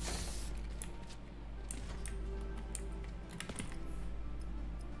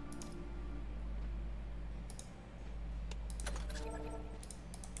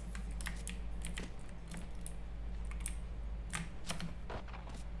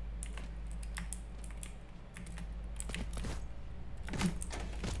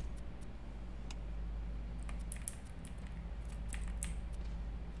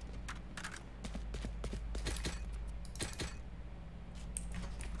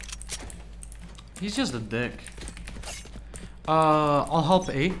 He's just a dick. I'll help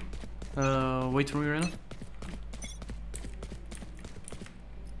A. Wait for me right now.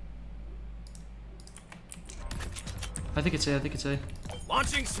 I think it's A. I think it's A.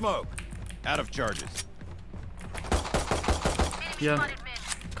 Launching smoke. Out of charges. Yeah.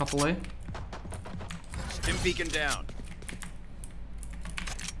 Couple A. Stim beacon down.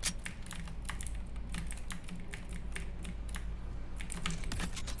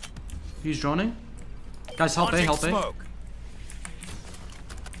 He's droning. Guys, help A, Launching help A. smoke.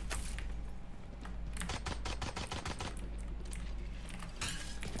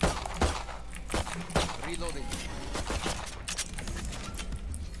 Reloading.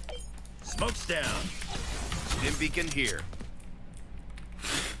 Smoke's down. Stim beacon here.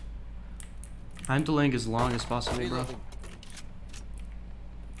 I'm delaying as long as possible, bro.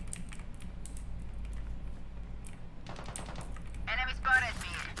 Enemy spotted me.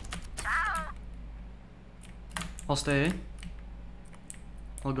 Ciao. I'll stay A.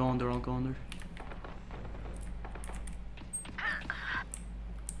 I'll go under, I'll go under.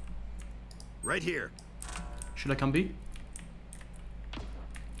 Right here. Should I come B?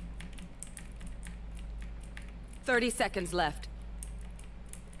 30 seconds left.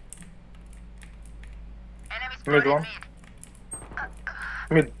 Enemy Mid spotted one.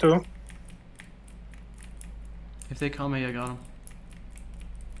 mid. Mid 2. If they come A, I got him.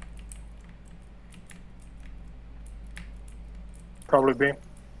 Probably B. Enemy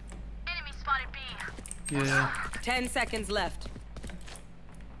spotted B. Yeah. 10 seconds left.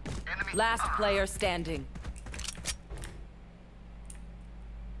 Last player standing.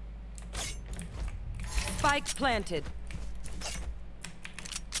 Spike planted.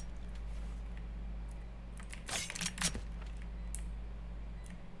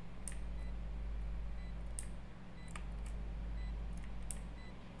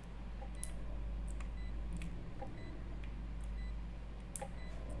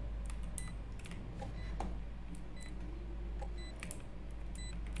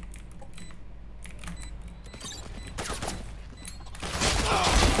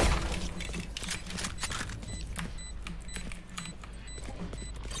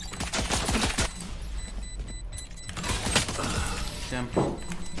 Damn.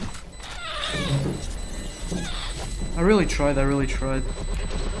 I really tried, I really tried.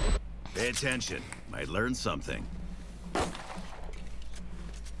 Pay attention. Might learn something.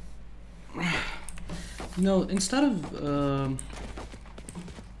 You know, instead of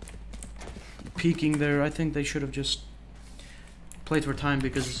peeking there, I think they should have just played for time,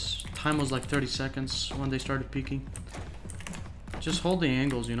 because time was like 30 seconds when they started peeking. Just hold the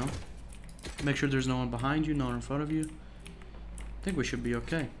angles, you know? Make sure there's no one behind you, no one in front of you. I think we should be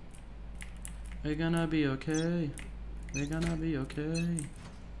okay. We're gonna be okay. We're gonna be okay.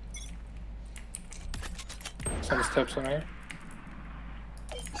 Some steps on A.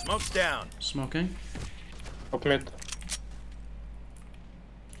 Smoke's down. Smoking. Up mid.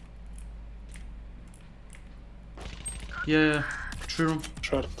 Yeah, true.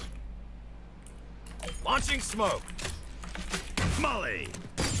 Short. Launching smoke. Molly.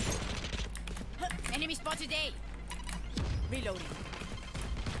 Enemy spotted A. Reloading.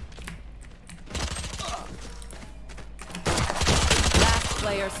 Last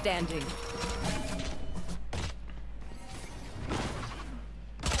player standing.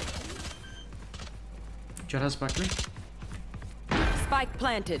 Jet has Spectre. Spike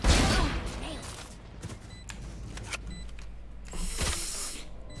planted.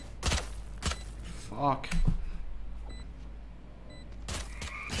 Fuck.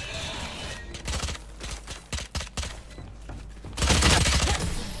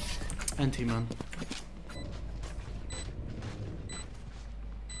 NT, man.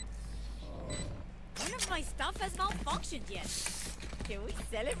 None of my stuff has malfunctioned yet. Can we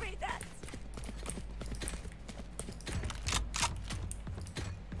celebrate that?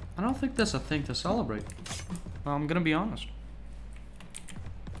 I don't think that's a thing to celebrate. I'm gonna be honest.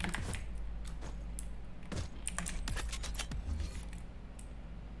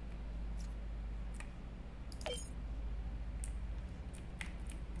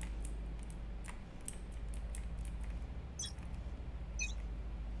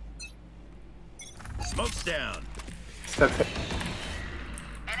 Smoke's down. Step it.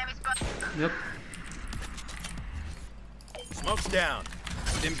 Enemy spotted. Yep. Smoke's down.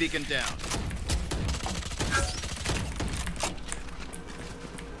 Stim beacon down.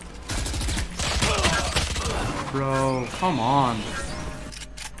 Bro, come on.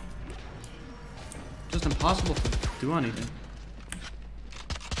 Just impossible to do anything.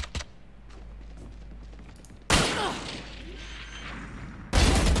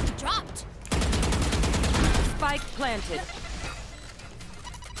 Dropped. Spike planted.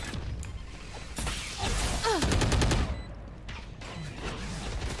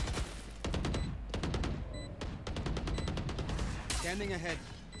 Scanning ahead.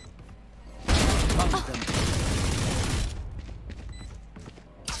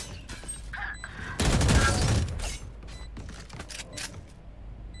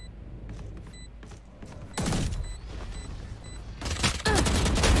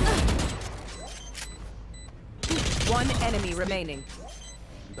 One enemy remaining.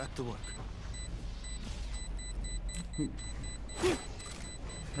 Back to work.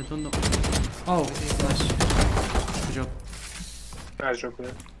 I don't know. Oh, nice. Good job. Nice job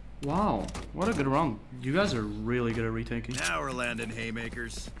there. Wow, what a good round. You guys are really good at retaking. Now we're landing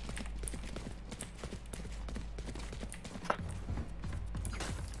haymakers.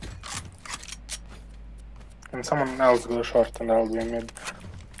 And someone else go short and I'll be in mid.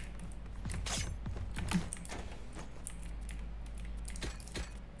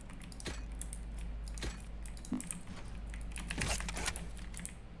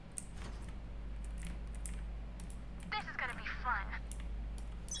 This is gonna be fun.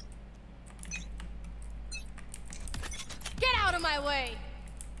 Get out of my way!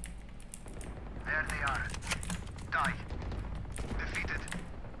 There they are. Die. Defeated.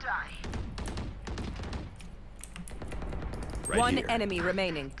 Die. Right One here. enemy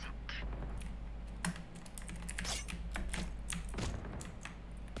remaining.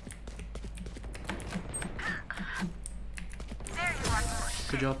 There you are, Bush.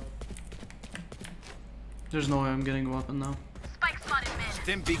 Good job. There's no way I'm getting a weapon now. Spike spotted mid.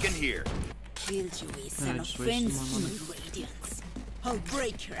 Stim beacon here. Killed you with Yeah, I an just wasted offense, my money. you radiance. I'll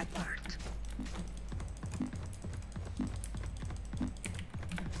break her apart.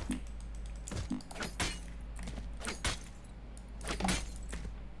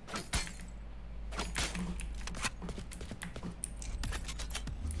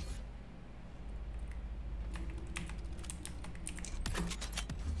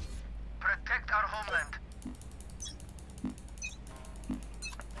 Protect our homeland.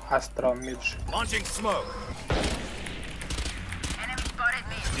 Astra mid. Launching smoke. Enemy spotted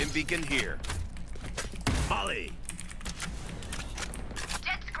mid. Stim beacon here. Molly.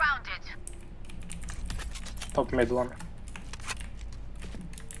 Jets grounded. Top mid one.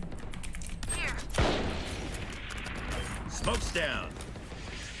 Here. Smoke's down.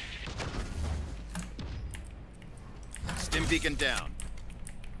 Stim beacon down.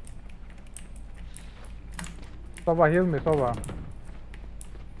 Sova, heal me, Sova.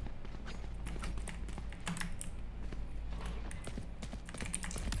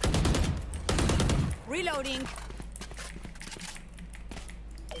 Reloading.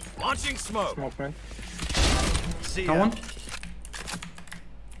 Launching smoke. Smoke mid. See Got ya. one?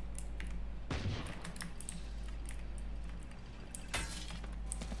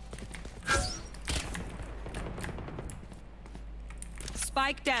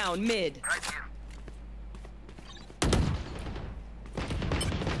 Spike down mid. Right here.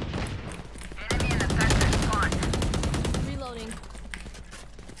 Enemy in the center spawn. Reloading.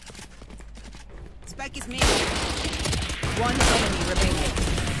 Spike is mid. One enemy remaining.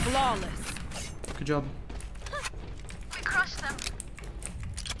 Flawless. Good job. We crushed them.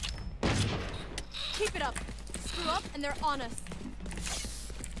 Keep it up. Screw up and they're on us.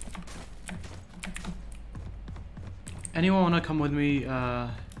 Anyone wanna come with me?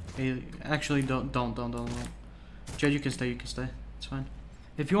 Actually, don't. Jed, you can stay. It's fine.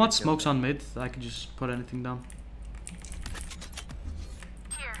 If you want smokes on mid, I can just put anything down.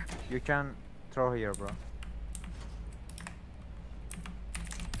 Here. You can throw here, bro.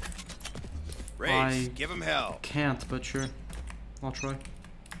 Race, I give him hell. Can't, but sure. I'll try.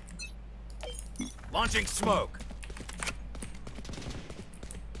 Launching smoke.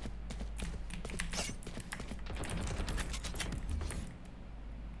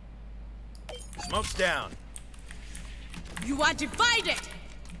 Smoke's down. You are divided!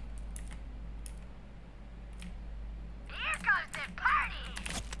 Here comes the party.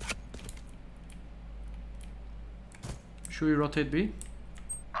 Should we rotate B?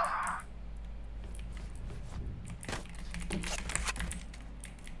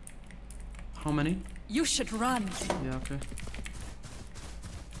 How many? You should run. Yeah, okay.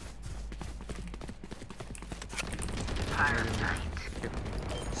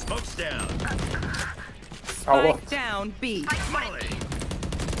 Smoke's down. Spike down B. Molly.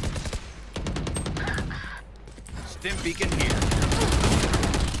 Stim beacon here.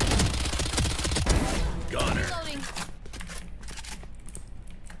 Goner. Reloading.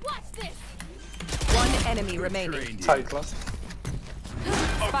 Watch this. One enemy remaining. Side class.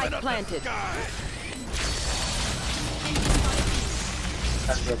 Spike planted.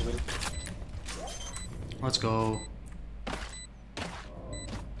 And red mid. Let's go.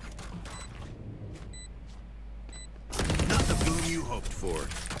 Not the boom you hoped for.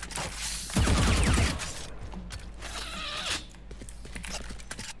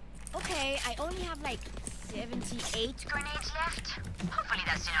 Okay, I only have like 78 grenades left. Hopefully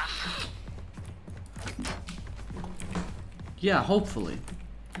that's enough. Yeah, hopefully.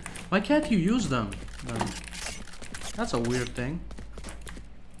 Why can't you use them then? That's a weird thing.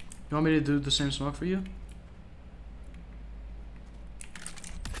 You want me to do the same smoke for you?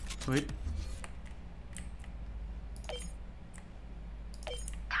 Wait.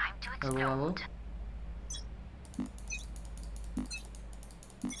 I will.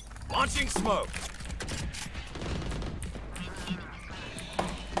 Launching smoke.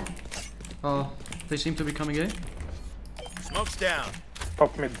 Oh, they seem to be coming in. Smoke's down.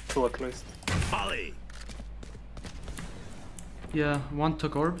 Top mid 2 at least. Molly. Yeah, one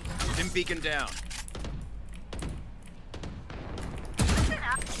took orb. Dim beacon down.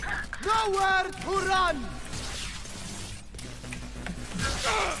 Nowhere to run!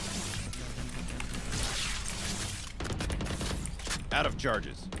 Out of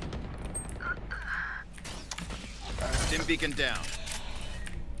charges. Dim beacon down.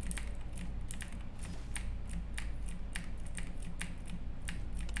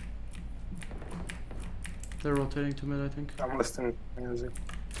 They're rotating to mid, I think. I'm listening to music.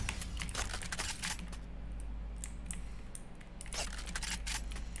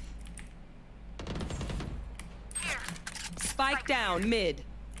 Spike down mid.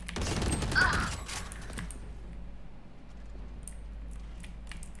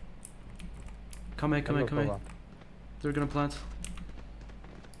 Come in. They're gonna plant.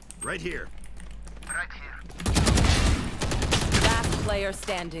 Right here. Last player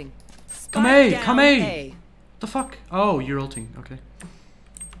standing. Come Spike A, down come A. A. The fuck? Oh, you're ulting. Okay.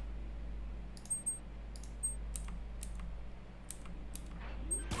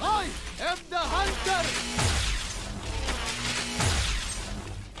 I am the hunter!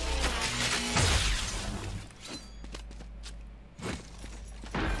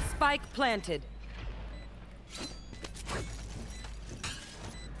 Spike planted.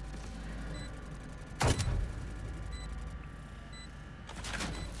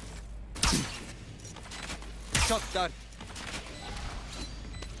 Shot dart.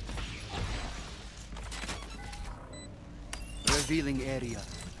 Revealing area.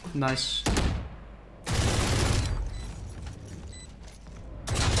 Nice.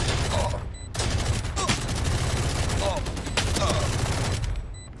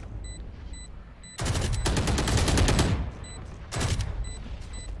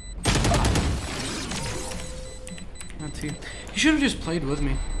 You should have just played with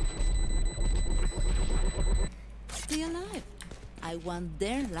me. Stay alive. I want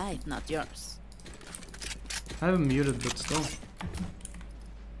their life, not yours. I have him muted, but still.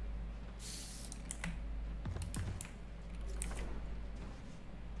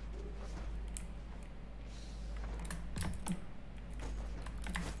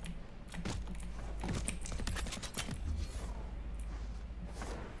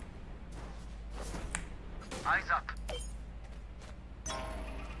 Eyes up.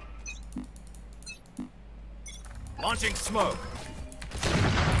 Launching smoke.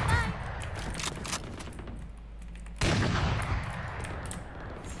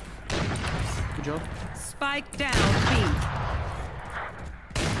 Good job. Spike down B.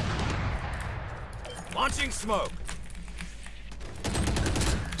 Launching smoke.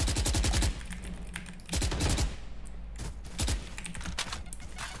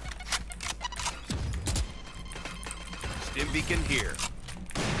 Stim beacon here.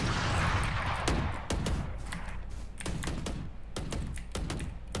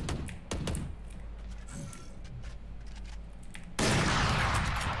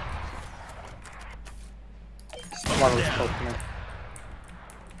 One was top mid.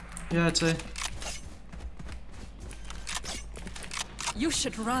 Yeah, I'd say. You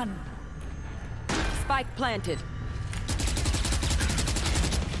should run. Spike planted.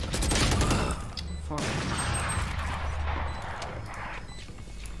 Fuck.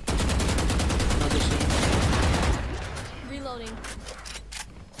 Reloading.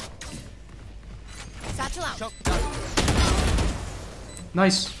 Satchel out.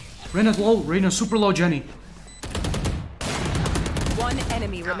 Nice. Reyna's low. Reyna's super low, Jenny. One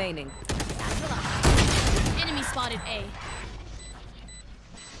enemy remaining. Satchel out. Enemy spotted A.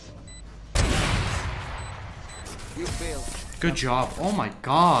 You failed. Good job. Oh my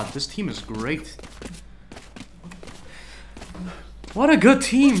god, this team is great. What a good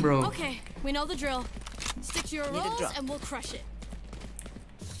team, bro. Okay, we know the drill. Stick to your roles and we'll crush it.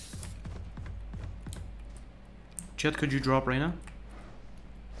 Chet, could you drop Reyna?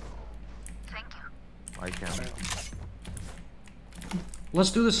 Thank you. I can.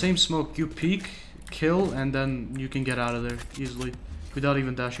 Let's do the same smoke. You peek, kill, and then you can get out of there easily without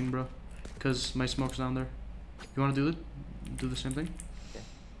even dashing, bro. Cause my smoke's down there. You wanna do it? Do the same thing?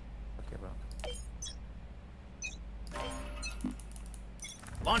 Okay, bro.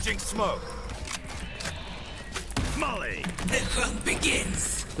 Launching smoke. Molly. The hunt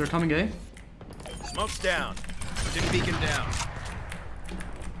begins. They're coming A. Smoke's down. Putting beacon down.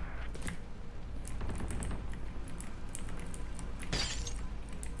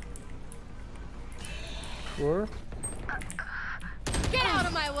 Sure. Get out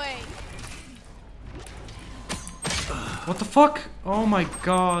of my way! What the fuck? Oh my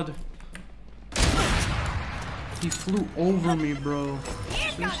god. He flew over me, bro.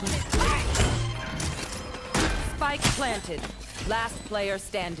 Seriously? Spike planted. Last player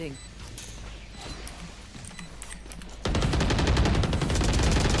standing.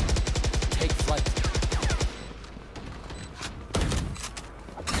 Take flight.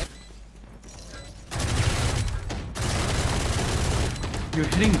 You're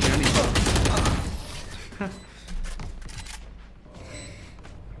hitting Jenny.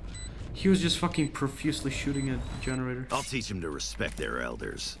 He was just fucking profusely shooting at the generator. I'll teach him to respect their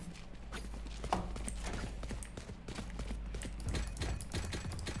elders.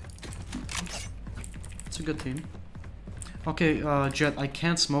 It's a good team. Okay, Jet, I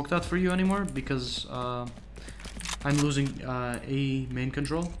can't smoke that for you anymore because I'm losing A main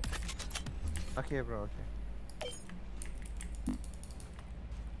control. Okay, bro. Okay.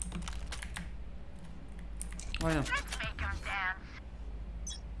 Oh yeah.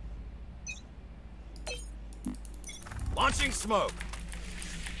 Launching smoke.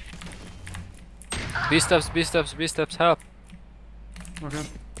 B steps, B steps, B steps, help. Okay.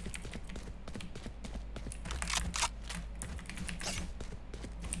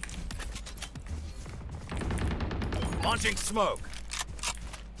 Launching smoke.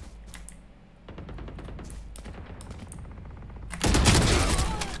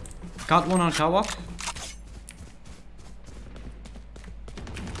 Got one on catwalk.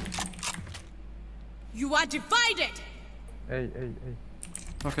 You are divided! Hey.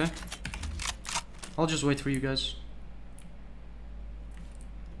 Okay. I'll just wait for you guys.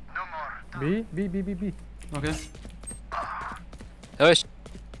 B. Okay. Oh,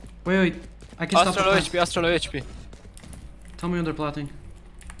 Wait. I can Astro stop low the HP, Astro low HP. Tell me when they're platting.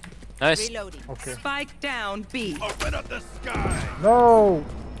 Nice. Reloading. Okay. Spike down B. Open up the sky. No!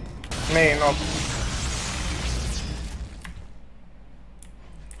 Main up.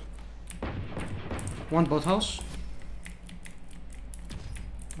 One boathouse.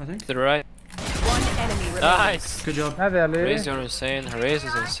 I think. To the right. One enemy remaining. Nice. Good job. Hadi Ali. Raise, you're insane. Raise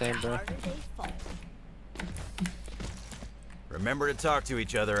is insane, bro. Remember to talk to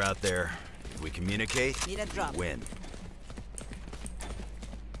each other out there. If we communicate, Need a drop. win.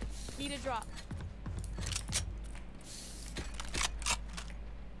 Need a drop.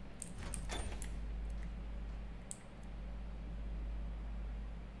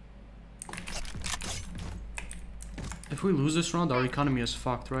 If we lose this round, our economy is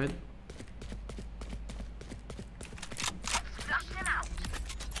fucked, right?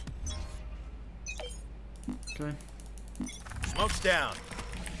 Okay. Smoke's down.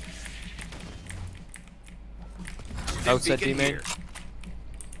 Outside Beacon B main. here.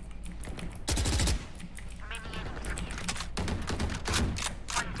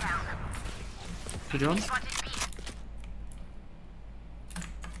 Good job.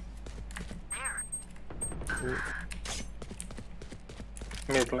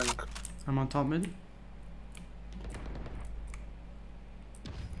 Mid link. I'm on top mid.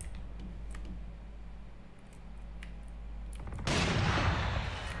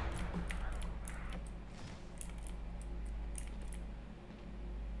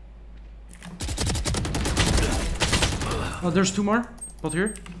 Oh, there's two more. Both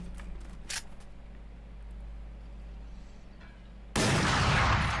here.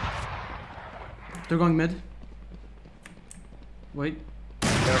 They're going mid. Wait.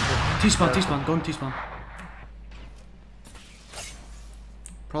 T-spawn, T-spawn, going T-spawn.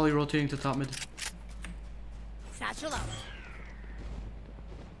 Probably rotating to top mid. Satchel out.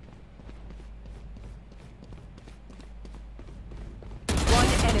 One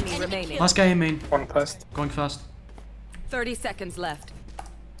enemy remaining. Last guy in main. One past. Going fast. 30 seconds left.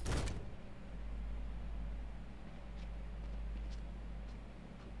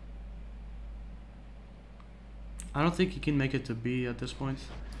 I don't think he can make it to B at this point.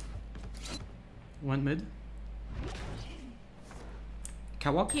 Went mid.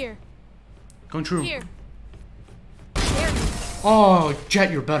 Catwalk? Here. Going true. Here. Oh,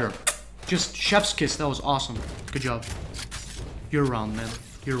 Jet, you're better. Just chef's kiss. That was awesome. Good job. Your round, man.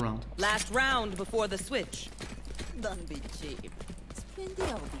 Your round. Last round before the switch. Don't be cheap. Spend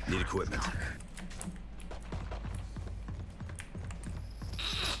the old. Need equipment.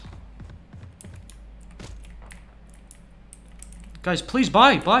 Guys, please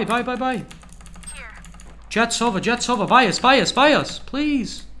buy. Jet Sova, buy us,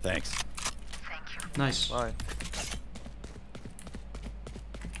 please. Thanks. Nice. Bye.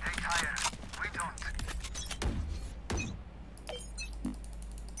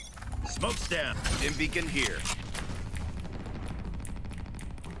 Smoke's down. Dim beacon here.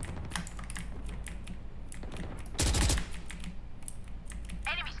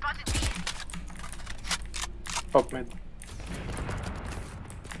 Enemy spotted me. Top mid.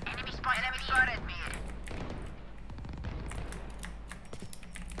 Enemy spotted me.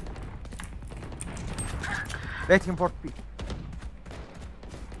 Let him for P.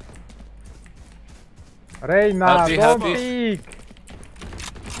 Reina, Happy, don't happy. peek.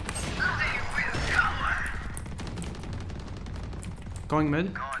 Going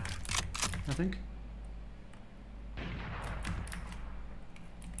mid. I think.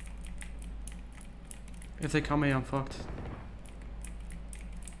 If they come A, I'm fucked.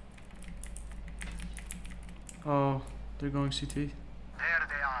 Oh, they're going CT. There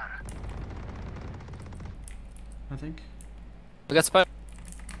they are. I think. We got spike.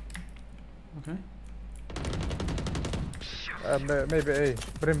 Okay. Maybe A.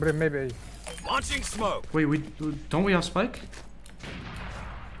 Brim, maybe A. Launching smoke. Wait, don't we have spike?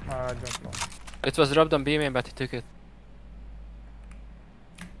 I don't know. It was dropped on B main, but he took it.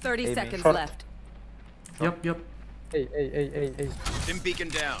 30 seconds Short. left. Yep. A. Dim beacon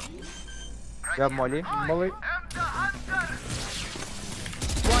down. Yeah, Molly. One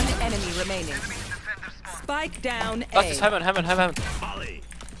enemy remaining. Spike down Last A. is heaven. Molly.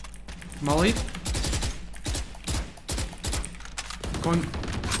 Molly. Going.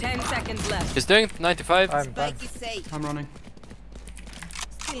 10 seconds left. He's doing 95. I'm done. Spike is safe. I'm running.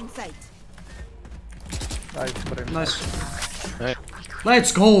 Still in sight. Nice, Brim. Nice. Right.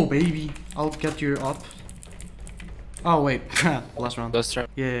 Let's go, baby. I'll get you up. Oh wait, last round. Last round.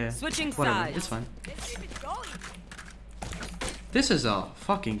 Yeah. Switching Whatever. sides. It's fine. This is a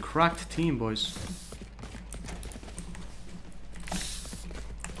fucking cracked team, boys.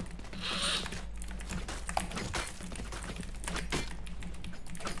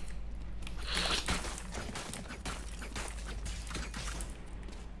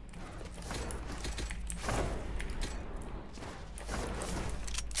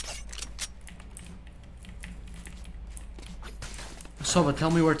 Sova,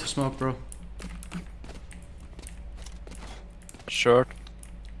 tell me where to smoke, bro. Short.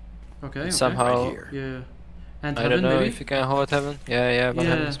 Okay. Somehow. Right here. Yeah. And I heaven, don't know maybe? if you can hold heaven. Yeah, but Yeah.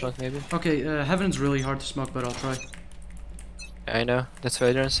 heaven smoke maybe. Okay, heaven's really hard to smoke, but I'll try. I know. That's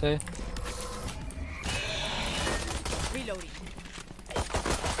what I didn't say. Reloading.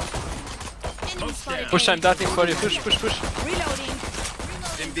 Smoke's down. Push, I'm darting for you. Push. Reloading.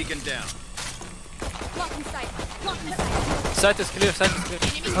 Dim beacon down. Blocking sight. Sight is clear.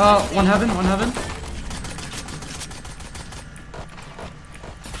 One heaven.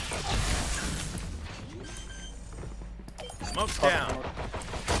 Smoke's down.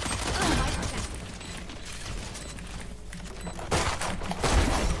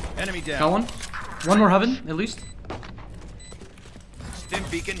 Enemy down. Got one. One more heaven, at least. Dim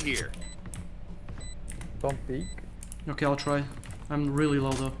beacon here. Don't peek. Okay, I'll try. I'm really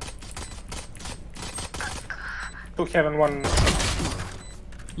low though. 2 heaven, 1.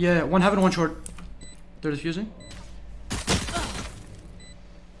 Yeah, one heaven, one short. They're defusing.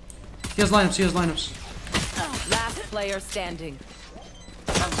 He has lineups. Last player standing.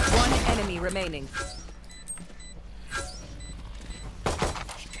 One enemy remaining.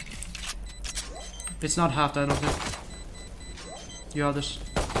 It's not halved, I don't think. You have this.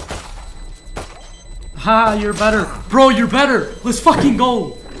 Ha, you're better. Bro, you're better. Let's fucking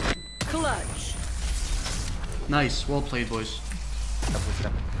go. Clutch. Nice, well played, boys.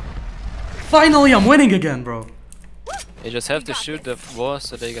 Finally, I'm winning again, bro. You just have to shoot the wall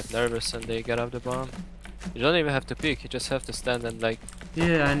so they get nervous and they get off the bomb. You don't even have to peek. You just have to stand and like.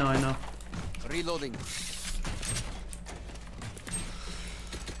 Yeah, I know. Reloading.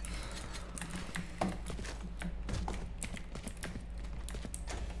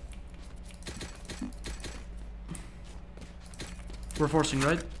 We're forcing,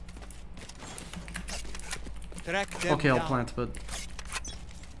 right? Okay, I'll plant, but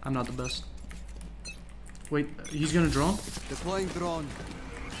I'm not the best. Wait, he's gonna drone? Deploying drone.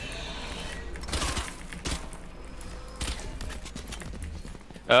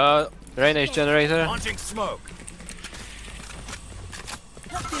 Drainage generator. Launching smoke.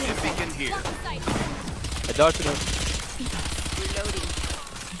 Beacon here. I darted him. Reloading.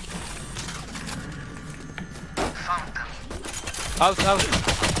 Out, out.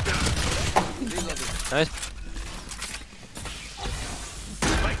 Nice.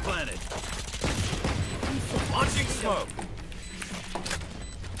 Spike planted. Launching smoke.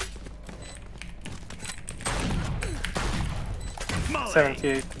 Molly.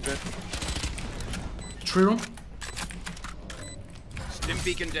 78 dead. Tree room. Stim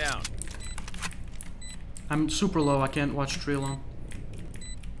beacon down. I'm super low. I can't watch tree alone.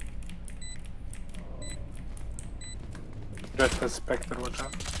 Jet has Spectre, watch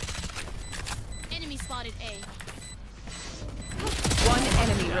out. Enemy spotted A. One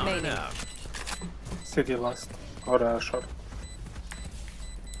enemy remaining. City last. Or short.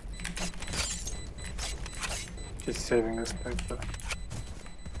 He's saving the Spectre.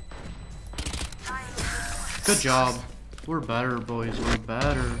 Good job. We're better, boys. We're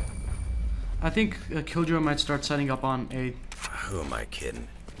better. I think Killjoy might start setting up on A. Who am I kidding?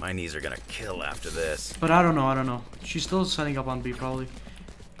 My knees are gonna kill after this. But I don't know. I don't know. She's still setting up on B probably.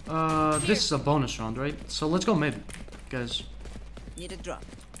 This is a bonus round, right? So let's go mid, guys. Need a drop.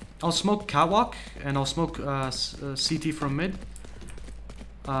 I'll smoke catwalk and I'll smoke CT from mid.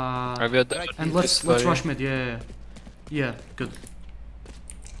 And let's rush mid. Yeah. Good.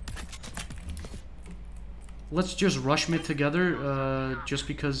 Let's just rush mid together, just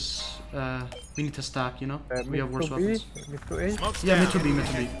because we need to stack, you know? We have worse weapons. Mid to A? Yeah, mid to B, mid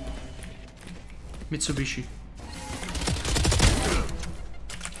to B. Mitsubishi.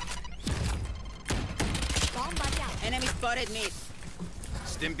 Bomb back out. Enemy spotted mid.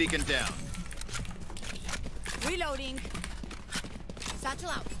 Stim beacon down. Reloading. Satchel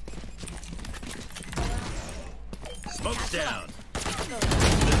out. Smoke's down.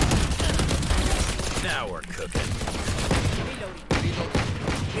 Now we're cooking.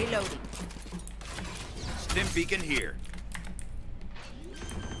 Reloading. Stim beacon here.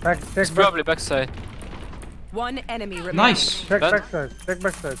 It's probably backside. One enemy remaining. Nice. Check backside. Check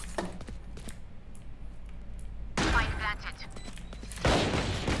backside.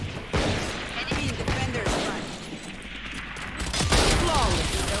 Enemy in defender's front.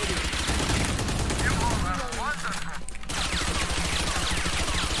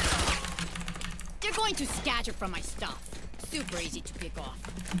 They're going to scatter from my stuff. Super easy to pick off.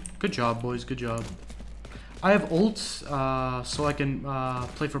 Good job, boys. Good job. I have ult, so I can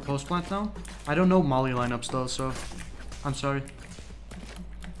play for post plant now. I don't know Molly lineups though, so I'm sorry.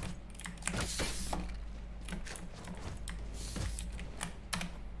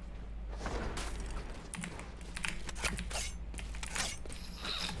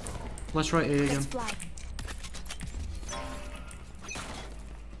 Let's try A again.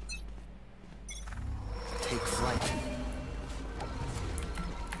 Take flight.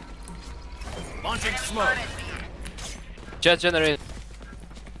 Launching smoke. Jet generate.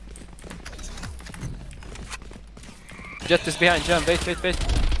 Jet is behind Jam. Wait.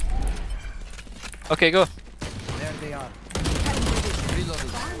 Okay, go. There they are. Reloading.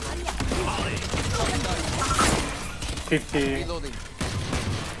 50. Reloading.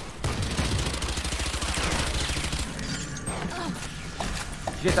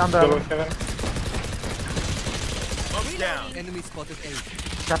 Get under. Below heaven. Smoke's down. Enemy spotted A.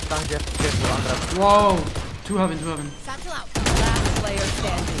 Shut down, get under. Whoa! Two heaven. Satchel out. Last player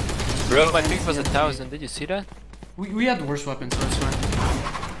standing. Bro, my ping was 1,000. Did you see that? We had worse weapons, so it's fine.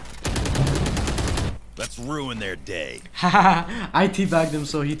 Let's ruin their day. Haha, I teabagged him,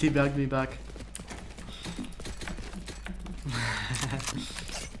 so he teabagged me back.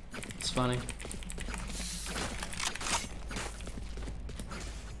 It's funny.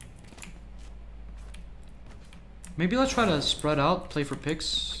 Maybe let's try to spread out, play for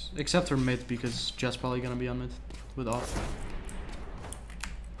picks, except for mid because Jet's probably gonna be on mid with off.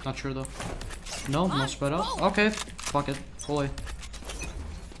 Not sure though. No spread out. Okay, fuck it, full A.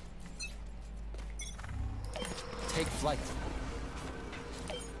 Take flight.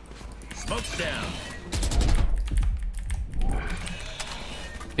 Smoke's down.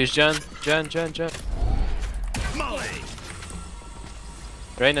 Here's Jan. Molly.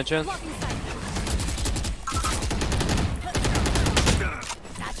 Reina, Jan.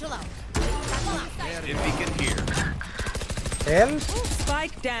 Satchel out. Stim beacon here. Hell?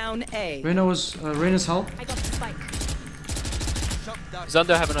 Spike down A. Reina's help. I got the spike. He's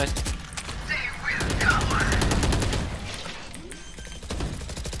under heaven right.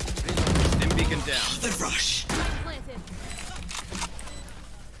 Stim beacon down. The rush. Planted.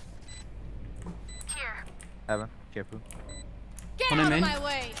 Heaven, careful. Get On out a of main. my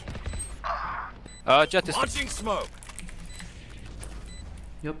way. Jet is. Launching smoke.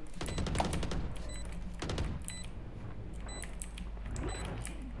 Yep.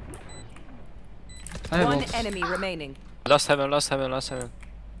 I have One ults. enemy remaining. Last heaven, last heaven, last heaven.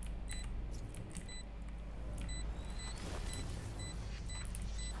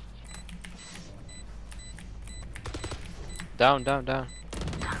 Down, down, down.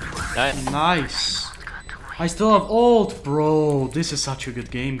 Nice. Nice. I still have ult, bro. This is such a good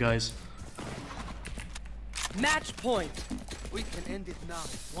game, guys. Match point. We can end it now.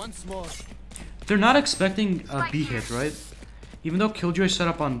 Once more. They're not expecting a B hit, right? Even though Killjoy set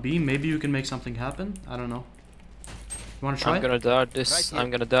up on B, maybe you can make something happen. I don't know. You wanna try? I'm gonna dart this.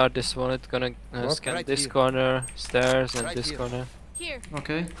 I'm gonna dart this one. It's gonna scan this corner, stairs, and this corner. Here.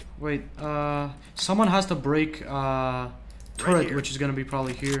 Okay. Wait. Someone has to break turret, which is gonna be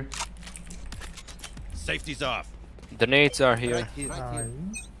probably here. Safety's off. The nades are here.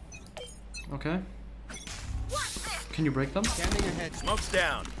 Okay. Can you break them? Scanning ahead. Smoke's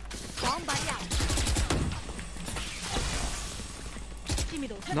down. Bomb buddy out.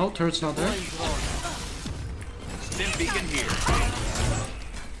 No, turret's not there. Stim beacon here.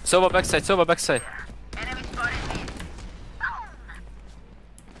 Soba backside, Soba backside.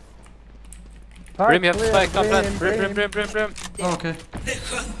 Brim, you have to spike, come plant. Brim. Oh, okay.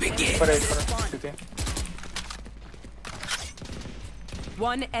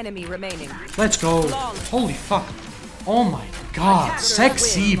 One enemy remaining. Let's go. Holy fuck. Oh my god.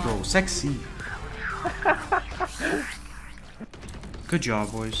 Sexy, bro. Sexy. Good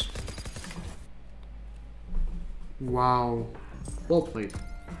job, boys. Wow. Well played.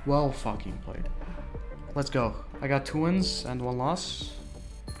 Well fucking played. Let's go. I got 2 wins and 1 loss.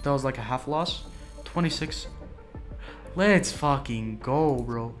 That was like a half loss. 26. Let's fucking go,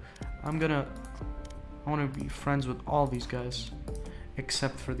 bro. I want to be friends with all these guys.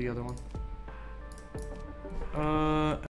 Except for the other one.